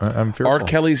 Yeah. I'm fearful. R.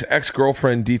 Kelly's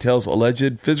ex-girlfriend details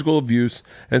alleged physical abuse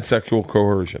and sexual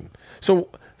coercion. So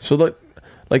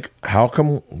how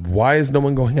come? Why is no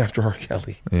one going after R.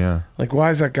 Kelly? Yeah. Like,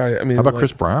 why is that guy? I mean, how about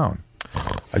Chris Brown?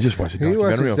 I just watched a You documentary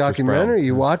watch this on Chris documentary. Brown.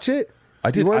 You watch it? I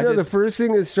did. You want I to know did. the first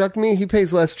thing that struck me? He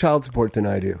pays less child support than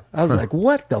I do. I was like,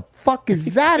 what the fuck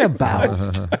is that about?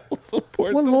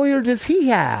 What lawyer does he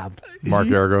have?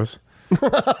 Mark Argos.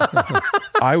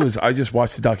 I just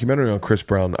watched a documentary on Chris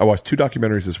Brown. I watched 2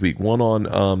 documentaries this week. One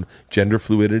on gender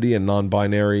fluidity and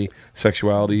non-binary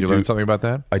sexuality. You learned something about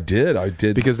that? I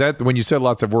did. Because that when you said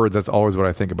lots of words, that's always what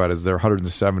I think about is there are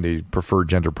 170 preferred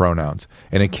gender pronouns.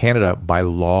 And in Canada, by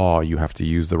law, you have to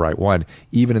use the right one.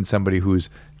 Even in somebody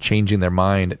who's changing their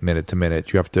mind minute to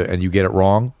minute, you have to, and you get it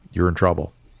wrong, you're in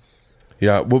trouble.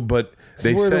 Yeah, well, but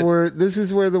they said... This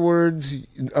is where the words,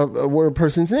 where a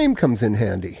person's name comes in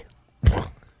handy.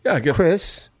 Yeah, I guess.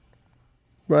 Chris,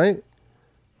 right?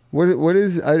 What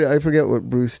is? I forget what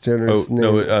Bruce Jenner's name.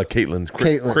 No, Caitlyn.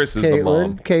 Chris is the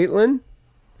mom. Caitlyn,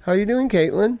 how are you doing,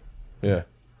 Caitlyn? Yeah,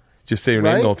 just say your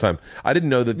name the whole time. I didn't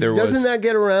know that there was. Doesn't that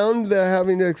get around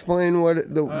having to explain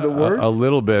what the word? A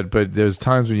little bit, but there's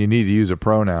times when you need to use a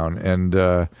pronoun,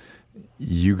 and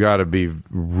you got to be.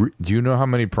 Do you know how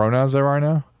many pronouns there are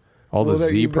now? All the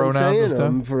Z pronouns and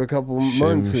stuff for a couple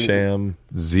months. Sham,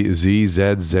 Z, Z,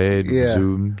 Z,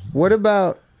 Zoom. What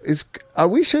about are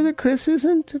we sure that Chris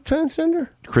isn't a transgender?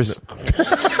 Chris,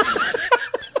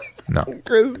 no.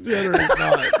 Chris Jenner is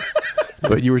not.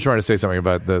 But you were trying to say something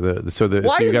about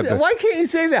why can't you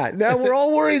say that? Now we're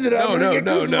all worried that I'm going to get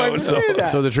crucified for saying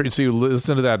that. So you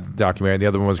listen to that documentary. And the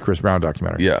other one was Chris Brown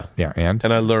documentary. Yeah, and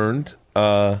I learned.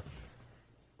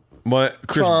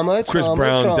 Chris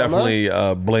Brown definitely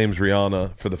blames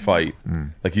Rihanna for the fight.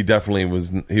 Like he definitely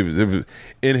was. He was in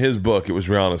his book. It was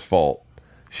Rihanna's fault.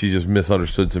 she just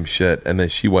misunderstood some shit, and then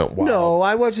she went, wow. No,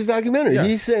 I watched his documentary. Yeah.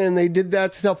 He's saying they did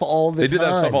that stuff all the time. They did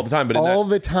that stuff all the time, but all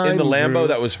the time in the Lambo, Drew,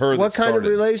 that was her. What that kind of started.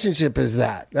 relationship is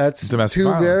that? That's Domestic two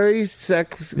violence. very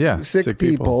sick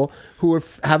people who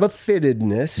have a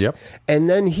fittedness. Yep. And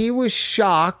then he was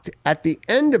shocked at the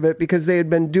end of it because they had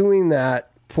been doing that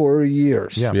for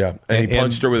years. Yeah, and he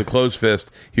punched her with a closed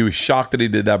fist. He was shocked that he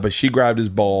did that, but she grabbed his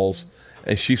balls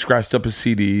and she scratched up his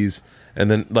CDs, and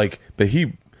then but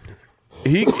he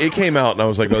it came out, and I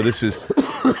was like, oh, this is.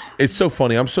 It's so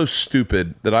funny. I'm so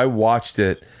stupid that I watched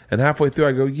it, and halfway through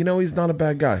I go, he's not a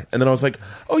bad guy, and then I was like,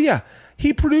 oh yeah.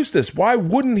 He produced this. Why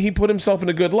wouldn't he put himself in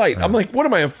a good light? I'm like, what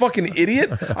am I, a fucking idiot?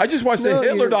 I just watched a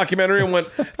Hitler documentary and went,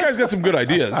 guy's got some good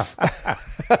ideas.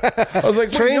 I was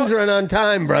like, trains run on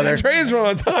time, brother. Trains run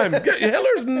on time.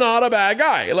 Hitler's not a bad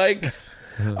guy. Like,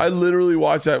 I literally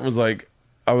watched that and was like,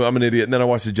 I'm an idiot. And then I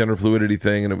watched the gender fluidity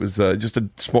thing, and it was just a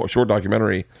short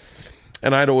documentary.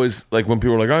 And I'd always, like, when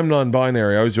people were like, I'm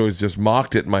non-binary, I was always just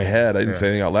mocked it in my head. I didn't say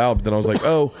anything out loud. But then I was like,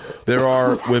 oh, there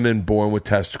are women born with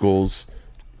testicles.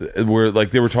 Where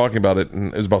like they were talking about it, and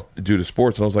it was about due to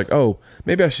sports, and I was like, oh,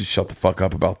 maybe I should shut the fuck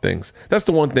up about things. That's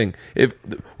the one thing,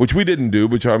 which we didn't do,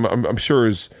 which I'm sure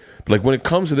is like when it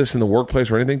comes to this in the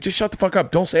workplace or anything, just shut the fuck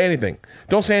up. Don't say anything.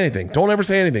 Don't say anything. Don't ever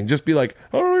say anything. Just be like,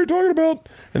 I don't know what you're talking about,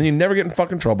 and then you never get in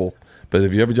fucking trouble. But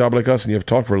if you have a job like us and you have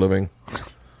to talk for a living,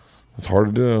 it's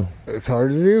hard to do. It's hard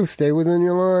to do. Stay within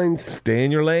your lines. Stay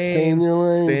in your lane. Stay in your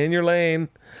lane. Stay in your lane.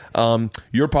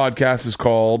 Your podcast is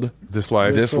called This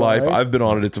Life. This Life. I've been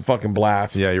on it. It's a fucking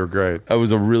blast. Yeah, you're great. It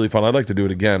was a really fun. I'd like to do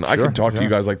it again. I Sure, can talk to you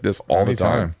guys like this all the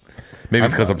time. Maybe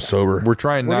it's because I'm sober. We're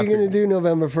trying What not are you going to do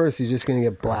November 1st? You just going to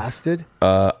get blasted?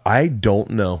 I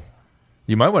don't know.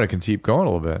 You might want to keep going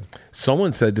a little bit.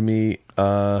 Someone said to me,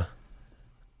 I'm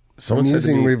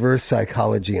using reverse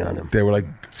psychology on him. They were like,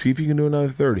 see if you can do another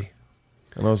 30.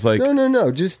 And I was like, No.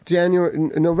 Just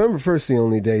November 1st is the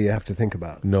only day you have to think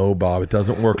about. No, Bob, it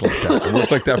doesn't work like that. It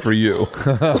works like that for you.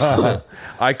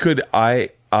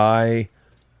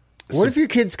 What if your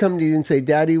kids come to you and say,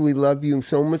 Daddy, we love you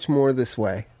so much more this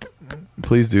way?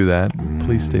 Please do that.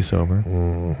 Please stay sober.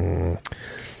 Mm-hmm.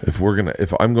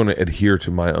 If I'm gonna adhere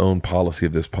to my own policy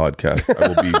of this podcast, I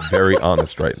will be very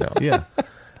honest right now. Yeah.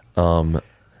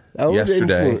 That would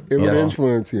yesterday, it would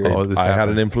influence you. I had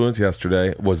an influence yesterday.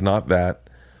 It was not that,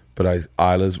 but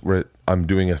I'm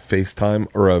doing a FaceTime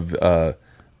or a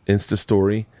Insta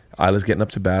story. Isla's getting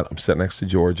up to bat. I'm sitting next to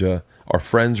Georgia. Our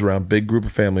friends around, big group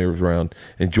of family around,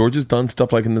 and Georgia's done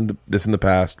stuff like this in the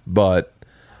past. But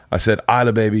I said,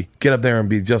 Isla, baby, get up there and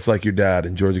be just like your dad.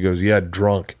 And Georgia goes, yeah,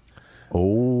 drunk.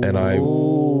 Oh, and I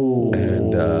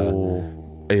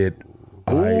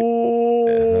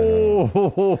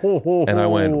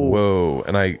went, whoa.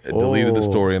 And I deleted the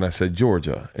story and I said,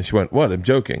 Georgia. And she went, what? I'm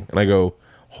joking. And I go,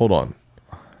 hold on.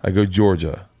 I go,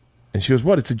 Georgia. And she goes,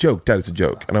 what? It's a joke. Dad, it's a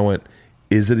joke. And I went,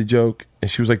 is it a joke? And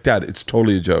she was like, Dad, it's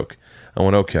totally a joke. I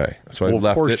went, okay. So I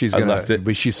left it. I left it.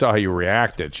 But she saw how you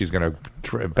reacted. She's going to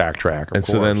backtrack. And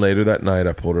so then later that night,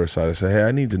 I pulled her aside. I said, hey,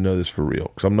 I need to know this for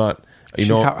real. Because I'm not,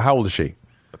 how old is she?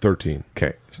 13.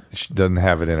 Okay. She doesn't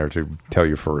have it in her to tell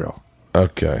you for real.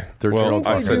 Okay. Well,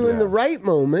 I do in the right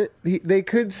moment. They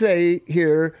could say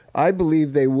here, I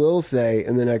believe they will say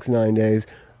in the next 9 days,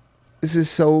 this is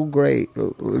so great.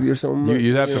 You're so much.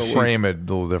 You have to frame it a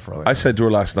little differently. I said to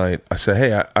her last night, I said,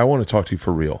 hey, I want to talk to you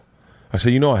for real. I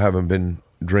said, I haven't been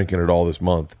drinking at all this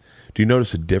month. Do you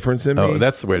notice a difference in me? Oh,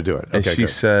 that's the way to do it. And she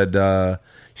said, yeah,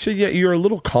 you're a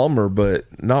little calmer, but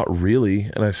not really.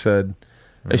 And I said,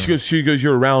 and she goes,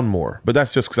 you're around more. But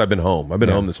that's just because I've been home. I've been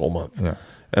home this whole month. Yeah.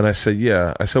 And I said,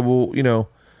 yeah. I said, well,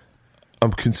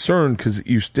 I'm concerned because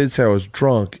you did say I was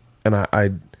drunk, and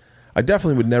I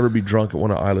definitely would never be drunk at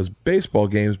one of Isla's baseball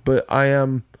games, but I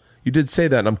am. You did say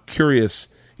that, and I'm curious.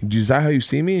 Is that how you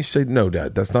see me? And she said, no,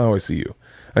 Dad, that's not how I see you.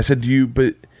 I said,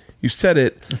 but you said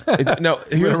it. Now,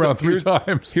 here's around three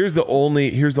times. Here's the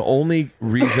only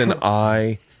reason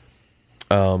I.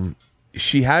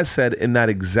 She has said in that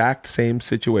exact same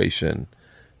situation.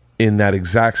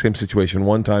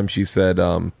 One time she said,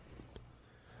 I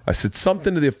said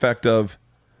something to the effect of,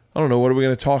 I don't know, what are we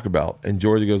going to talk about? And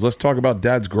Georgia goes, let's talk about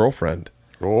Dad's girlfriend.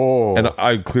 Oh. And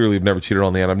I clearly have never cheated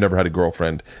on Leanne. I've never had a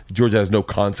girlfriend. Georgia has no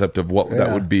concept of what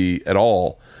that would be at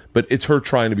all. But it's her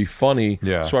trying to be funny.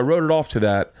 Yeah. So I wrote it off to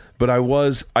that. But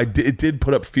it did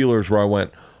put up feelers where I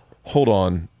went, hold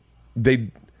on.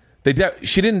 She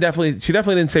definitely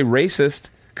didn't say racist,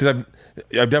 because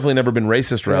I've definitely never been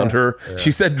racist around her. Yeah.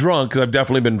 She said drunk, because I've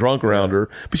definitely been drunk around her.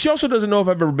 But she also doesn't know if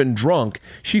I've ever been drunk.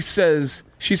 She said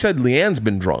Leanne's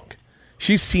been drunk.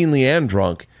 She's seen Leanne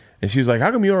drunk. And she was like,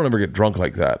 how come you don't ever get drunk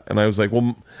like that? And I was like,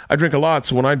 well, I drink a lot,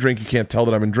 so when I drink, you can't tell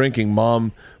that I've been drinking.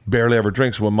 Mom barely ever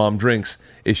drinks. When Mom drinks,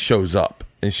 it shows up.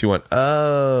 And she went,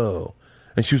 oh.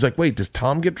 And she was like, wait, does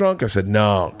Tom get drunk? I said,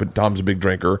 no, but Tom's a big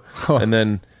drinker. And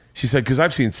then she said, because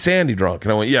I've seen Sandy drunk.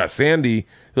 And I went, yeah, Sandy,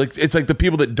 like it's like the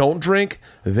people that don't drink,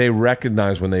 they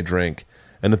recognize when they drink.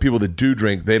 And the people that do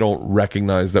drink, they don't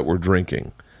recognize that we're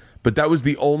drinking. But that was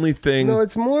the only thing. No,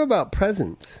 it's more about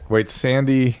presence. Wait,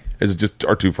 Sandy is just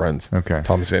our two friends. Okay.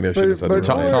 Tom and Sandy. I should have said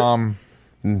Tom.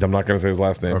 I'm not going to say his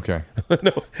last name. Okay.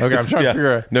 No. Okay, I'm trying to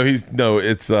figure out. No,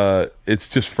 it's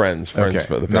just friends. Friends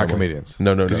for the family. Not comedians.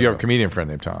 No. Because you have a comedian friend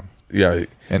named Tom. Yeah.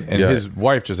 And his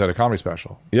wife just had a comedy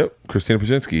special. Yep. Christina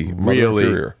Pajinski.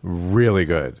 Really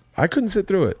good. I couldn't sit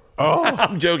through it. Oh,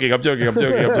 I'm joking.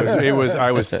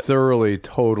 I was thoroughly,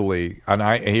 totally,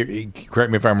 and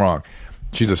correct me if I'm wrong.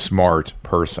 She's a smart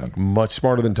person, much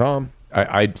smarter than Tom.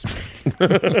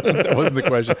 That wasn't the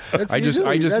question. I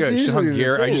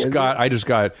just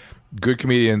got good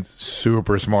comedian,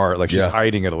 super smart. Like she's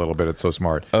hiding it a little bit. It's so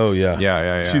smart. Oh yeah.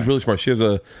 Yeah. She's really smart. She has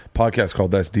a podcast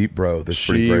called That's Deep, Bro. That's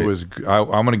pretty great. I'm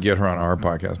going to get her on our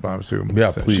podcast, Bob. Too.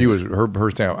 Yeah, please. She was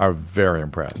her stand. I was very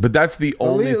impressed. But that's the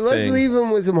only thing. Let's leave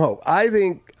him with some hope. I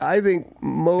think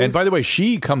most. And by the way,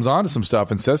 she comes on to some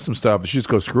stuff and says some stuff. And she just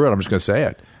goes, screw it. I'm just going to say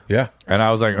it. Yeah. And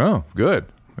I was like, oh, good.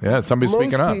 Yeah, somebody's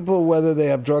speaking up. Most people, whether they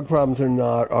have drug problems or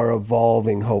not, are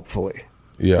evolving, hopefully.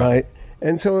 Yeah. Right?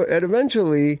 And so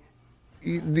eventually,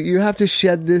 you have to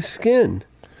shed this skin.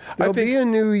 There'll be a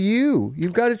new you.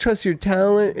 You've got to trust your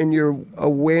talent and your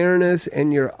awareness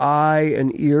and your eye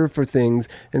and ear for things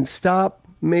and stop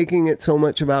making it so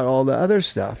much about all the other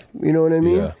stuff. You know what I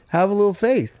mean? Yeah. Have a little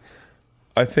faith.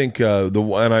 I think I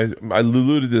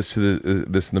alluded this to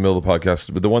this in the middle of the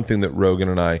podcast, but the one thing that Rogan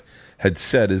and I had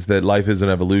said is that life is an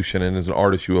evolution, and as an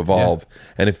artist you evolve. Yeah.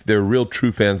 And if they're real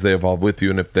true fans, they evolve with you,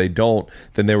 and if they don't,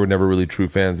 then they were never really true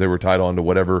fans. They were tied on to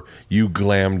whatever you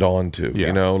glammed onto. Yeah.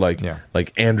 You know, like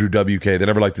Andrew WK. They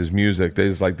never liked his music. They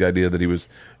just liked the idea that he was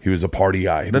a party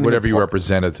guy. Whatever you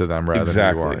represented to them, rather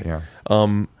than who you are.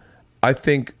 Yeah. I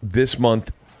think this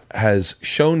month has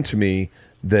shown to me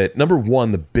that, number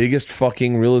one, the biggest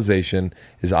fucking realization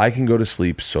is I can go to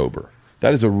sleep sober.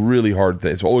 That is a really hard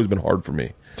thing. It's always been hard for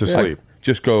me to sleep.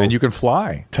 Just go, and you can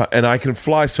fly, and I can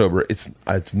fly sober.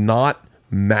 It's not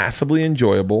massively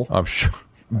enjoyable. I'm sure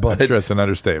it's an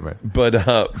understatement. But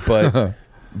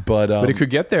it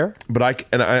could get there. But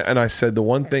I said the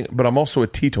one thing. But I'm also a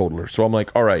teetotaler, so I'm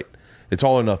like, all right, it's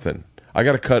all or nothing. I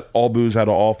got to cut all booze out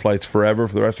of all flights forever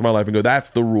for the rest of my life and go. That's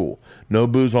the rule. No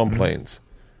booze on planes.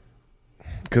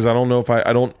 Because I don't know if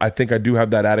I think I do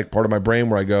have that addict part of my brain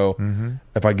where I go,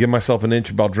 if I give myself an inch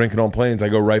about drinking on planes, I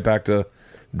go right back to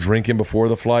drinking before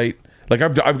the flight. Like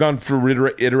I've gone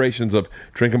through iterations of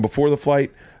drinking before the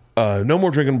flight, no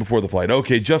more drinking before the flight.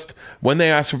 Okay, just when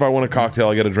they ask if I want a cocktail,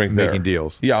 I get a drink there. Making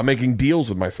deals. Yeah, I'm making deals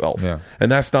with myself. Yeah.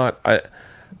 And that's not, I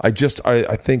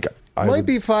think... Might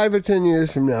be 5 or 10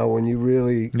 years from now when you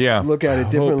really look at it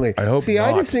differently. I hope See,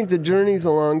 not. I just think the journey's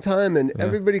a long time, and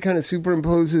everybody kind of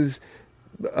superimposes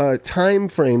time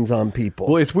frames on people.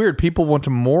 Well, it's weird. People want to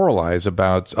moralize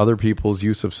about other people's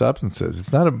use of substances.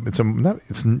 It's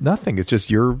nothing. It's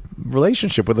just your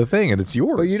relationship with a thing, and it's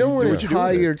yours. But you don't want to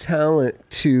tie your talent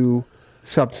to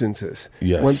substances.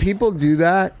 Yes. When people do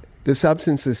that, the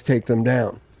substances take them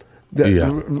down.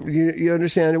 You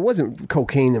understand? It wasn't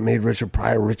cocaine that made Richard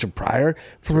Pryor.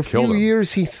 For a few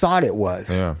years, he thought it was.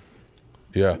 Yeah.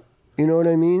 Yeah. You know what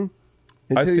I mean?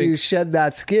 Until you shed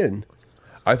that skin.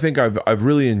 I think I've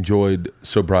really enjoyed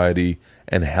sobriety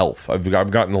and health. I've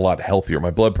gotten a lot healthier.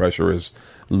 My blood pressure is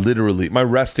literally, my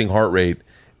resting heart rate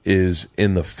is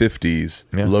in the 50s,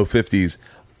 low 50s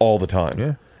all the time.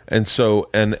 Yeah. And so,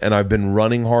 and I've been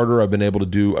running harder. I've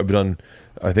done,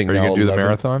 I think, are you now going to do the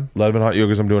marathon? 11 hot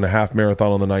yogas. I'm doing a half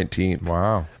marathon on the 19th.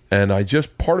 Wow. And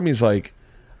part of me is like,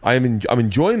 I'm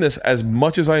enjoying this as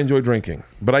much as I enjoy drinking.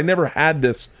 But I never had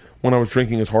this when I was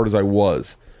drinking as hard as I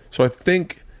was. So I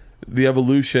think the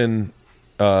evolution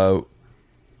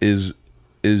is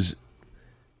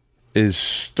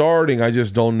starting. I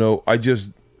just don't know.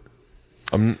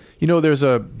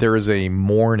 There is a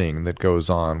mourning that goes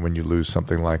on when you lose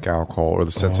something like alcohol or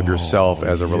the sense of yourself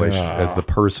as a relation, as the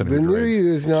person who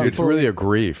drinks. It's really a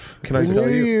grief. Can I tell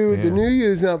you? The new you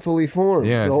is not fully formed.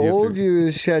 Yeah, the old you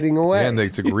is shedding away. And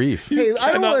it's a grief. You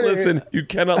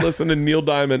cannot listen to Neil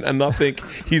Diamond and not think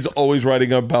he's always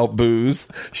writing about booze.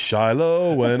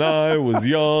 Shiloh, when I was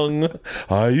young,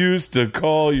 I used to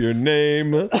call your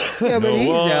name. Yeah, but he's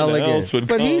elegant.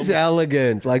 He's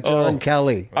elegant, like John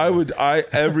Kelly.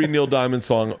 Every Neil Diamond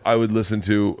song I would listen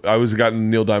to. I was gotten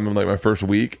Neil Diamond like my first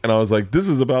week, and I was like, "This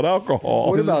is about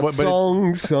alcohol." What about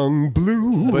song sung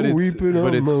blue? But it's- weeping but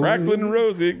on it's- my- Franklin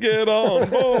Rosie, get on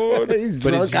board. He's But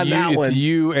drunk it's on that one.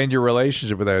 you and your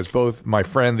relationship with that. It's both my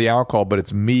friend, the alcohol, but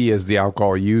it's me as the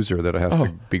alcohol user that has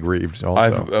to be grieved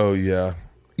also. Oh yeah,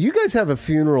 You guys have a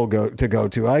funeral to go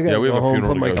to. I got to we go have a home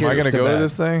funeral put my to go kids to. Am I going to go to bed.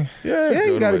 this thing? yeah.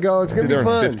 you gotta it. go. It's gonna be there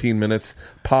fun. in 15 minutes.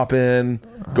 Pop in,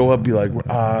 go up, be like,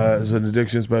 as an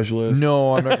addiction specialist.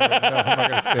 No, I'm not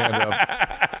going to stand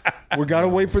up. We got to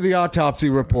wait for the autopsy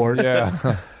report.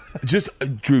 Yeah. Just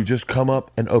Drew, just come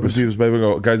up and open people's baby and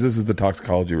go, guys, this is the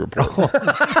toxicology report.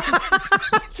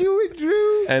 Do it,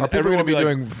 Drew. And Are people everyone going to be like,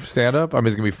 doing stand up? I mean,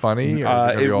 is it going to be funny? Or is it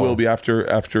gonna be all- will be after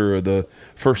the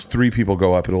first 3 people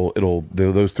go up.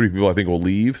 Those 3 people I think will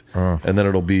leave, and then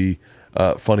it'll be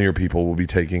funnier people will be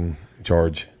taking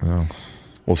charge. Oh.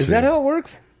 We'll see. Is that how it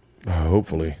works?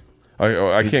 Hopefully,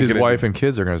 I can't His get wife and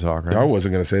kids are going to talk, right? I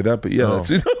wasn't going to say that, but yeah, Oh. that's,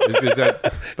 Is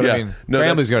that, but Yeah. I mean, No,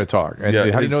 family's that's- going to talk. And yeah, how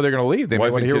do you his know they're going to leave? They might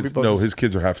wife want to and hear kids. people. No, his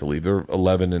kids will have to leave. They're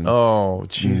 11 and Oh,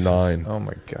 Jesus. 9. Oh,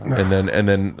 my God. and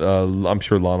then I'm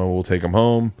sure Lana will take them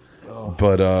home.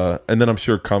 But and then I'm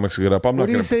sure comics will get up. I'm What not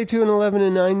do you going to say to an 11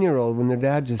 and 9-year-old when their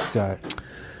dad just died?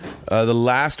 The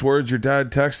last words your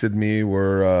dad texted me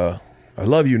were, "I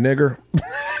love you, nigger."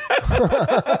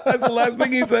 That's the last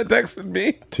thing he said. Texted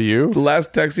me. To you? The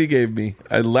last text he gave me.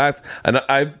 That's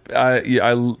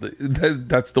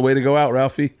the way to go out,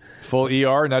 Ralphie. Full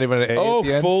ER, not even an A Oh, at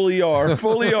the end? full ER,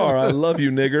 full ER. I love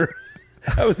you, nigger.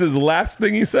 That was his last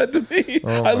thing he said to me.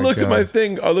 Oh, I my looked at my God.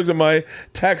 thing. I looked at my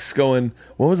text going,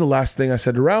 what was the last thing I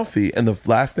said to Ralphie? And the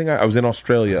last thing I was in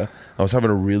Australia. I was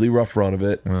having a really rough run of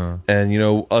it.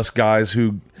 And, us guys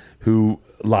who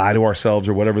lie to ourselves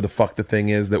or whatever the fuck the thing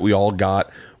is that we all got.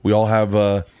 We all have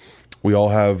a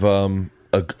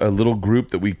little group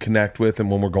that we connect with,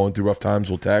 and when we're going through rough times,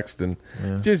 we'll text and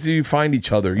just you find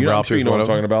each other. I'm Ralphie sure you know was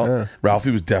what I'm one talking of about. Ralphie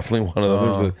was definitely one of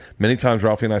them. There was many times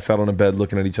Ralphie and I sat on a bed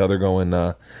looking at each other, going,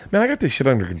 "Man, I got this shit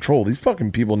under control. These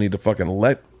fucking people need to fucking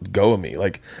let go of me,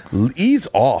 like ease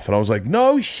off." And I was like,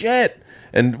 "No shit."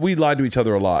 And we lied to each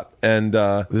other a lot. And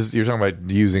You're talking about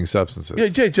using substances.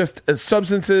 yeah, just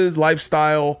substances,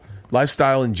 lifestyle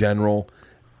in general.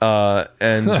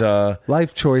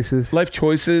 Life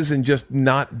choices and just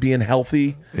not being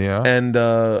healthy. Yeah. And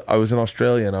I was in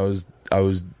Australia and I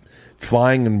was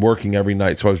flying and working every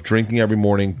night. So I was drinking every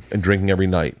morning and drinking every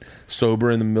night.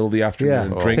 Sober in the middle of the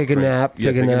afternoon. Yeah, take a nap,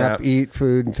 Yeah, take a nap, eat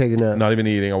food, and take a nap. Not even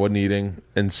eating. I wasn't eating.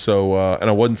 And so and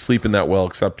I wasn't sleeping that well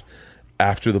except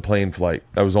after the plane flight.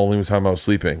 That was the only time I was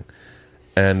sleeping.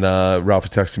 And Ralph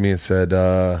texted me and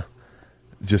said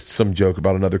just some joke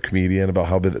about another comedian, about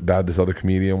how bad this other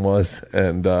comedian was,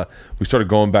 and we started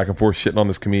going back and forth shitting on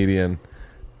this comedian,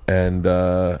 and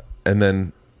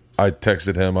then I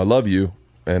texted him, "I love you,"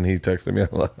 and he texted me,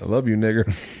 "I love you, nigger."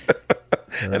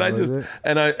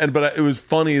 But it was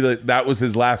funny that was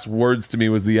his last words to me,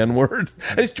 was the N word.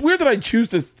 It's weird that I choose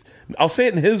to. I'll say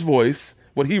it in his voice,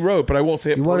 what he wrote, but I won't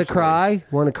say it. You want to cry?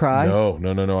 Want to cry? No,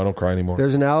 I don't cry anymore.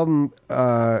 There's an album.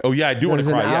 Oh yeah, I do want to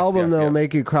There's cry. an Yes, album yes, that'll yes.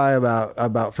 make you cry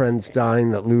about friends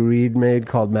dying that Lou Reed made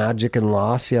called Magic and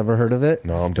Loss. You ever heard of it?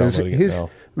 No, I'm downloading it now.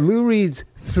 Lou Reed's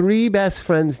 3 best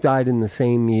friends died in the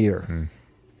same year.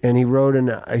 And he wrote an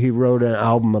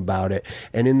album about it.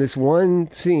 And in this one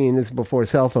scene, this is before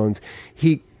cell phones,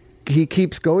 he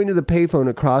keeps going to the payphone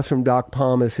across from Doc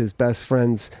Palmas, his best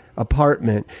friend's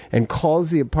apartment, and calls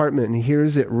the apartment and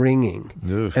hears it ringing.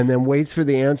 Oof. And then waits for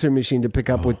the answer machine to pick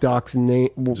up with Doc's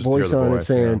voice the on it voice,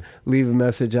 saying, yeah. leave a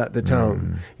message at the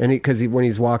tone. And because when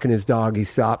he's walking his dog, he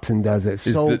stops and does it.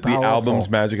 Is So the powerful. album's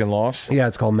Magic and Loss? Yeah,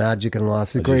 it's called Magic and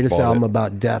Loss. The just greatest bought album it.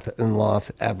 about death and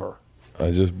loss ever.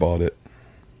 I just bought it.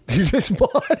 You just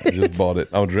bought I it? just bought it.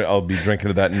 I'll be drinking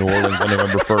to that in New Orleans on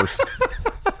November 1st.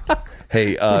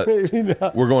 Hey,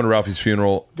 we're going to Ralphie's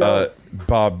funeral.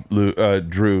 Bob, Lou,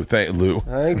 Drew, Thank you.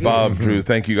 Bob, Drew,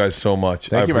 thank you guys so much.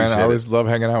 Thank you, man. I appreciate always it. love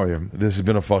hanging out with you. This has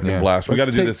been a fucking blast. We got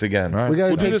to do take- this again. Right. We got to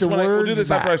We'll do take this the when we'll words do this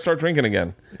back. after I start drinking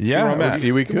again. See where I'm at.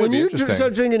 we could. When be you interesting.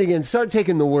 start drinking again, start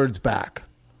taking the words back.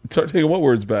 Start taking what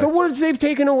words back? The words they've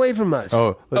taken away from us.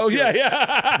 Oh, Oh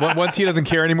yeah. Once he doesn't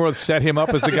care anymore, let's set him up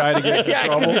as the guy to get in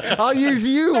trouble. I'll use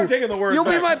you. Start taking the words You'll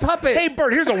be back. my puppet. Hey,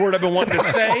 Bert, here's a word I've been wanting to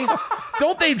say.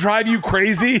 Don't they drive you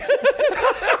crazy?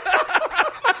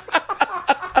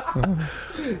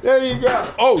 There you go.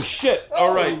 Oh shit!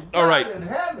 All right. God in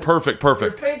heaven. Perfect.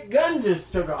 Your fake gun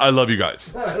just took off. I love you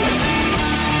guys.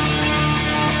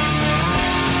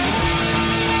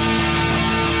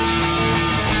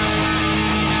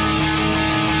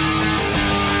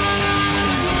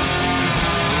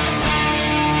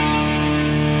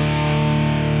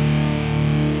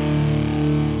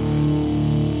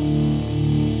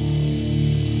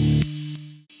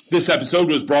 This episode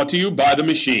was brought to you by The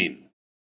Machine.